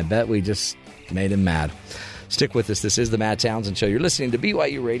 I bet we just made him mad. Stick with us. This is the Matt Townsend Show. You're listening to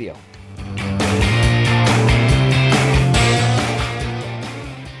BYU Radio.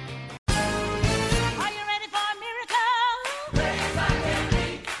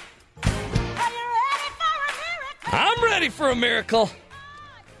 I'm ready for a miracle.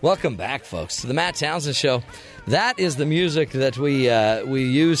 Welcome back, folks, to the Matt Townsend Show. That is the music that we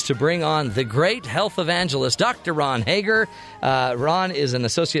use to bring on the great health evangelist, Dr. Ron Hager. Ron is an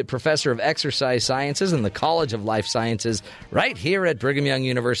associate professor of exercise sciences in the College of Life Sciences right here at Brigham Young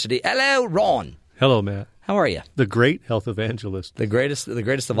University. Hello, Ron. Hello, Matt. How are you? The great health evangelist. The greatest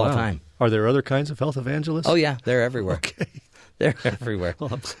of all time. Are there other kinds of health evangelists? Oh, yeah, they're everywhere. Okay. They're everywhere.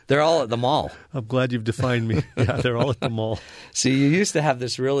 They're all at the mall. I'm glad you've defined me. Yeah, they're all at the mall. See, you used to have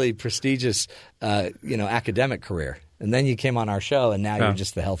this really prestigious, academic career, and then you came on our show, and now you're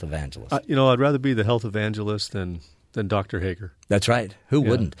just the health evangelist. I'd rather be the health evangelist than Dr. Hager. That's right. Who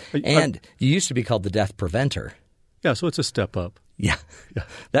wouldn't? And you used to be called the death preventer. Yeah, so it's a step up. Yeah.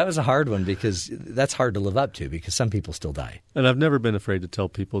 That was a hard one because that's hard to live up to because some people still die. And I've never been afraid to tell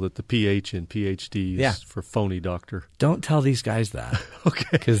people that the PH in Ph.D. is for phony doctor. Don't tell these guys that. Okay.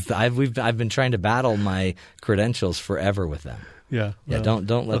 Because I've been trying to battle my credentials forever with them. Yeah. Don't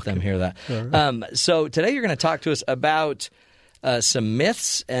let them hear that. Right. So today you're going to talk to us about some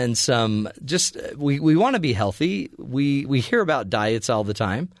myths and some just we want to be healthy. We hear about diets all the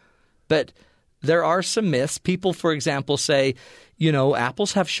time, but there are some myths. People, for example, say,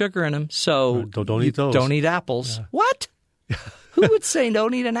 apples have sugar in them, so don't eat those. Don't eat apples. Yeah. What? Who would say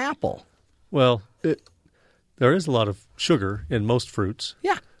don't eat an apple? Well, there is a lot of sugar in most fruits.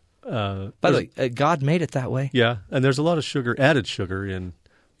 Yeah. By the way, God made it that way. Yeah, and there's a lot of added sugar in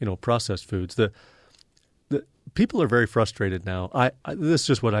processed foods. The people are very frustrated now. This is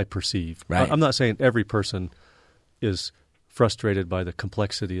just what I perceive. Right. I'm not saying every person is frustrated by the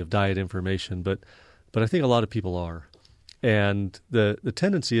complexity of diet information, but I think a lot of people are. And the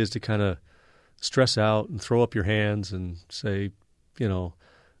tendency is to kind of stress out and throw up your hands and say,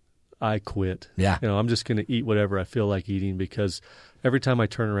 I quit. Yeah. I'm just going to eat whatever I feel like eating because every time I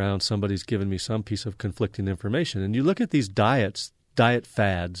turn around, somebody's given me some piece of conflicting information. And you look at these diet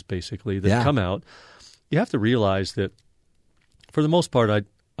fads, basically, that come out, you have to realize that for the most part,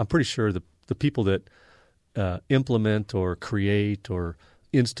 I'm pretty sure the people that implement or create or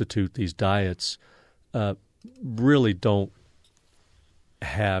institute these diets really don't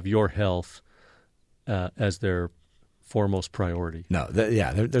have your health as their foremost priority. No,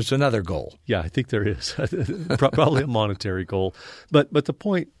 there's another goal. Yeah, I think there is. Probably a monetary goal. But the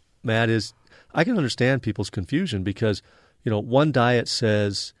point, Matt, is I can understand people's confusion because, one diet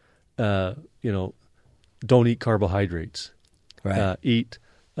says, don't eat carbohydrates. Right. Eat,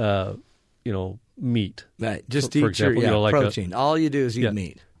 meat. Right. Just for eat example, your protein. All you do is eat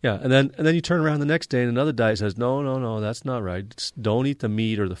meat. Yeah, and then you turn around the next day and another diet says, no, that's not right. Don't eat the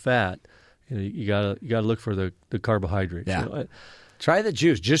meat or the fat. You gotta look for the carbohydrates. Yeah. Try the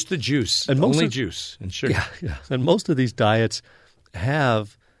juice, just the juice, and only juice and sugar. Yeah. And most of these diets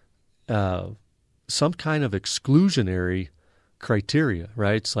have some kind of exclusionary criteria,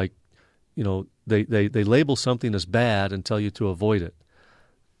 right? It's like, they label something as bad and tell you to avoid it.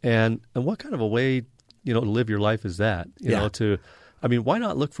 And what kind of a way, to live your life is that? Why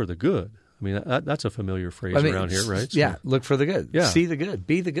not look for the good? I mean, that's a familiar phrase around here, right? So, look for the good. Yeah. See the good.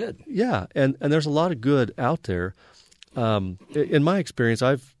 Be the good. Yeah, and there's a lot of good out there. In my experience,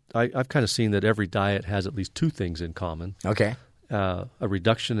 I've kind of seen that every diet has at least two things in common. Okay. A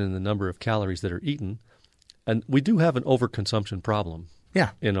reduction in the number of calories that are eaten, and we do have an overconsumption problem. Yeah.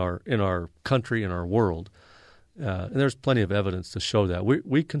 In our country, in our world, and there's plenty of evidence to show that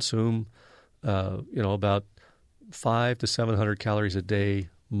we consume, about 500 to 700 calories a day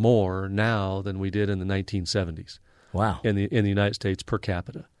more now than we did in the 1970s. Wow. In the United States per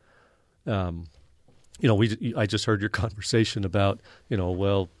capita. I just heard your conversation about, if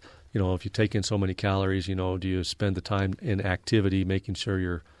you take in so many calories, do you spend the time in activity making sure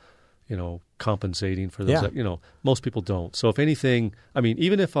you're, compensating for those? Yeah. Most people don't. So if anything,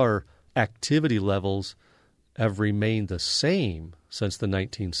 even if our activity levels have remained the same since the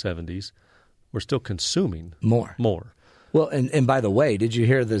 1970s, we're still consuming more. Well, and by the way, did you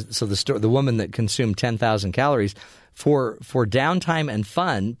hear the woman that consumed 10,000 calories for downtime and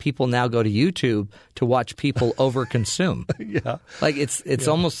fun? People now go to YouTube to watch people overconsume. Yeah, like it's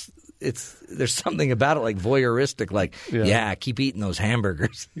almost there's something about it like voyeuristic. Like keep eating those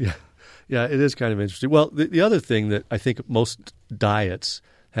hamburgers. Yeah, it is kind of interesting. Well, the other thing that I think most diets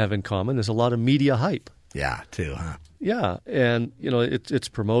have in common is a lot of media hype. Yeah, too, huh? Yeah, and it's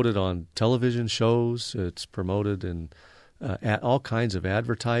promoted on television shows. It's promoted in all kinds of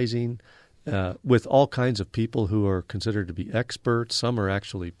advertising with all kinds of people who are considered to be experts. Some are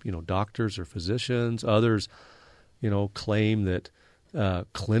actually doctors or physicians. Others claim that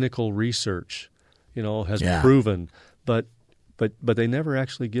clinical research has proven, but they never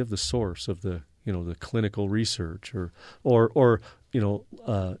actually give the source of the clinical research or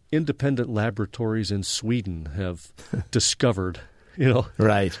independent laboratories in Sweden have discovered,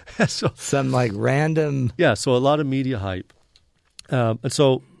 Right. So, some like random. Yeah, so a lot of media hype. And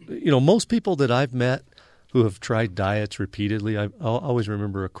so, most people that I've met who have tried diets repeatedly, I'll always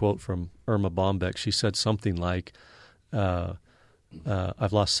remember a quote from Irma Bombeck. She said something like,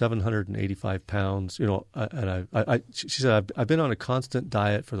 I've lost 785 pounds, and she said, I've been on a constant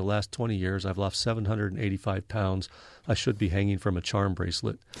diet for the last 20 years. I've lost 785 pounds. I should be hanging from a charm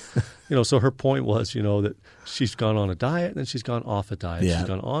bracelet. So her point was, that she's gone on a diet and then she's gone off a diet. Yeah. She's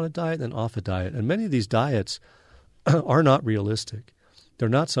gone on a diet and then off a diet. And many of these diets are not realistic. They're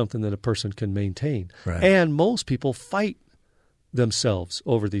not something that a person can maintain. Right. And most people fight themselves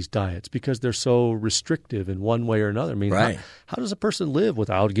over these diets because they're so restrictive in one way or another. I mean, right. how does a person live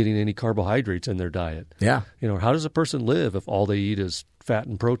without getting any carbohydrates in their diet? Yeah. How does a person live if all they eat is fat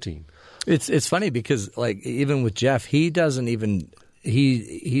and protein? It's funny because even with Jeff, he doesn't even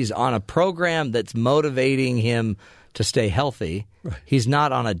he's on a program that's motivating him to stay healthy. Right. He's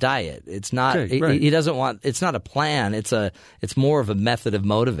not on a diet. It's not. Right. He doesn't want. It's not a plan. It's more of a method of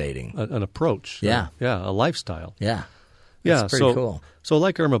motivating. An approach. Yeah. A lifestyle. Yeah. That's pretty cool. So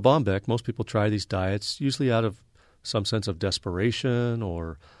like Irma Bombeck, most people try these diets usually out of some sense of desperation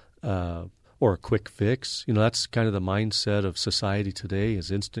or a quick fix. That's kind of the mindset of society today is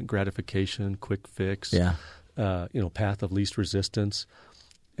instant gratification, quick fix, Yeah. Path of least resistance.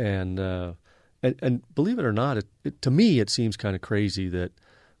 And believe it or not, to me it seems kind of crazy that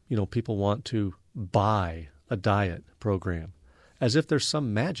people want to buy a diet program as if there's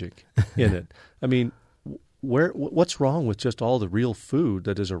some magic in it. I mean, what's wrong with just all the real food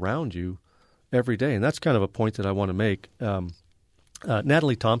that is around you every day? And that's kind of a point that I want to make.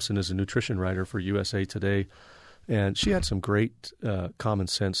 Natalie Thompson is a nutrition writer for USA Today, and she had some great common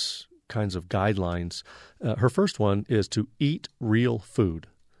sense kinds of guidelines. Her first one is to eat real food.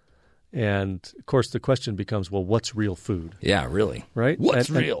 And, of course, the question becomes, well, what's real food? Yeah, really. Right? What's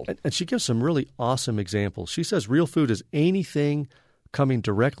real? And she gives some really awesome examples. She says real food is anything coming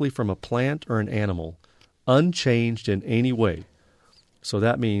directly from a plant or an animal, unchanged in any way. So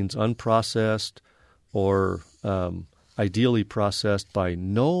that means unprocessed or ideally processed by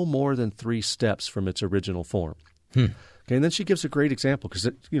no more than 3 steps from its original form. Okay, and then she gives a great example because,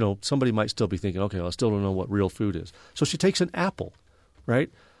 somebody might still be thinking, okay, well, I still don't know what real food is. So she takes an apple, right?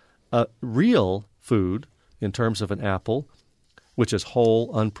 Real food, in terms of an apple, which is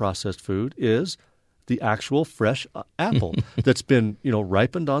whole, unprocessed food, is the actual fresh apple that's been,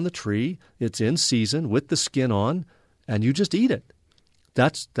 ripened on the tree. It's in season with the skin on, and you just eat it.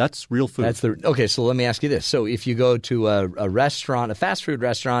 That's real food. Okay, so let me ask you this. So if you go to a restaurant, a fast food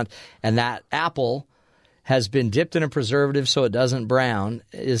restaurant, and that apple has been dipped in a preservative so it doesn't brown,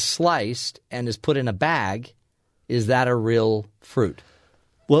 is sliced, and is put in a bag, is that a real fruit?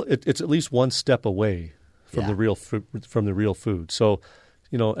 Well, it's at least one step away from the real fruit, from the real food. So,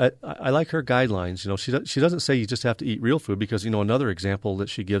 I like her guidelines. She doesn't say you just have to eat real food because another example that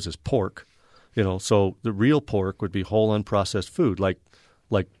she gives is pork. So the real pork would be whole unprocessed food like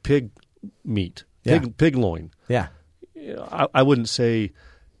pig meat, pig loin. Yeah, I wouldn't say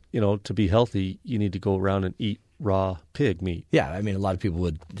to be healthy you need to go around and eat raw pig meat. Yeah, I mean a lot of people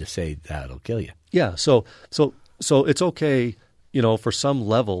would just say that'll kill you. Yeah, so it's okay. For some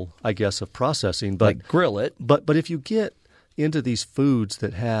level, I guess, of processing. But like grill it. But if you get into these foods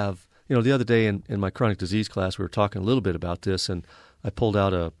that have, the other day in my chronic disease class, we were talking a little bit about this, and I pulled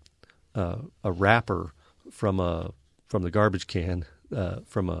out a wrapper from the garbage can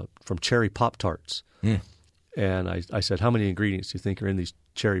from cherry Pop-Tarts. And I said, how many ingredients do you think are in these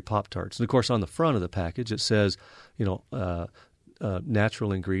cherry Pop-Tarts? And, of course, on the front of the package it says,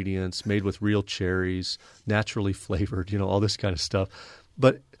 natural ingredients, made with real cherries, naturally flavored, all this kind of stuff.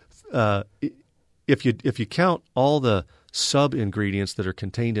 But if you count all the sub-ingredients that are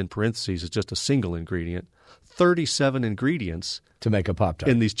contained in parentheses as just a single ingredient, 37 ingredients to make a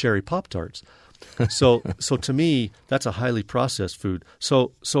Pop-Tart in these cherry Pop-Tarts. So to me, that's a highly processed food.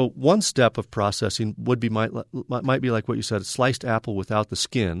 So one step of processing might be like what you said, a sliced apple without the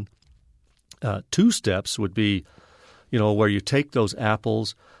skin. 2 steps would be, where you take those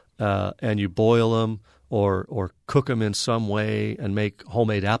apples and you boil them or cook them in some way and make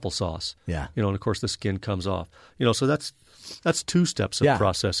homemade applesauce. Yeah. And of course the skin comes off. So that's 2 steps of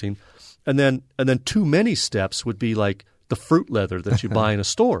processing. And then too many steps would be like the fruit leather that you buy in a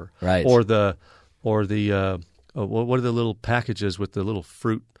store. Right. Or the what are the little packages with the little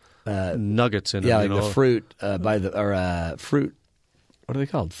fruit nuggets in them? Yeah, like the fruit fruit. What are they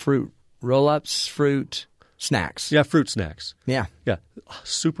called? Fruit roll-ups, fruit snacks. Yeah, fruit snacks. Yeah.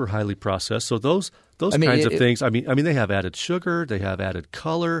 Super highly processed. So those kinds of things. I mean, they have added sugar, they have added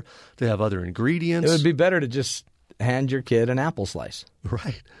color, they have other ingredients. It would be better to just hand your kid an apple slice.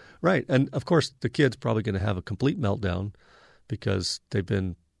 Right. And of course, the kid's probably going to have a complete meltdown because they've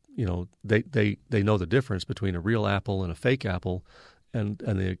been, they know the difference between a real apple and a fake apple. And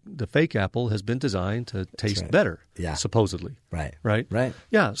the fake apple has been designed to taste better, supposedly. Right.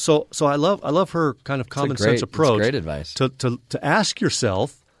 Yeah. So I love her kind of common sense approach. Great advice. To ask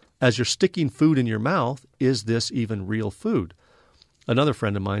yourself as you're sticking food in your mouth, is this even real food? Another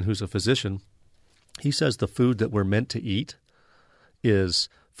friend of mine who's a physician, he says the food that we're meant to eat is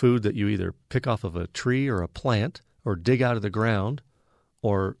food that you either pick off of a tree or a plant or dig out of the ground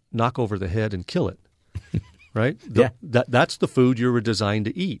or knock over the head and kill it. Right? That's the food you were designed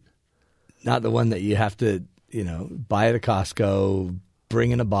to eat. Not the one that you have to, buy at a Costco,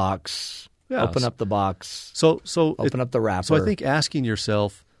 bring in a box, open up the box, so open up the wrapper. So I think asking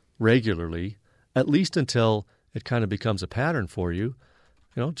yourself regularly, at least until it kind of becomes a pattern for you,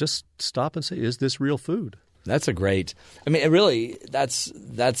 just stop and say, is this real food? That's a great – I mean, really, that's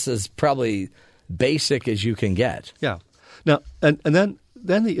as probably basic as you can get. Yeah. Now, and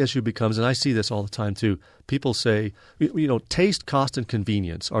then the issue becomes, and I see this all the time too, people say, taste, cost, and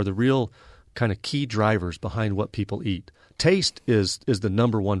convenience are the real kind of key drivers behind what people eat. Taste is the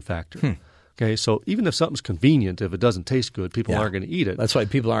number one factor. Okay, so even if something's convenient, if it doesn't taste good, people aren't going to eat it. That's why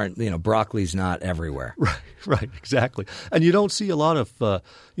people aren't, broccoli's not everywhere. Right, exactly. And you don't see a lot of,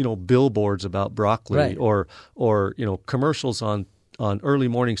 billboards about broccoli or commercials on early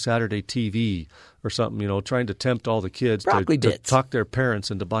morning Saturday TV or something, trying to tempt all the kids to talk their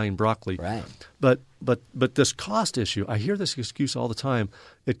parents into buying broccoli. Right. But this cost issue, I hear this excuse all the time,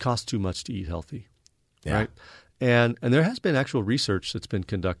 it costs too much to eat healthy. Yeah. Right? And there has been actual research that's been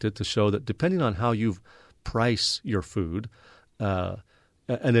conducted to show that depending on how you price your food, and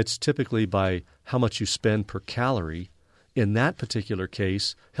it's typically by how much you spend per calorie, in that particular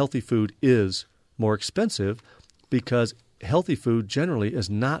case, healthy food is more expensive because healthy food generally is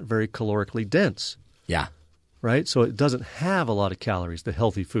not very calorically dense. Yeah. Right? So it doesn't have a lot of calories, the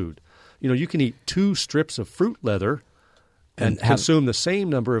healthy food. You can eat 2 strips of fruit leather and consume the same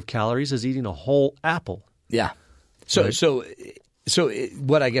number of calories as eating a whole apple. Yeah. So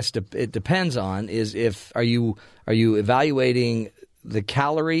what I guess it depends on is are you evaluating the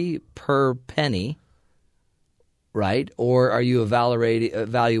calorie per penny, right? Or are you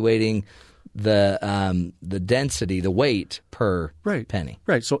evaluating the density, the weight per penny?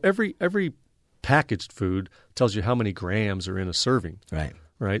 Right. So every packaged food tells you how many grams are in a serving. Right.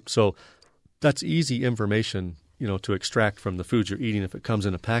 Right. So that's easy information, to extract from the food you're eating if it comes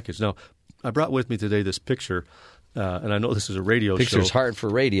in a package. Now, I brought with me today this picture. And I know this is a radio show. Picture's hard for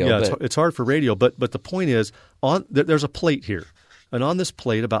radio. Yeah, it's hard for radio. But the point is, there's a plate here. And on this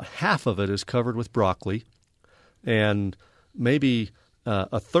plate, about half of it is covered with broccoli. And maybe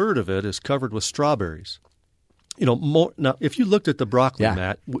a third of it is covered with strawberries. Now, if you looked at the broccoli,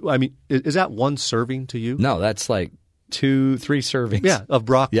 Matt, I mean, is that one serving to you? No, that's like 2-3 servings. Yeah, of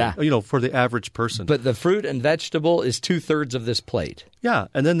broccoli, for the average person. But the fruit and vegetable is 2/3 of this plate. Yeah,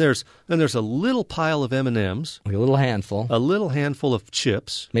 and then there's a little pile of M&Ms. Like a little handful. A little handful of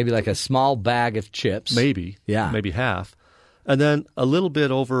chips. Maybe like a small bag of chips. Maybe. Yeah. Maybe half. And then a little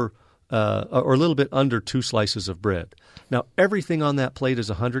bit over or a little bit under 2 slices of bread. Now, everything on that plate is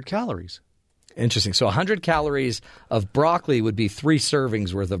 100 calories. Interesting. So 100 calories of broccoli would be 3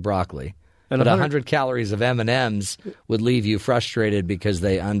 servings worth of broccoli. And but 100 calories of M&Ms would leave you frustrated because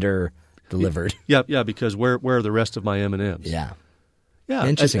they under-delivered. Yeah, because where are the rest of my M&Ms? Yeah. Yeah.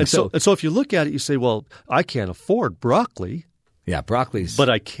 Interesting. And so if you look at it, you say, well, I can't afford broccoli. Yeah, broccoli's. But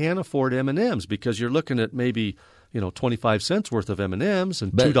I can afford M&Ms because you're looking at maybe 25 cents worth of M&Ms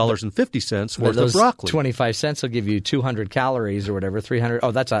and $2.50 worth of broccoli. 25 cents will give you 200 calories or whatever, 300.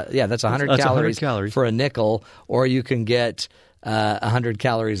 Oh, that's 100 calories for a nickel. Or you can get 100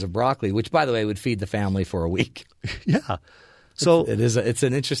 calories of broccoli, which, by the way, would feed the family for a week. Yeah. So it's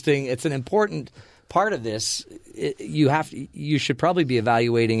an important part of this. You should probably be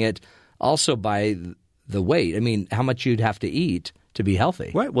evaluating it also by the weight. I mean, how much you'd have to eat to be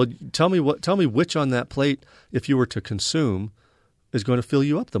healthy. Right. Well, tell me which on that plate, if you were to consume, is going to fill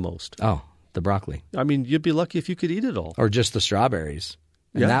you up the most. Oh, the broccoli. I mean, you'd be lucky if you could eat it all. Or just the strawberries.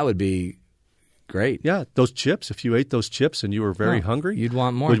 And that would be great. Yeah. Those chips, if you ate those chips and you were very hungry, you'd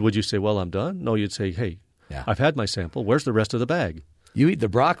want more. Would you say, well, I'm done? No, you'd say, hey, I've had my sample. Where's the rest of the bag? You eat the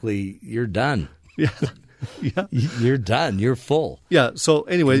broccoli, you're done. Yeah. Yeah. You're done. You're full. Yeah. So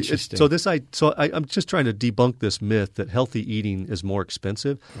anyway, I'm just trying to debunk this myth that healthy eating is more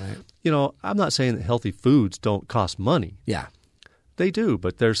expensive. Right. I'm not saying that healthy foods don't cost money. Yeah. They do,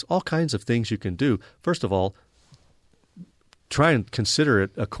 but there's all kinds of things you can do. First of all, try and consider it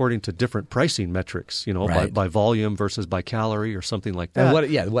according to different pricing metrics, by volume versus by calorie or something like that.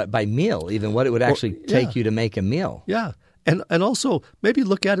 And what by meal, even what it would actually take you to make a meal. Yeah. And also maybe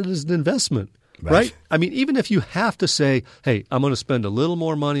look at it as an investment. Right? I mean, even if you have to say, hey, I'm going to spend a little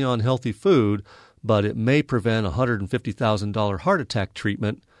more money on healthy food, but it may prevent a $150,000 heart attack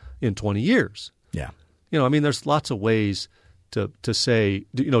treatment in 20 years. Yeah. I mean, there's lots of ways to say,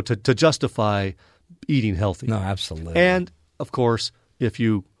 to justify eating healthy. No, absolutely. And, of course, if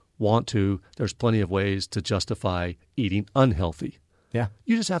you want to, there's plenty of ways to justify eating unhealthy. Yeah.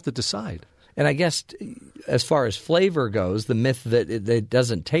 You just have to decide. And I guess as far as flavor goes, the myth that it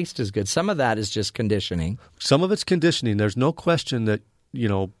doesn't taste as good, some of that is just conditioning. Some of it's conditioning. There's no question that,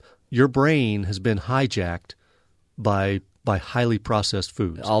 your brain has been hijacked by highly processed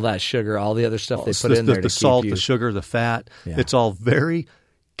foods. All that sugar, all the other stuff they put in there to the salt, keep you... the sugar, the fat. Yeah. It's all very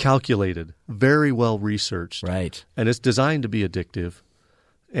calculated, very well researched. Right. And it's designed to be addictive.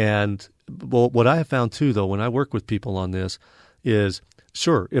 And what I have found too, though, when I work with people on this is...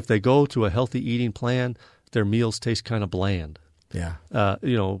 Sure, if they go to a healthy eating plan, their meals taste kind of bland. Yeah.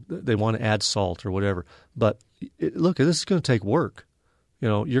 They want to add salt or whatever. But look, this is going to take work.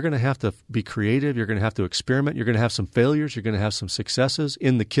 You're going to have to be creative. You're going to have to experiment. You're going to have some failures. You're going to have some successes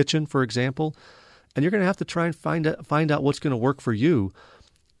in the kitchen, for example. And you're going to have to try and find out what's going to work for you.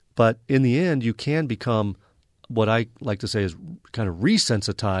 But in the end, you can become what I like to say is kind of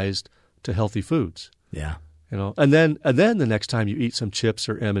resensitized to healthy foods. Yeah. And then the next time you eat some chips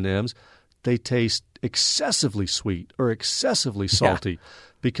or M&Ms, they taste excessively sweet or excessively salty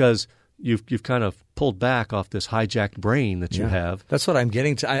because you've kind of pulled back off this hijacked brain that you have. That's what I'm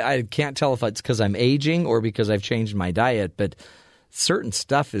getting to. I can't tell if it's because I'm aging or because I've changed my diet, but certain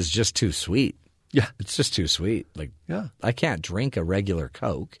stuff is just too sweet. Yeah. It's just too sweet. I can't drink a regular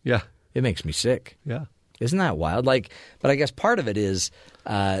Coke. Yeah. It makes me sick. Yeah. Isn't that wild? But I guess part of it is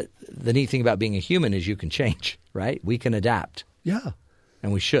the neat thing about being a human is you can change, right? We can adapt. Yeah.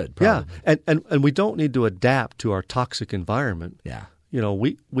 And we should, probably. Yeah. And we don't need to adapt to our toxic environment. Yeah.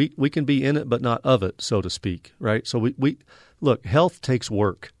 We can be in it but not of it, so to speak, right? So we look, health takes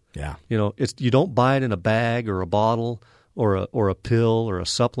work. Yeah. You don't buy it in a bag or a bottle or a pill or a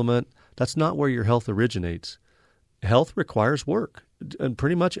supplement. That's not where your health originates. Health requires work, and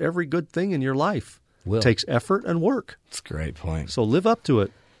pretty much every good thing in your life takes effort and work. That's a great point. So live up to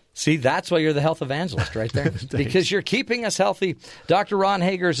it. See, that's why you're the health evangelist right there, because you're keeping us healthy. Dr. Ron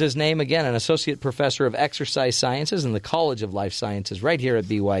Hager is his name, again, an associate professor of exercise sciences in the College of Life Sciences right here at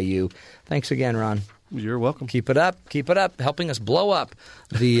BYU. Thanks again, Ron. You're welcome. Keep it up, helping us blow up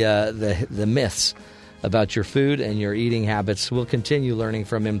the myths about your food and your eating habits. We'll continue learning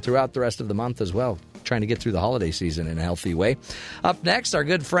from him throughout the rest of the month as well, trying to get through the holiday season in a healthy way. Up next, our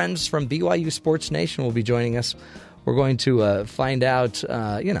good friends from BYU Sports Nation will be joining us. We're going to find out,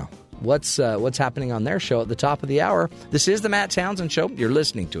 what's happening on their show at the top of the hour. This is the Matt Townsend Show. You're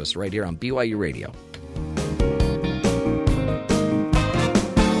listening to us right here on BYU Radio.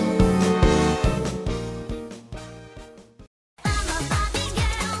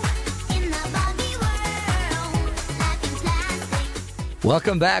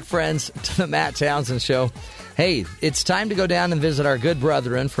 Welcome back, friends, to the Matt Townsend Show. Hey, it's time to go down and visit our good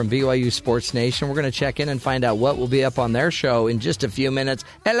brethren from BYU Sports Nation. We're going to check in and find out what will be up on their show in just a few minutes.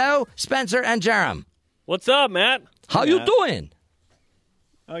 Hello, Spencer and Jerem. What's up, Matt? How you doing?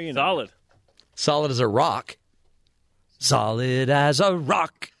 Oh, solid. Solid as a rock. Solid as a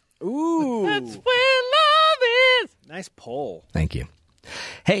rock. Ooh. That's where love is. Nice poll. Thank you.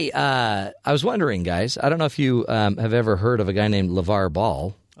 Hey, I was wondering, guys, I don't know if you have ever heard of a guy named LeVar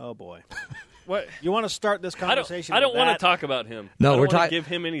Ball. Oh, boy. What? You want to start this conversation? I don't want to talk about him. No, we're talking. Give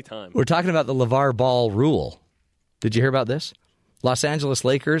him any time. We're talking about the LeVar Ball rule. Did you hear about this? Los Angeles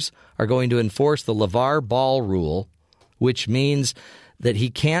Lakers are going to enforce the LeVar Ball rule, which means that he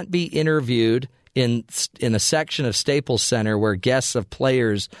can't be interviewed in a section of Staples Center where guests of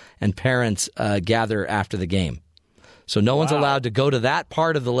players and parents gather after the game. So no one's allowed to go to that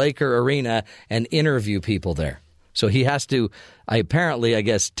part of the Laker arena and interview people there. So he has to, apparently, I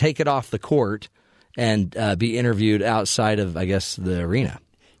guess, take it off the court and be interviewed outside of, I guess, the arena.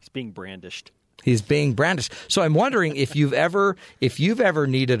 He's being brandished. He's being brandished. So I'm wondering if you've ever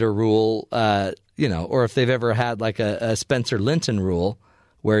needed a rule, or if they've ever had like a Spencer Linton rule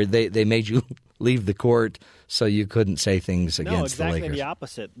where they made you leave the court so you couldn't say things against the Lakers. No, exactly the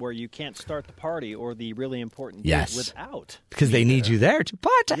opposite, where you can't start the party or the really important things without. Because they need you there to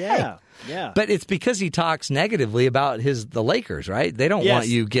party. Yeah. But it's because he talks negatively about the Lakers, right? They don't want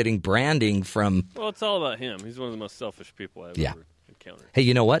you getting branding from... Well, it's all about him. He's one of the most selfish people I've ever encountered. Hey,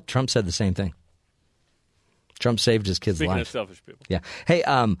 you know what? Trump said the same thing. Trump saved his kid's life. Speaking of selfish people. Yeah. Hey,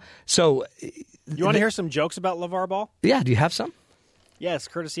 so... You want to hear some jokes about LeVar Ball? Yeah, do you have some? Yes,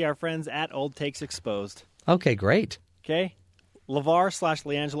 courtesy our friends at Old Takes Exposed. Okay, great. Okay.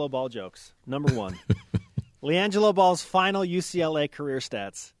 LeVar/LiAngelo Ball jokes. Number 1. LiAngelo Ball's final UCLA career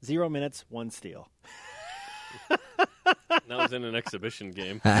stats. 0 minutes, 1 steal. That was in an exhibition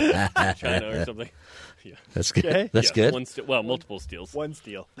game. China or something. Yeah. That's good. Okay. That's good. Multiple steals. 1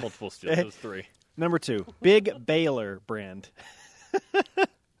 steal. Multiple steals. That was 3. Number 2. Big Baylor brand.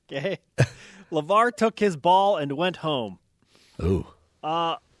 Okay. LeVar took his ball and went home. Ooh.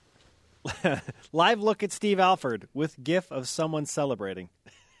 Live look at Steve Alford with gif of someone celebrating.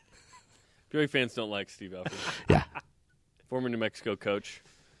 BYU fans don't like Steve Alford. Yeah. Former New Mexico coach.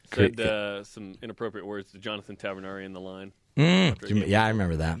 Said some inappropriate words to Jonathan Tavernari in the line. Yeah, I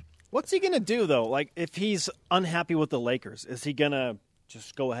remember that. What's he going to do, though? Like, if he's unhappy with the Lakers, is he going to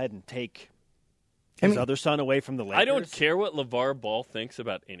just go ahead and take his other son away from the Lakers? I don't care what LeVar Ball thinks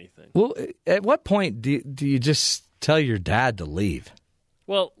about anything. Well, at what point do you just tell your dad to leave?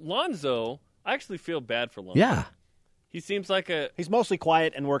 Well, Lonzo, I actually feel bad for Lonzo. Yeah. He seems like he's mostly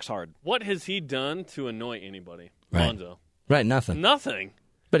quiet and works hard. What has he done to annoy anybody? Right. Lonzo. Right, nothing. Nothing.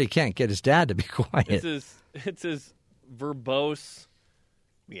 But he can't get his dad to be quiet. It's his verbose.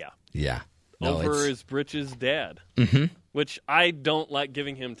 Yeah. No, over his britches dad. Mm-hmm. Which I don't like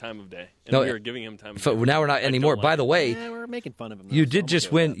giving him time of day. And No, we are giving him time of But day. now we're not anymore. By the way, we're making fun of him. you did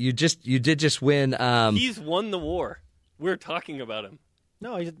just win. You did just win. He's won the war. We're talking about him.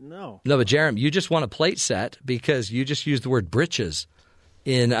 No, no. No, but Jerem, you just won a plate set because you just used the word britches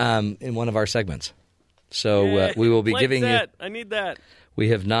in one of our segments. So we will be plate giving set. you. I need that. We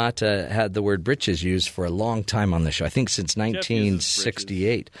have not had the word britches used for a long time on the show. I think since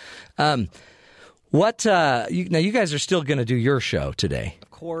 1968. Now you guys are still going to do your show today, of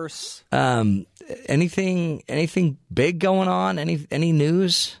course. Anything big going on? Any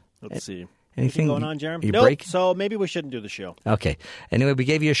news? Let's see. Anything going on, Jeremy? You Nope. break? So maybe we shouldn't do the show. Okay. Anyway, we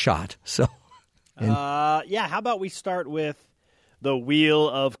gave you a shot. So. How about we start with the Wheel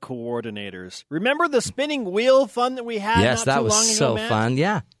of Coordinators? Remember the spinning wheel fun that we had? Yes, not that too was long ago, so Matt? fun.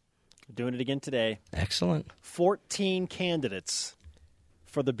 Yeah. Doing it again today. Excellent. 14 candidates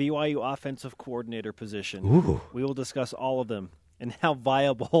for the BYU offensive coordinator position. Ooh. We will discuss all of them and how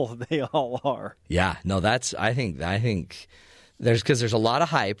viable they all are. Yeah. No, I think there's a lot of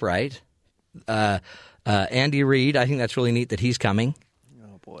hype, right? Andy Reid, I think that's really neat that he's coming.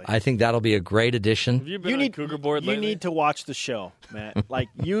 Oh boy. I think that'll be a great addition. Have you been on Cougar Board You lately? need to watch the show, Matt. Like,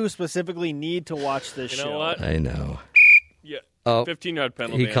 you specifically need to watch this show. You know what? I know. Yeah. Oh, 15-yard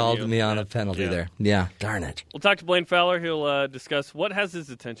penalty. He called on you. me on a penalty there. Yeah, darn it. We'll talk to Blaine Fowler. He'll discuss what has his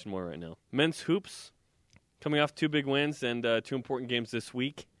attention more right now. Men's hoops, coming off 2 big wins and 2 important games this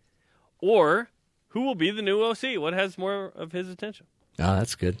week. Or who will be the new OC? What has more of his attention? Oh,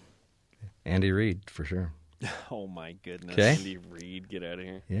 that's good. Andy Reid, for sure. Oh, my goodness. Okay. Andy Reid, get out of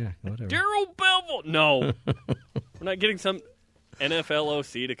here. Yeah, whatever. Darryl Bevell. No. We're not getting some NFL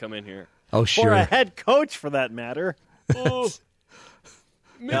OC to come in here. Oh, sure. Or a head coach, for that matter. Oh.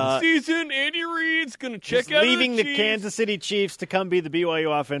 Mid-season, Andy Reid's going to check out leaving the the Kansas City Chiefs to come be the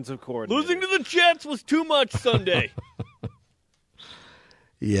BYU offensive coordinator. Losing to the Jets was too much Sunday.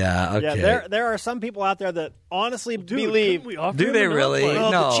 Yeah, okay. Yeah, there are some people out there that honestly believe. Do they really? Well,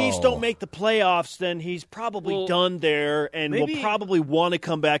 No. if the Chiefs don't make the playoffs, then he's probably done there and will probably want to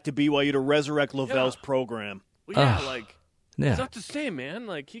come back to BYU to resurrect Lavell's program. Well, yeah, yeah. it's not the same, man.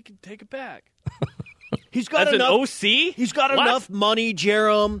 Like, he can take it back. He's got As enough. an OC? He's got What? enough money,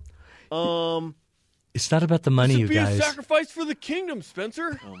 Jerem. It's not about the money, This you would be guys. a sacrifice for the kingdom,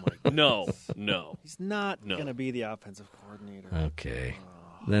 Spencer. Oh my! No. He's not going to be the offensive coordinator. Okay.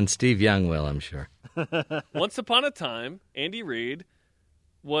 Then Steve Young will, I'm sure. Once upon a time, Andy Reid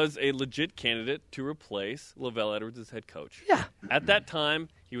was a legit candidate to replace Lavelle Edwards as head coach. Yeah. At that time,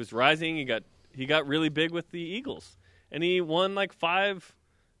 he was rising. He got really big with the Eagles, and he won like 5.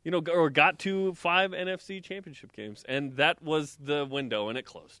 Or got to 5 NFC championship games, and that was the window, and it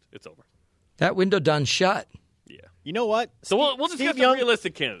closed. It's over. That window done shut. Yeah. You know what? So we'll discuss the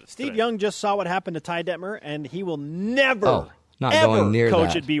realistic candidates. Steve today. Young just saw what happened to Ty Detmer, and he will never, not ever going near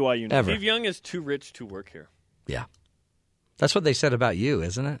coach that. at BYU. now. Ever. Steve Young is too rich to work here. Yeah. That's what they said about you,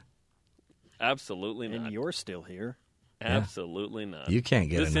 isn't it? Absolutely not. And you're still here. Absolutely not. You can't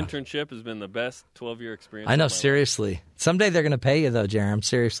get this enough. internship has been the best 12-year experience. I know, of my life. seriously. Someday they're going to pay you, though, Jerem.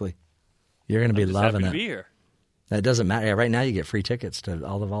 Seriously. You're going to be I'm just loving happy it. to be here. That doesn't matter. Yeah, right now you get free tickets to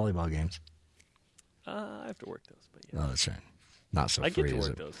all the volleyball games. I have to work those, but yeah. Oh, that's right. Not so I free, get to is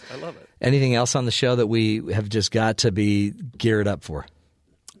work it? those. I love it. Anything else on the show that we have just got to be geared up for?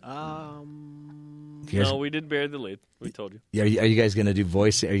 No, we did bear the lead. We told you. Are you guys going to do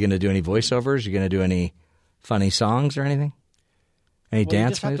voice? Are you going to do any voiceovers? Are you going to do any funny songs or anything? Any You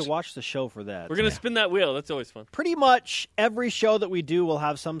dance just have moves? to watch the show for that. We're going to spin that wheel. That's always fun. Pretty much every show that we do will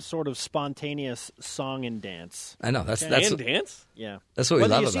have some sort of spontaneous song and dance. I know that's And dance? Yeah, That's what we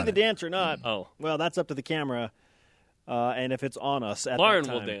Whether love you see about the it. dance or not. Oh, well, that's up to the camera, and if it's on us at Lauren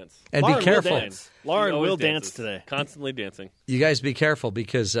that will time. dance. And Lauren be careful. Will dance. Lauren She always will dance dances. today. Constantly dancing. You guys be careful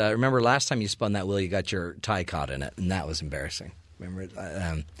because remember last time you spun that wheel, you got your tie caught in it, and that was embarrassing. Remember,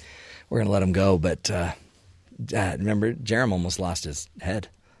 we're going to let him go, but remember, Jerem almost lost his head.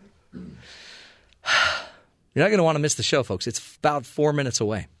 You're not going to want to miss the show, folks. It's about 4 minutes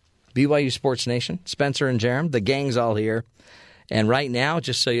away. BYU Sports Nation, Spencer and Jerem, the gang's all here. And right now,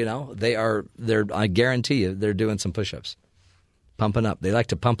 just so you know, they're I guarantee you, they're doing some push-ups. Pumping up. They like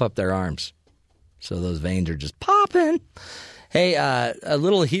to pump up their arms. So those veins are just popping. Hey, a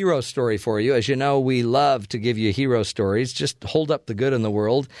little hero story for you. As you know, we love to give you hero stories. Just hold up the good in the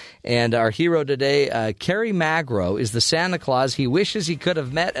world. And our hero today, Kerry Magro, is the Santa Claus he wishes he could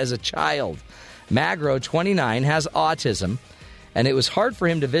have met as a child. Magro, 29, has autism, and it was hard for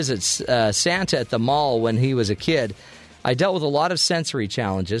him to visit Santa at the mall when he was a kid. I dealt with a lot of sensory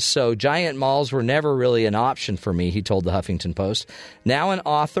challenges, so giant malls were never really an option for me, he told the Huffington Post. Now an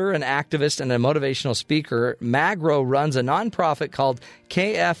author, an activist, and a motivational speaker, Magro runs a nonprofit called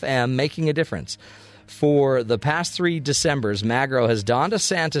KFM, Making a Difference. For the past 3 Decembers, Magro has donned a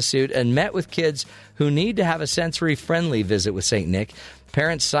Santa suit and met with kids who need to have a sensory-friendly visit with St. Nick.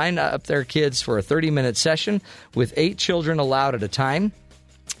 Parents sign up their kids for a 30-minute session with 8 children allowed at a time.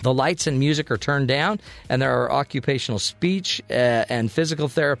 The lights and music are turned down, and there are occupational speech and physical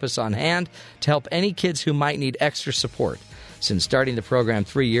therapists on hand to help any kids who might need extra support. Since starting the program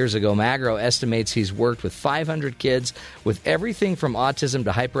 3 years ago, Magro estimates he's worked with 500 kids with everything from autism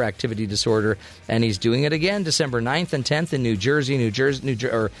to hyperactivity disorder, and he's doing it again December 9th and 10th in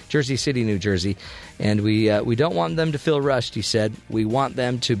Jersey City, New Jersey. And we don't want them to feel rushed, he said. We want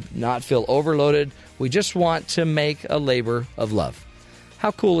them to not feel overloaded. We just want to make a labor of love.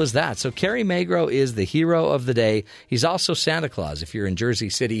 How cool is that? So Kerry Magro is the hero of the day. He's also Santa Claus. If you're in Jersey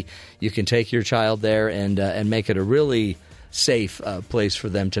City, you can take your child there and make it a really safe place for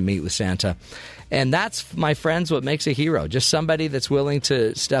them to meet with Santa. And that's, my friends, what makes a hero. Just somebody that's willing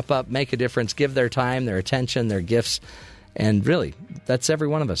to step up, make a difference, give their time, their attention, their gifts. And really, that's every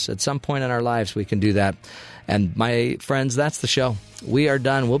one of us. At some point in our lives, we can do that. And my friends, that's the show. We are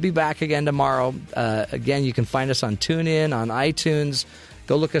done. We'll be back again tomorrow. Again, you can find us on TuneIn, on iTunes.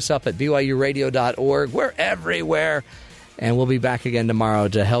 Go look us up at byuradio.org. We're everywhere. And we'll be back again tomorrow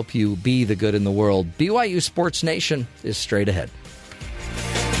to help you be the good in the world. BYU Sports Nation is straight ahead.